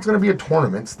don't know if it's going to be a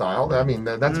tournament style. I mean,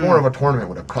 that's more of a tournament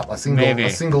with a cup, a single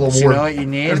award. So you know what you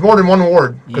need? There's more than one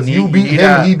award. Because you beat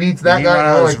him, he beats that guy. One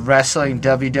of those wrestling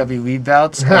WWE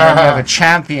belts, and then you have a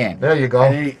champion. There you go.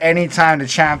 And anytime the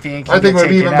champion can I think what would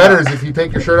be even better is if you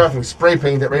take your shirt off and spray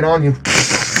paint it right on you.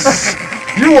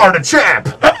 You are the champ!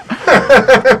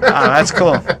 That's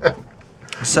cool.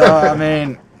 So I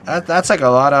mean, that's like a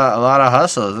lot of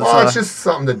hustles. It's just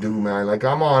something to do, man. Like,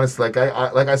 I'm honest. Like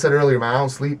I said earlier, man, I don't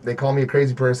sleep. They call me a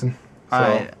crazy person.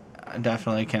 So I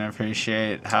definitely can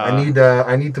appreciate how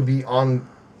I need to be on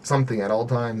something at all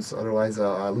times. Otherwise,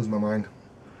 I lose my mind.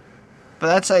 But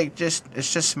that's like it's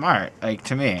just smart. Like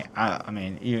to me, I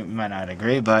mean, you might not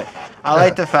agree, but I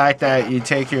like the fact that you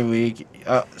take your week.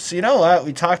 So you know what?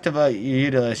 We talked about you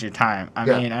utilize your time. I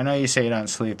mean, I know you say you don't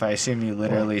sleep. I assume you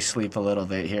literally sleep a little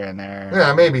bit here and there.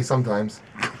 Yeah, maybe sometimes.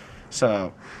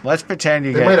 So let's pretend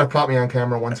you They might have caught me on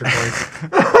camera once or twice.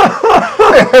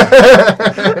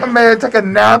 I may have took a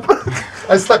nap.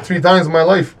 I slept 3 times in my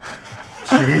life.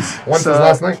 Jeez. Once was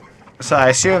last night. So I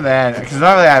assume then, because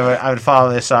normally I would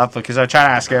follow this up because I'm trying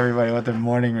to ask everybody what their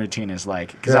morning routine is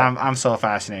like. Because I'm so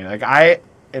fascinated. Like I,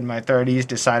 in my 30s,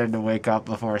 decided to wake up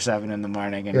before 7 in the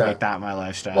morning and make that my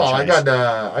lifestyle. Well, choice.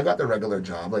 I got the regular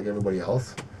job like everybody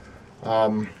else.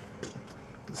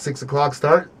 6 o'clock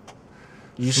start.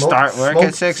 You start work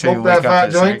at 6 or you wake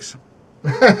up at 6?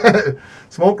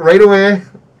 Smoke right away.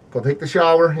 Go take the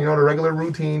shower. You know, the regular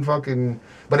routine fucking...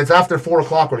 But it's after 4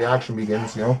 o'clock where the action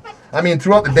begins, you know? I mean,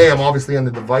 throughout the day, I'm obviously on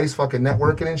the device fucking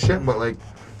networking and shit, but, like,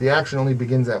 the action only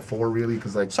begins at 4, really,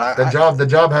 because, like, the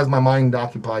job has my mind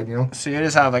occupied, you know? So you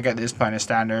just have, like, at this point, a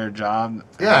standard job?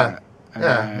 Yeah.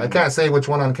 I can't say which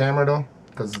one on camera, though,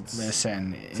 because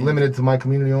it's limited to my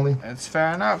community only. It's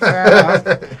fair enough,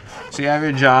 So you have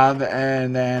your job,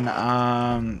 and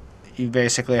then you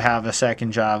basically have a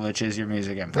second job, which is your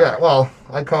music empire. Yeah, well,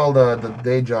 I call the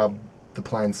day job the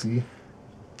plan C.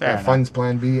 Funds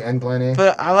plan B and plan A.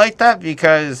 But I like that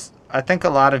because I think a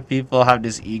lot of people have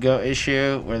this ego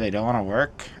issue where they don't want to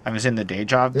work. I was in the day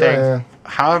job thing. Yeah.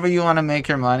 However you want to make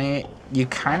your money, you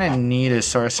kind of need a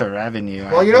source of revenue.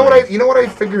 Well, you know what I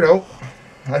figured out?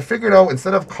 I figured out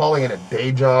instead of calling it a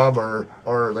day job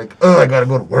or like, I gotta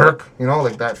go to work, you know,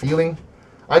 like that feeling,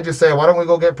 I just say, why don't we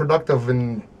go get productive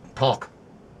and talk?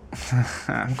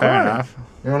 Fair enough.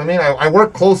 You know what I mean? I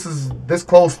work this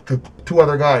close to 2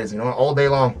 other guys, you know, all day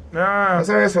long. Yeah. I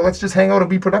said, so let's just hang out and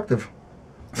be productive.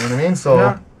 You know what I mean? So,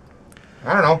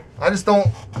 I don't know. I just don't,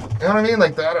 you know what I mean?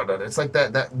 Like, I don't know. It's like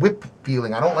that whip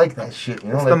feeling. I don't like that shit, you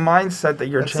know? It's like, the mindset that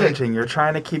you're changing. You're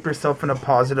trying to keep yourself in a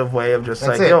positive way of just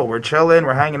yo, we're chilling,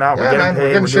 we're hanging out, we're getting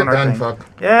paid, we're doing our thing. Fuck.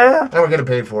 Yeah. And we're getting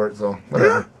paid for it, so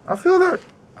whatever. Yeah, I feel that.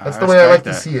 That's the way I like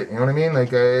to see it. You know what I mean?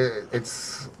 Like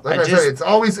it's like I said, it's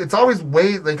always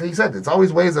ways. Like you said, it's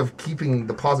always ways of keeping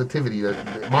the positivity, the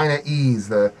mind at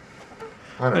ease. I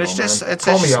don't know. It's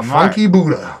call me a funky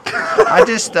Buddha.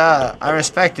 I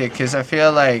respect it because I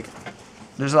feel like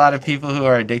there's a lot of people who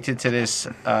are addicted to this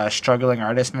struggling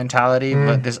artist mentality,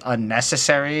 but this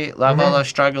unnecessary level of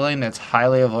struggling that's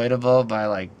highly avoidable by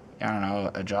like I don't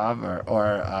know a job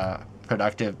or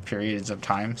productive periods of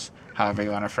times, however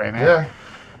you want to frame it. Yeah.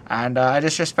 And I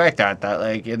just respect that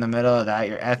like in the middle of that,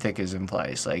 your ethic is in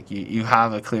place. Like you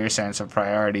have a clear sense of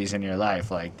priorities in your life.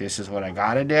 Like this is what I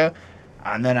got to do.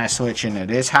 And then I switch into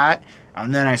this hat.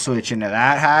 And then I switch into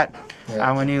that hat. Yeah.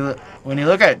 And when you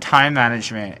look at time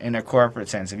management in a corporate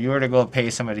sense, if you were to go pay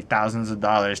somebody thousands of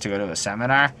dollars to go to a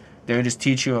seminar, they would just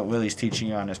teach you what Willie's teaching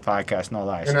you on this podcast, no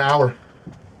lies. In an hour.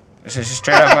 This is just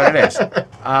straight up what it is.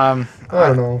 I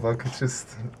don't know. Fuck, it's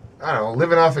just... I don't know,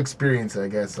 living off experience, I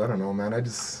guess. I don't know, man.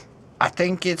 I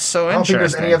think it's so interesting. I don't think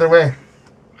there's any other way.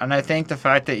 And I think the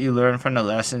fact that you learn from the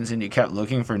lessons and you kept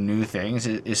looking for new things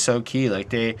is so key. Like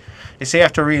they say you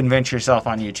have to reinvent yourself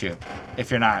on YouTube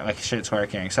if you're not, like shit's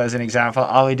working. So as an example,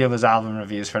 all we did was album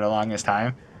reviews for the longest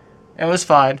time. It was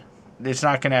fun. It's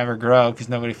not going to ever grow because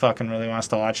nobody fucking really wants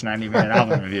to watch 90-minute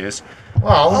album reviews.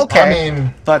 Well, okay. I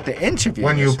mean... But the interviews...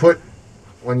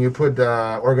 When you put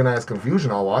Organized Confusion,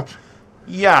 I'll watch.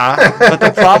 Yeah, but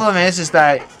the problem is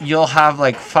that you'll have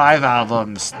like 5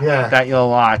 albums that you'll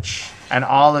watch, and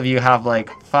all of you have like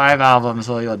 5 albums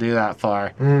where you'll do that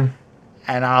for, and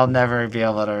I'll never be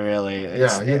able to really.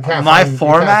 My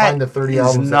format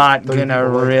is not gonna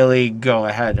really go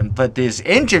ahead. But this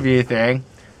interview thing,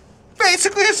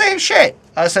 basically the same shit.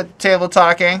 Us at the table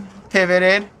talking,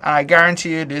 pivoted, and I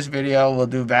guarantee you this video will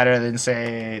do better than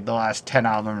say the last 10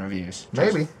 album reviews.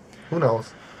 Maybe, who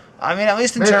knows. I mean, at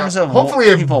least in terms of hopefully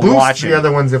it people boosts watching the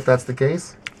other ones if that's the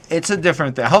case. It's a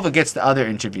different thing. I hope it gets the other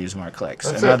interviews more clicks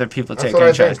and other people take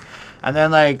interest. And then,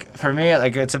 like, for me,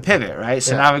 like, it's a pivot, right?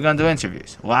 So now we're going to do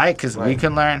interviews. Why? Because we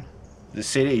can learn the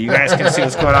city. You guys can see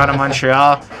what's going on in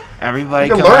Montreal. Everybody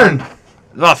can learn.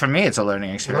 Well, for me, it's a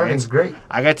learning experience. Learning's great.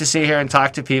 I get to sit here and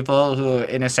talk to people who,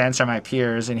 in a sense, are my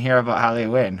peers and hear about how they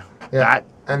win. Yeah.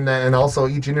 And also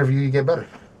each interview you get better.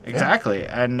 Exactly.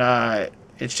 Yeah. And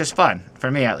it's just fun, for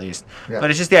me at least. Yeah.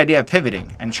 But it's just the idea of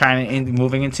pivoting and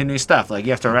moving into new stuff. Like, you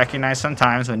have to recognize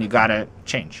sometimes when you got to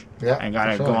change. Yeah, and got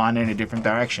to go on in a different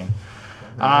direction.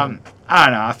 I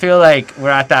don't know. I feel like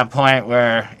we're at that point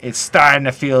where it's starting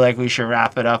to feel like we should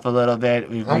wrap it up a little bit.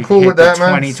 I'm cool with that,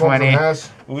 man. 2020.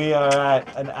 We are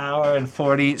at an hour and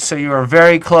 40, so you are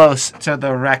very close to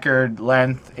the record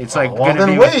length. It's like Well, gonna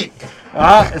then be. wait.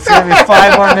 It's gonna be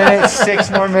 5 more minutes,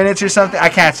 6 more minutes, or something. I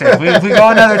can't say. If we go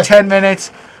another 10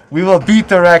 minutes, we will beat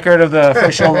the record of the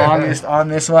official longest on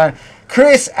this one.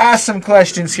 Chris, ask some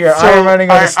questions here. So I am running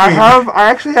out of speed. I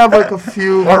actually have like a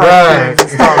few Alright.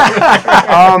 questions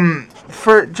and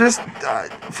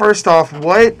stuff. First off,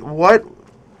 what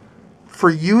for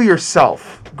you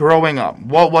yourself growing up?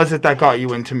 What was it that got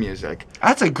you into music?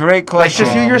 That's a great Like question.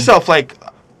 just you yourself, like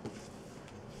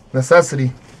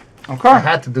Necessity. I okay,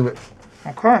 had to do it.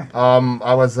 okay,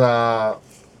 I was a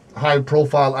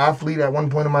high-profile athlete at one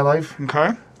point in my life.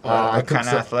 okay. I what took kind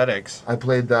of athletics? I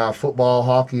played football,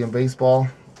 hockey, and baseball,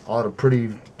 all at a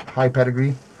pretty high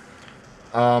pedigree.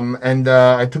 And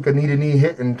I took a knee-to-knee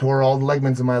hit and tore all the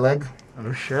ligaments in my leg.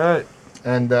 Oh shit.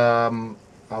 And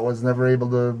I was never able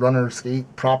to run or skate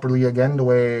properly again the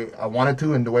way I wanted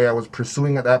to and the way I was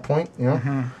pursuing at that point, you know.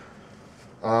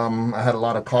 Mm-hmm. I had a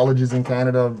lot of colleges in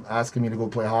Canada asking me to go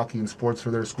play hockey and sports for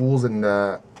their schools, and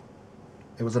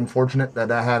it was unfortunate that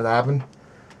had to happen.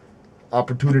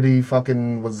 Opportunity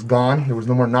fucking was gone. There was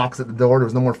no more knocks at the door. There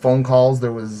was no more phone calls. I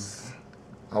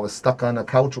was stuck on a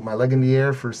couch with my leg in the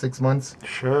air for 6 months.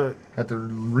 Shit. Had to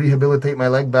rehabilitate my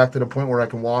leg back to the point where I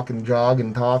can walk and jog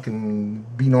and talk and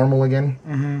be normal again.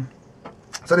 Mm-hmm.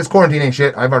 So this quarantine ain't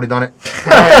shit. I've already done it.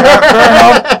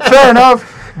 Fair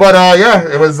enough. But yeah,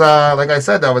 it was like I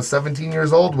said, I was 17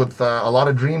 years old with a lot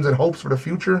of dreams and hopes for the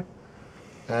future.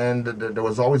 And there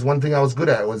was always one thing I was good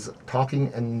at, was talking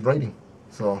and writing.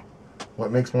 So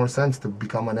what makes more sense to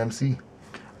become an MC?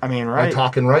 I mean, I right.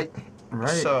 talk and write. Right.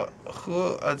 So,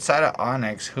 who outside of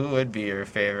Onyx, who would be your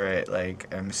favorite like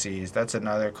MCs? That's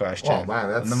another question. Oh, man,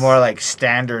 that's- the more like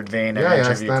standard vein of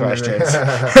interview standard.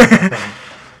 questions.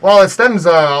 Well, it stems.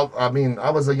 I mean, I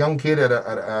was a young kid at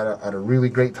a really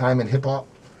great time in hip hop,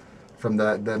 from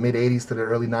the mid '80s to the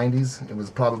early '90s. It was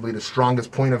probably the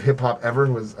strongest point of hip hop ever.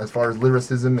 Was as far as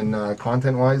lyricism and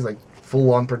content wise, like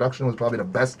full on production was probably the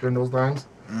best during those times.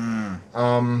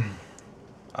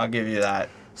 I'll give you that.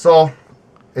 So,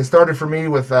 it started for me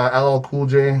with LL Cool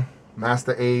J,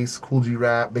 Master Ace, Cool G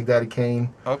Rap, Big Daddy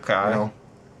Kane. Okay. You know,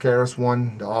 KRS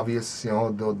One, the obvious, you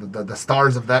know, the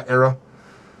stars of that era.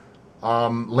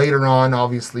 Later on,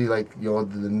 obviously, like, you know,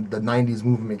 the 90s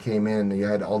movement came in, and you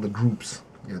had all the groups.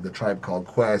 You had the Tribe Called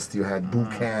Quest, you had Boot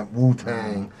Camp,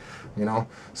 Wu-Tang, you know.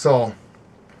 So,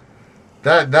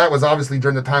 that was obviously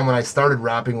during the time when I started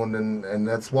rapping, and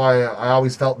that's why I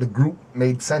always felt the group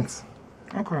made sense.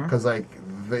 Okay. Because, like,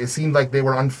 it seemed like they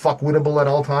were unfuckwittable at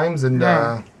all times, and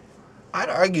Yeah. I'd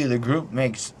argue the group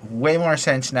makes way more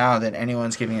sense now than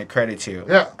anyone's giving it credit to.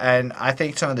 Yeah. And I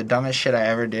think some of the dumbest shit I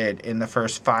ever did in the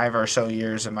first 5 or so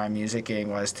years of my musicking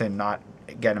was to not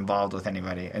get involved with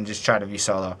anybody and just try to be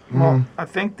solo. Well, I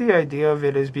think the idea of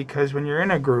it is because when you're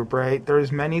in a group, right,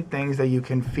 there's many things that you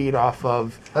can feed off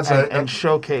of That's and, right. and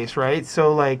showcase, right?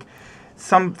 So, like,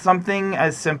 something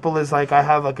as simple as, like, I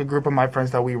have, like, a group of my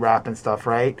friends that we rap and stuff,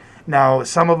 right? Now,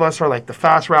 some of us are, like, the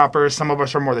fast rappers. Some of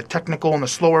us are more the technical and the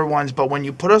slower ones. But when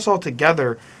you put us all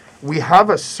together, we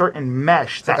have a certain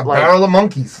mesh that, like a barrel of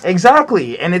monkeys.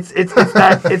 Exactly, and it's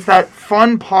that it's that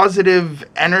fun, positive,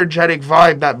 energetic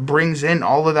vibe that brings in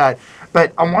all of that.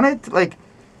 But I wanted to, like,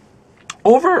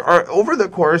 over the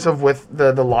course of with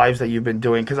the lives that you've been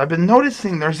doing, because I've been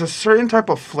noticing there's a certain type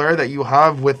of flair that you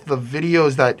have with the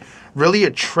videos that really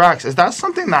attracts. Is that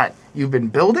something that you've been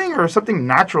building, or something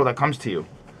natural that comes to you?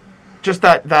 Just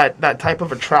that type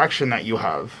of attraction that you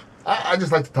have. I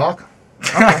just like to talk.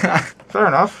 Fair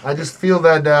enough. I just feel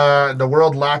that the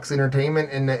world lacks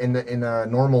entertainment in a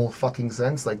normal fucking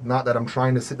sense. Like, not that I'm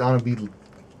trying to sit down and be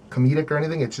comedic or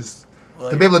anything. It's just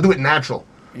to be able to do it natural.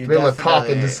 To be able to talk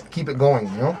and just keep it going,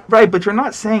 you know? Right, but you're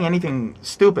not saying anything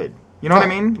stupid. You know what I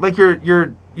mean? Like,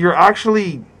 you're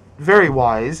actually very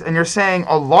wise, and you're saying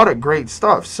a lot of great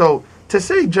stuff. So to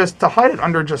say just to hide it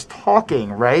under just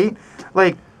talking, right?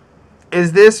 Like,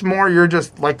 is this more you're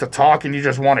just like to talk and you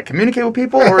just want to communicate with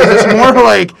people, or is this more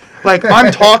like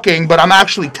I'm talking but I'm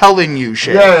actually telling you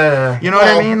shit? Yeah. You know what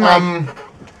I mean? Like,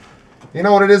 you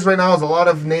know what it is right now is a lot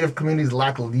of Native communities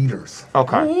lack leaders.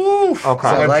 okay. Oof. Okay.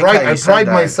 So like I how you said pride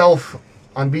that. myself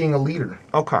on being a leader.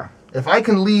 Okay. If I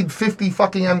can lead 50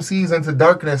 fucking MCs into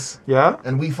darkness Yeah.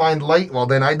 and we find light, well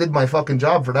then I did my fucking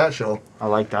job for that show. I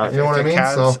like that. You know what I it mean?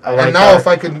 counts, So I like and now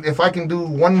that. if I can do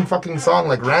one fucking song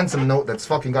like Ransom Note that's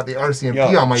fucking got the RCMP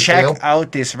Yo, on my check tail.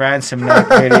 out this Ransom Note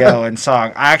video and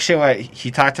song. Actually, what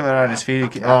he talked about it on his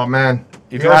feed. Oh man,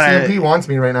 If the you wanna- RCMP wants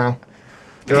me right now.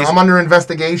 You know, I'm under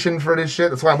investigation for this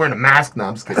shit. That's why I'm wearing a mask now.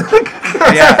 I'm just kidding.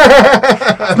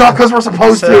 Yeah. Not because we're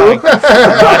supposed So, to. like,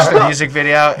 watch the music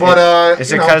video. But,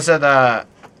 is you it know. because of the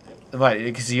what?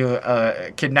 Because you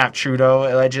kidnapped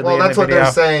Trudeau allegedly Well, in that's the what video?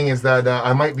 they're saying is that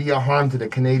I might be a harm to the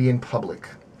Canadian public.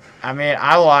 I mean,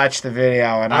 I watched the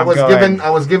video and I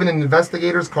was given an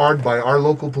investigator's card by our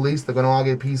local police, the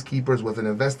Ganawage Peacekeepers, with an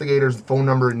investigator's phone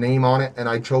number and name on it, and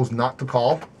I chose not to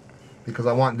call because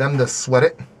I want them to sweat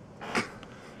it.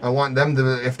 I want them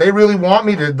to, if they really want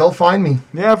me, they'll find me.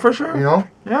 Yeah, for sure. You know,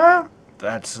 Yeah.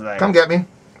 That's like come get me.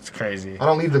 it's crazy. I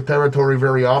don't leave the territory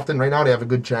very often. Right now, they have a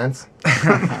good chance.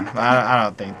 I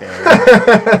don't think they're.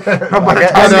 By the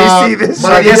time they see this,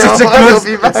 but I guess you it's know, a it'll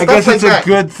be good. I stuff guess like it's that. a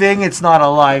good thing it's not a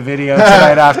live video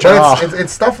tonight after all. But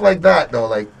it's stuff like that though,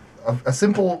 like a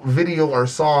simple video or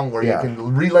song where Yeah. you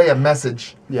can relay a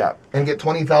message yeah. and get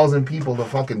 20,000 people to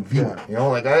fucking view Yeah. it. You know,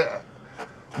 like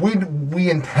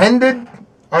we intended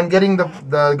on getting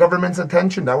the government's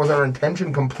attention. That was our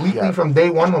intention completely Yeah. from day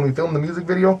one when we filmed the music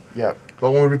video. Yeah.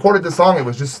 But when we recorded the song, it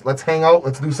was just, let's hang out,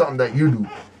 let's do something that you do.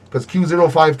 Because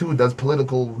Q052 does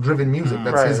political driven music.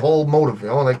 That's his Right. whole motive, you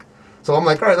know, like, so I'm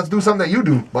like, all right, let's do something that you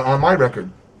do, but on my record.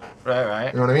 Right.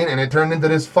 You know what I mean? And it turned into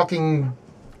this fucking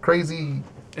crazy,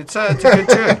 It's a good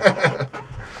tune.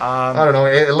 I don't know,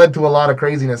 it led to a lot of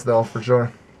craziness though, for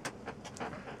sure.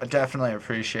 I definitely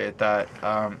appreciate that.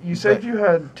 You said but- you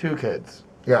had 2 kids.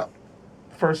 Yeah.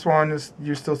 First one is,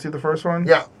 you still see the first one?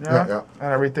 Yeah. Yeah.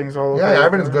 And everything's all okay? Yeah,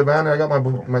 everything's good, man. I got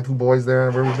my 2 boys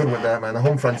there. We're good with that, man. The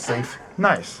home front's safe,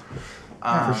 Nice.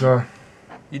 for sure.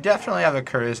 You definitely have a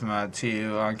charisma to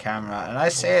you on camera, and I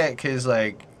say it because,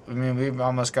 like, I mean, we've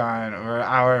almost gone, we're an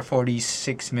hour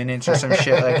 46 minutes or some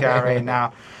shit like that right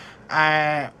now.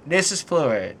 And this is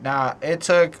fluid. Now, it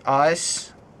took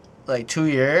us like 2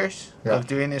 years Yeah. of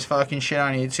doing this fucking shit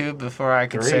on YouTube before I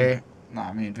could 3. say, no,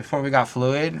 I mean, before we got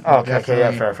fluid. Oh, we okay,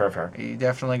 yeah, definitely- fair. You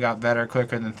definitely got better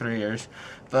quicker than 3 years.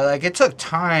 But, like, it took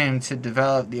time to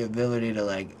develop the ability to,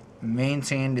 like,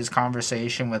 maintain this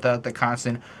conversation without the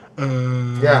constant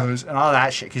Yeah. and all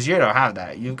that shit. Because you don't have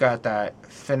that. You've got that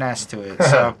finesse to it.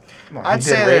 So, Well, I'd he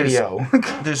say did radio.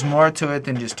 there's more to it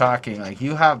than just talking. Like,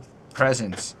 you have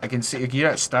presence. I can see, like, you're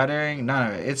not stuttering. None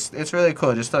of it. It's really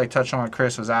cool. Just to, like, touch on what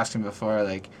Chris was asking before,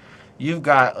 like, you've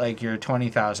got, like, your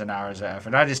 20,000 hours of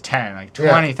effort. Not just 10, like,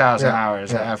 20,000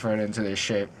 hours of effort into this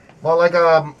shit. Well, like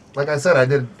I said, I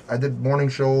did morning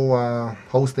show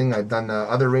hosting. I've done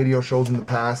other radio shows in the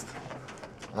past.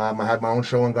 I had my own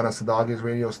show on Ganasadage's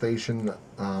radio station.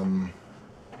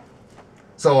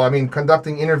 So I mean,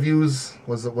 conducting interviews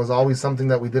was always something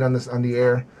that we did on the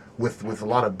air with a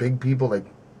lot of big people, like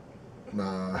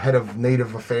head of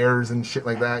Native Affairs and shit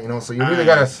like that. You know, so you really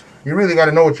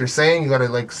gotta know what you're saying. You gotta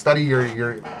like study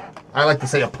your I like to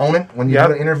say opponent when you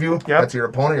do an interview. Yep. That's your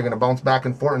opponent. You're gonna bounce back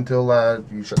and forth until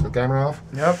you shut the camera off.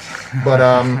 Yep.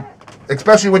 But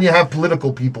especially when you have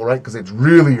political people, right? Because it's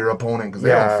really your opponent because they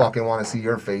Yeah. don't fucking want to see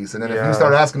your face. And then if Yeah. you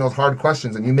start asking those hard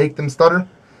questions and you make them stutter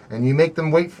and you make them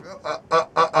wait, for,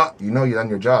 you know you done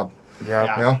your job.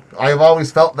 Yeah. You know, I've always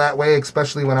felt that way,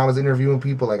 especially when I was interviewing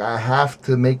people. Like I have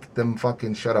to make them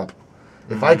fucking shut up.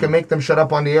 If I can make them shut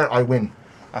up on the air, I win.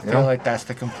 I feel like that's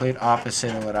the complete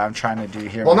opposite of what I'm trying to do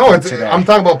here. Well, with no, you it's, today. I'm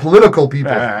talking about political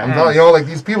people. Right. I'm talking, you know, like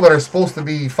these people that are supposed to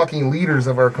be fucking leaders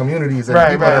of our communities and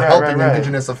people that are helping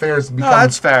Indigenous affairs become. No,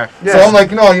 that's fair. So I'm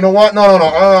like, no, you know what? No.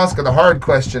 I'll ask the hard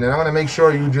question, and I'm gonna make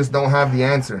sure you just don't have the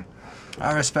answer.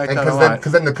 I respect And that a lot.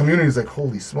 because then the community's like,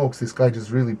 holy smokes, this guy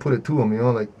just really put it to him, you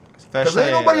know, like. Because Especially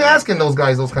ain't nobody asking those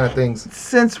guys those kind of things.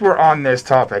 Since we're on this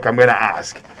topic, I'm going to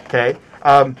ask, okay?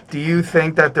 Do you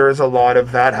think that there is a lot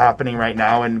of that happening right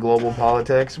now in global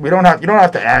politics? You don't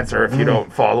have to answer if you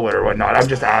don't follow it or whatnot. I'm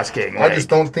just asking. I just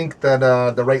don't think that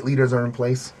the right leaders are in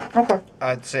place. Okay.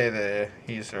 I'd say that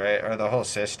he's right, or the whole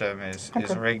system is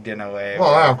rigged in a way.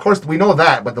 Well, of course, we know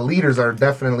that, but the leaders are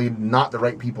definitely not the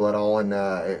right people at all, and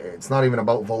it's not even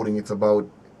about voting. It's about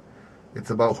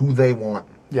who they want.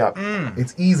 Yep.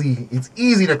 It's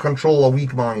easy to control a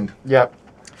weak mind. Yep.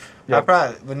 I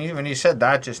probably, when you said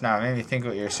that just now, it made me think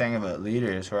what you're saying about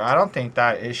leaders, where I don't think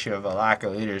that issue of a lack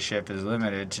of leadership is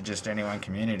limited to just any one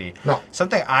community. No.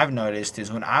 Something I've noticed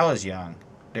is when I was young,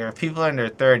 there were people in their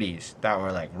 30s that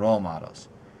were like role models.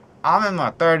 I'm in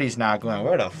my 30s now going,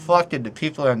 where the fuck did the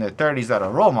people in their 30s that are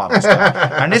role models go?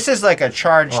 And this is like a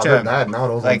charge Oh, to they're bad now,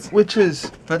 those like, ones. Which is...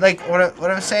 but like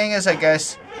what I'm saying is, I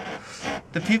guess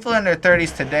the people in their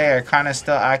 30s today are kind of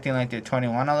still acting like they're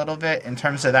 21 a little bit in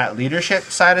terms of that leadership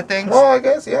side of things. Well, I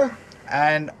guess, yeah.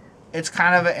 And it's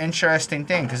kind of an interesting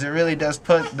thing because it really does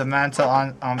put the mantle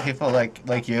on people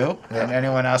like you and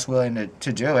anyone else willing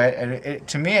to do it. And it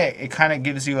to me, it kind of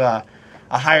gives you a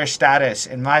a higher status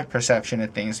in my perception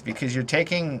of things, because you're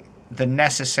taking the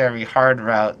necessary hard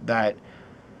route that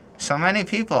so many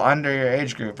people under your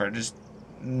age group are just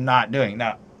not doing.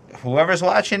 Now, whoever's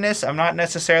watching this, I'm not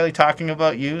necessarily talking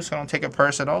about you, so don't take it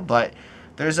personal, but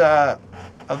there's a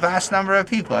vast number of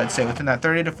people, I'd say, within that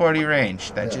 30 to 40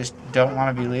 range that just don't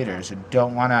want to be leaders and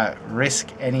don't want to risk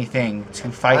anything to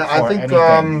fight for anything.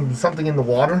 I think something in the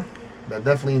water that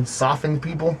definitely softened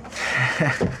people.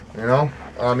 You know?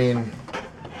 I mean,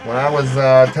 when I was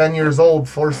 10 years old,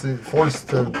 forced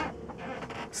to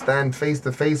stand face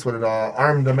to face with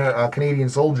armed Canadian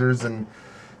soldiers and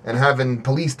having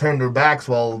police turn their backs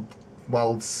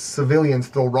while civilians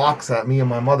throw rocks at me and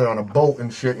my mother on a boat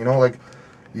and shit, you know, like,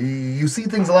 you see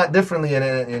things a lot differently,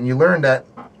 and you learn that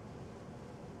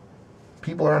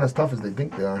people aren't as tough as they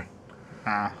think they are.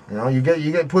 You know, you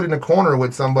get put in a corner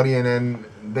with somebody, and then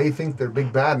they think they're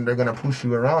big bad and they're gonna push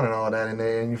you around and all that,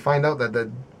 and you find out that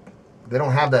they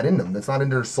don't have that in them. That's not in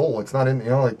their soul. It's not in, you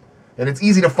know, like, and it's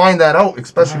easy to find that out,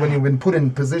 especially when you've been put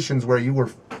in positions where you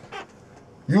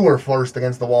were forced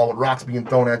against the wall with rocks being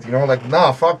thrown at you. You know, like,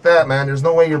 nah, fuck that, man. There's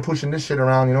no way you're pushing this shit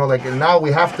around. You know, like, and now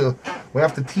we have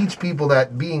to teach people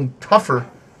that being tougher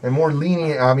and more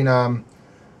lenient. I mean,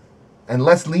 and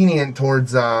less lenient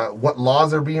towards what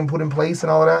laws are being put in place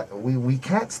and all of that. We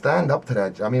can't stand up to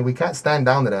that. I mean, we can't stand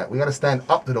down to that. We got to stand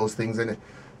up to those things. And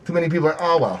too many people are,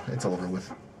 oh well, it's over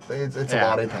with. It's a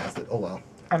lot. I passed it. Oh well.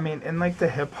 I mean, in like the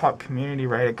hip hop community,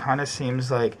 right? It kind of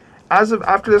seems like,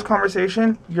 after this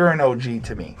conversation, you're an OG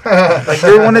to me. Like,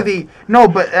 you're one of the... No,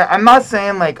 but I'm not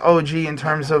saying, like, OG in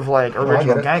terms of, like,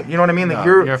 original gang. You know what I mean? Like,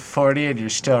 you're 40 and you're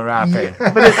still rapping.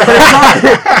 Yeah, but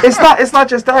it's not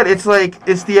just that. It's, like,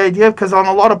 it's the idea, because on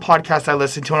a lot of podcasts I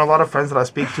listen to and a lot of friends that I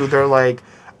speak to, they're like,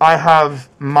 I have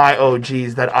my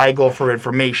OGs that I go for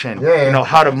information. Yeah. You know,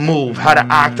 how to move, how to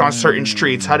act on certain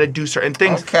streets, how to do certain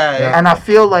things. Okay. Yeah. And I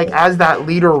feel like as that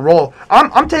leader role,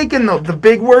 I'm taking the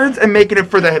big words and making it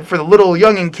for the little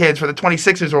youngin' kids, for the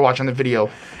 26ers who are watching the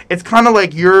video. It's kind of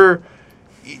like you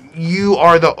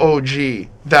are the OG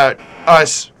that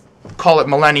us, call it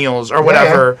millennials or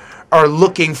whatever, are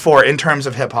looking for in terms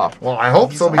of hip hop. Well, I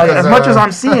hope so, because As much as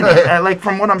I'm seeing it, and like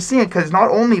from what I'm seeing, because not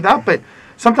only that, but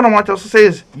something I want to also say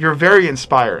is you're very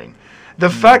inspiring. The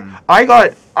fact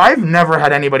I've never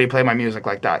had anybody play my music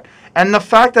like that. And the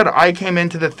fact that I came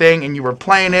into the thing and you were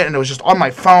playing it and it was just on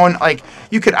my phone, like,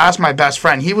 you could ask my best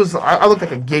friend. I looked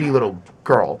like a giddy little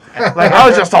girl. Like, I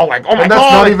was just all like, oh my and God.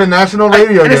 that's not even national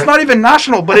radio And yet. it's not even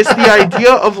national, but it's the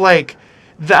idea of, like,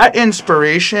 that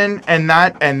inspiration and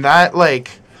that like,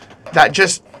 that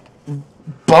just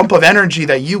bump of energy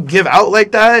that you give out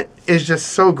like that is just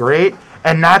so great.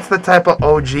 And that's the type of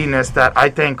OG-ness that I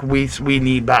think we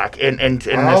need back in this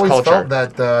culture. I always felt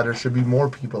that there should be more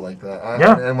people like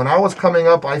that. And when I was coming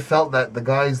up, I felt that the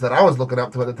guys that I was looking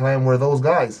up to at the time were those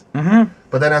guys. Mm-hmm.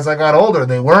 But then as I got older,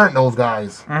 they weren't those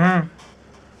guys. Mm-hmm.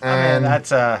 And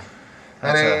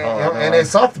it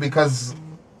sucked because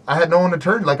I had no one to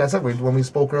turn. Like I said, when we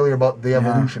spoke earlier about the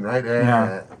evolution, right?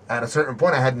 And at a certain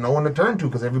point, I had no one to turn to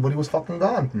because everybody was fucking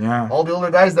gone. Yeah. All the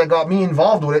older guys that got me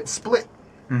involved with it split.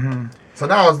 Mm-hmm. So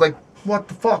now I was like, what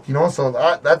the fuck, you know? So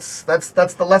that's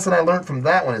the lesson I learned from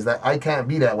that one, is that I can't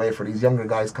be that way for these younger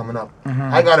guys coming up.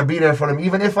 Mm-hmm. I got to be there for them.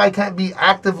 Even if I can't be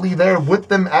actively there with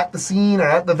them at the scene or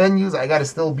at the venues, I got to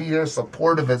still be there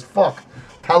supportive as fuck,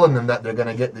 telling them that they're going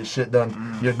to get this shit done.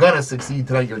 Mm-hmm. You're going to succeed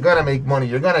tonight. You're going to make money.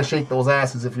 You're going to shake those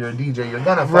asses if you're a DJ. You're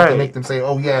going to fucking make them say,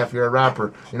 oh yeah, if you're a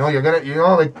rapper. You know, you're going to, you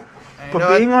know, like...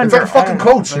 But being on it's like a fucking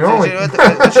coach, you know?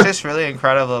 What's just really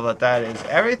incredible about that is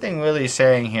everything Willie's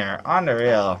saying here, on the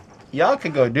real, y'all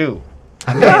could go do.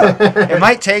 I mean, it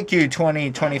might take you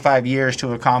 20, 25 years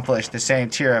to accomplish the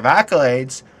same tier of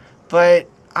accolades, but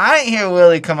I ain't hear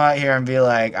Willie come out here and be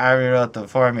like, I rewrote the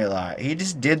formula. He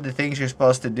just did the things you're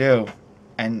supposed to do,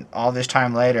 and all this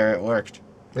time later, it worked.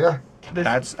 Yeah.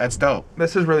 That's dope.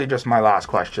 This is really just my last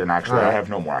question, actually. Right. I have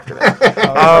no more after that.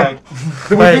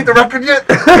 Did we beat the record yet?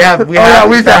 Yeah,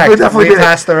 we definitely did.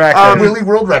 passed the record. Really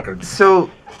world records. So,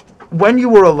 when you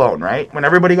were alone, right? When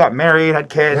everybody got married, had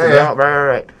kids,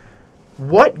 right.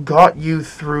 What got you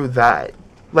through that?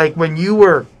 Like, when you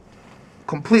were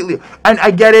completely... And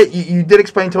I get it, you did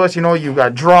explain to us, you know, you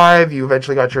got drive, you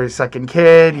eventually got your second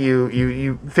kid,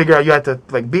 you figure out you had to,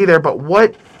 like, be there, but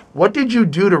what did you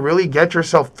do to really get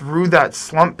yourself through that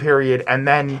slump period and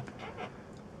then,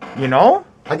 you know?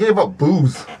 I gave up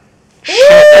booze. Shit,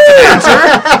 that's an answer?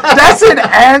 That's an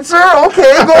answer?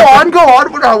 Okay, go on.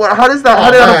 How does that,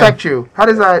 how did that affect you? How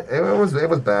does that... It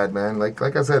was bad, man. Like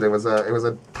I said, it was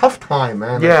a tough time,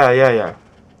 man. Yeah.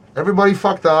 Everybody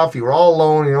fucked off. You were all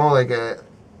alone, you know, like...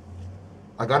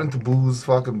 I got into booze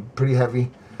fucking pretty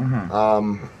heavy.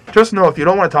 Just know if you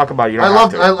don't want to talk about it, you don't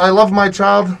have to. I love my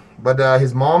child, but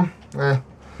his mom,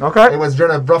 Okay. it was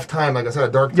during a rough time, like I said,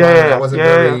 a dark time. Yeah,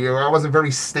 I wasn't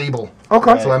very stable.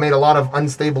 Okay. So I made a lot of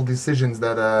unstable decisions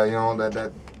that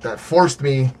that forced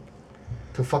me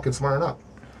to fucking smarten up.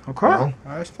 Okay. You know?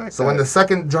 I respect So that. when the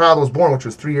second child was born, which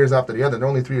was 3 years after the other, they're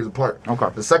only 3 years apart. Okay.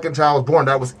 The second child was born.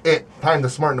 That was it. Time to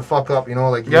smarten the fuck up. You know,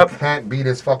 like Yep. you can't be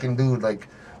this fucking dude. Like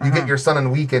you get your son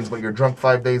on weekends, but you're drunk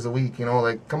 5 days a week. You know,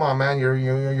 like come on, man,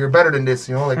 you're better than this.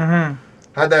 You know, like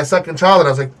had that second child, and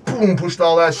I was like, boom, pushed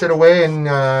all that shit away, and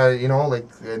you know, like,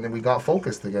 and then we got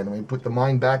focused again. And we put the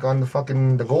mind back on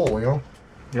the goal. You know.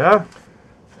 Yeah.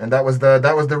 And that was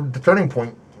the turning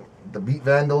point. The Beat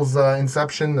Vandals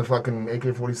inception, the fucking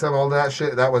AK-47, all that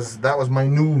shit. That was my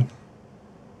new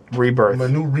Rebirth.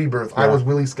 rebirth. Yeah. I was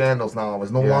Willie Scandals now. I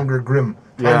was no longer grim.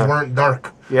 Yeah. Times weren't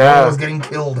dark. Yeah. I was getting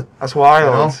killed. That's wild.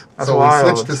 You know? That's so wild.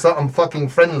 we switched to something fucking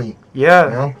friendly. Yeah. You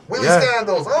know? Willie Yeah.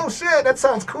 Scandals. Oh shit, that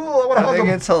sounds cool. I want to I hug think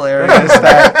him. it's hilarious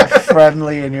that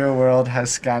friendly in your world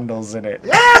has scandals in it.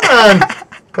 Yeah, man.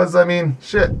 Because I mean,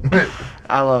 shit.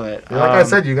 I love it. Like I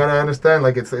said, you gotta understand.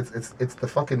 Like it's the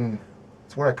fucking.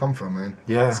 It's where I come from, man.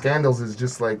 Yeah. Scandals is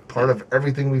just like part of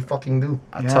everything we fucking do.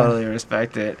 I totally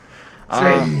respect it.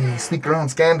 Hey, sneak around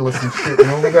scandalous and shit. You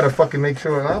know, we gotta fucking make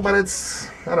sure. But it's,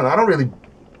 I don't know. I don't really.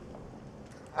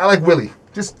 I like Willie.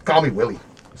 Just call me Willie.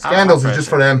 Scandals is just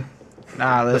for them.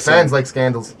 Nah, The listen. fans like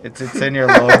scandals. It's in your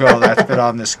logo that's been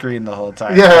on the screen the whole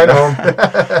time. Yeah, I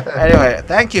know. Anyway,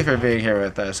 thank you for being here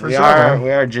with us. We sure, are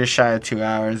man. just shy of 2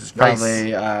 hours. It's Nice.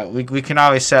 probably we can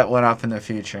always set one up in the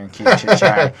future and keep chit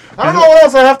chatting. I don't know what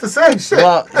else I have to say. Shit.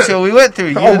 Well, so we went through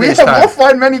you we'll this time.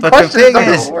 find many But the questions. thing don't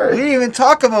is, worry. we didn't even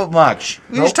talk about much.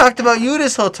 We just Nope. talked about you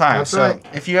this whole time. That's so right.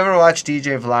 if you ever watch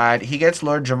DJ Vlad, he gets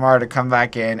Lord Jamar to come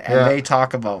back in, and Yeah. they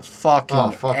talk about fucking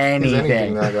Oh, fuck. He's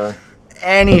anything. that guy.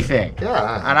 Anything.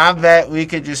 Yeah. And I bet we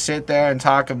could just sit there and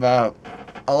talk about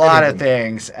a lot of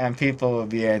Anything. things, and people will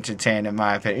be entertained, in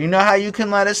my opinion. You know how you can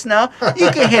let us know?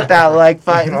 You can hit that like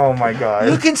button. Oh my God.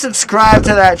 You can subscribe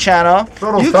to that channel.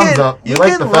 Throw those you thumbs can, up. You We like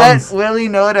can the let thumbs. Willie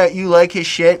know that you like his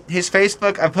shit. His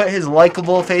Facebook, I put his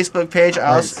likable Facebook page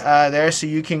Nice. there, so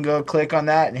you can go click on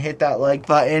that and hit that like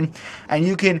button, and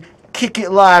you can kick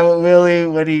it live with Willie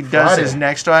when he does Friday. his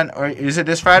next one. Or is it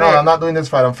this Friday? No, I'm not doing this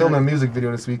fight. I'm filming a music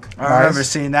video this week. I remember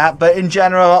seeing that, but in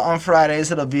general, on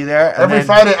Fridays it'll be there. And Every then-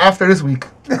 Friday after this week.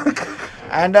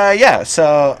 And yeah,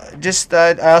 so just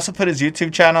I also put his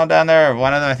YouTube channel down there, or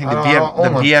one of them. I think the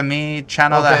BME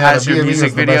channel that Okay, yeah, has the your BME music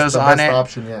is the videos best on it.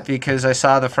 option, yeah. Because I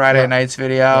saw the Friday Yeah. nights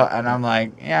video, and I'm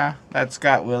like, yeah, that's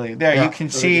got Willie there. Yeah. You can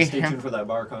So see stay him. tuned for that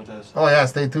bar contest. Oh yeah,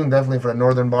 stay tuned definitely for the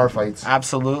Northern Bar fights.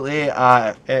 Absolutely.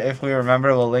 If we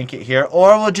remember, we'll link it here,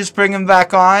 or we'll just bring him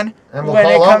back on And we'll when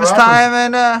it call out comes rappers.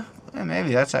 time. And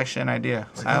maybe that's actually an idea.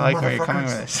 I like where you're coming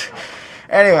with this.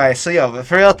 Anyway, so but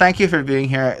for real, thank you for being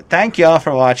here. Thank y'all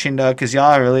for watching, though, because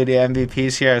y'all are really the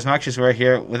MVPs here. As much as we're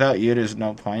here, without you, there's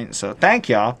no point. So thank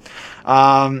y'all.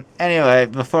 Anyway,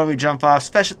 before we jump off,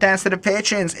 special thanks to the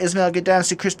patrons: Ismail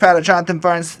Gadansi, Chris Pratt, Jonathan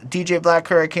Barnes, DJ Black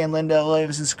Hurricane, Linda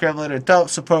Williams, and Scribbler. They're dope.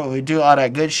 Support what we do, all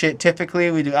that good shit.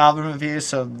 Typically, we do album reviews,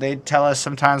 so they tell us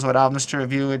sometimes what albums to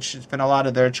review, which has been a lot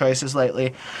of their choices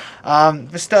lately.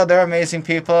 But still, they're amazing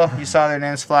people. You saw their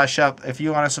names flash up. If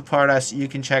you want to support us, you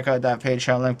can check out that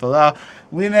Patreon link below.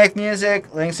 We make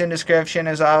music. Links in description,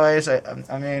 as always. I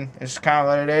mean, it's kind of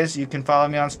what it is. You can follow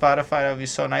me on Spotify. That would be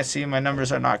so nice to see. My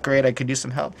numbers are not great. I could use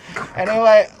some help.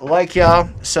 Anyway, like y'all.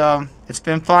 So it's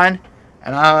been fun.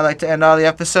 And I like to end all the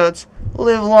episodes.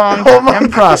 Live long and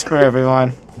prosper,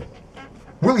 everyone.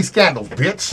 Willie Scandals, bitch.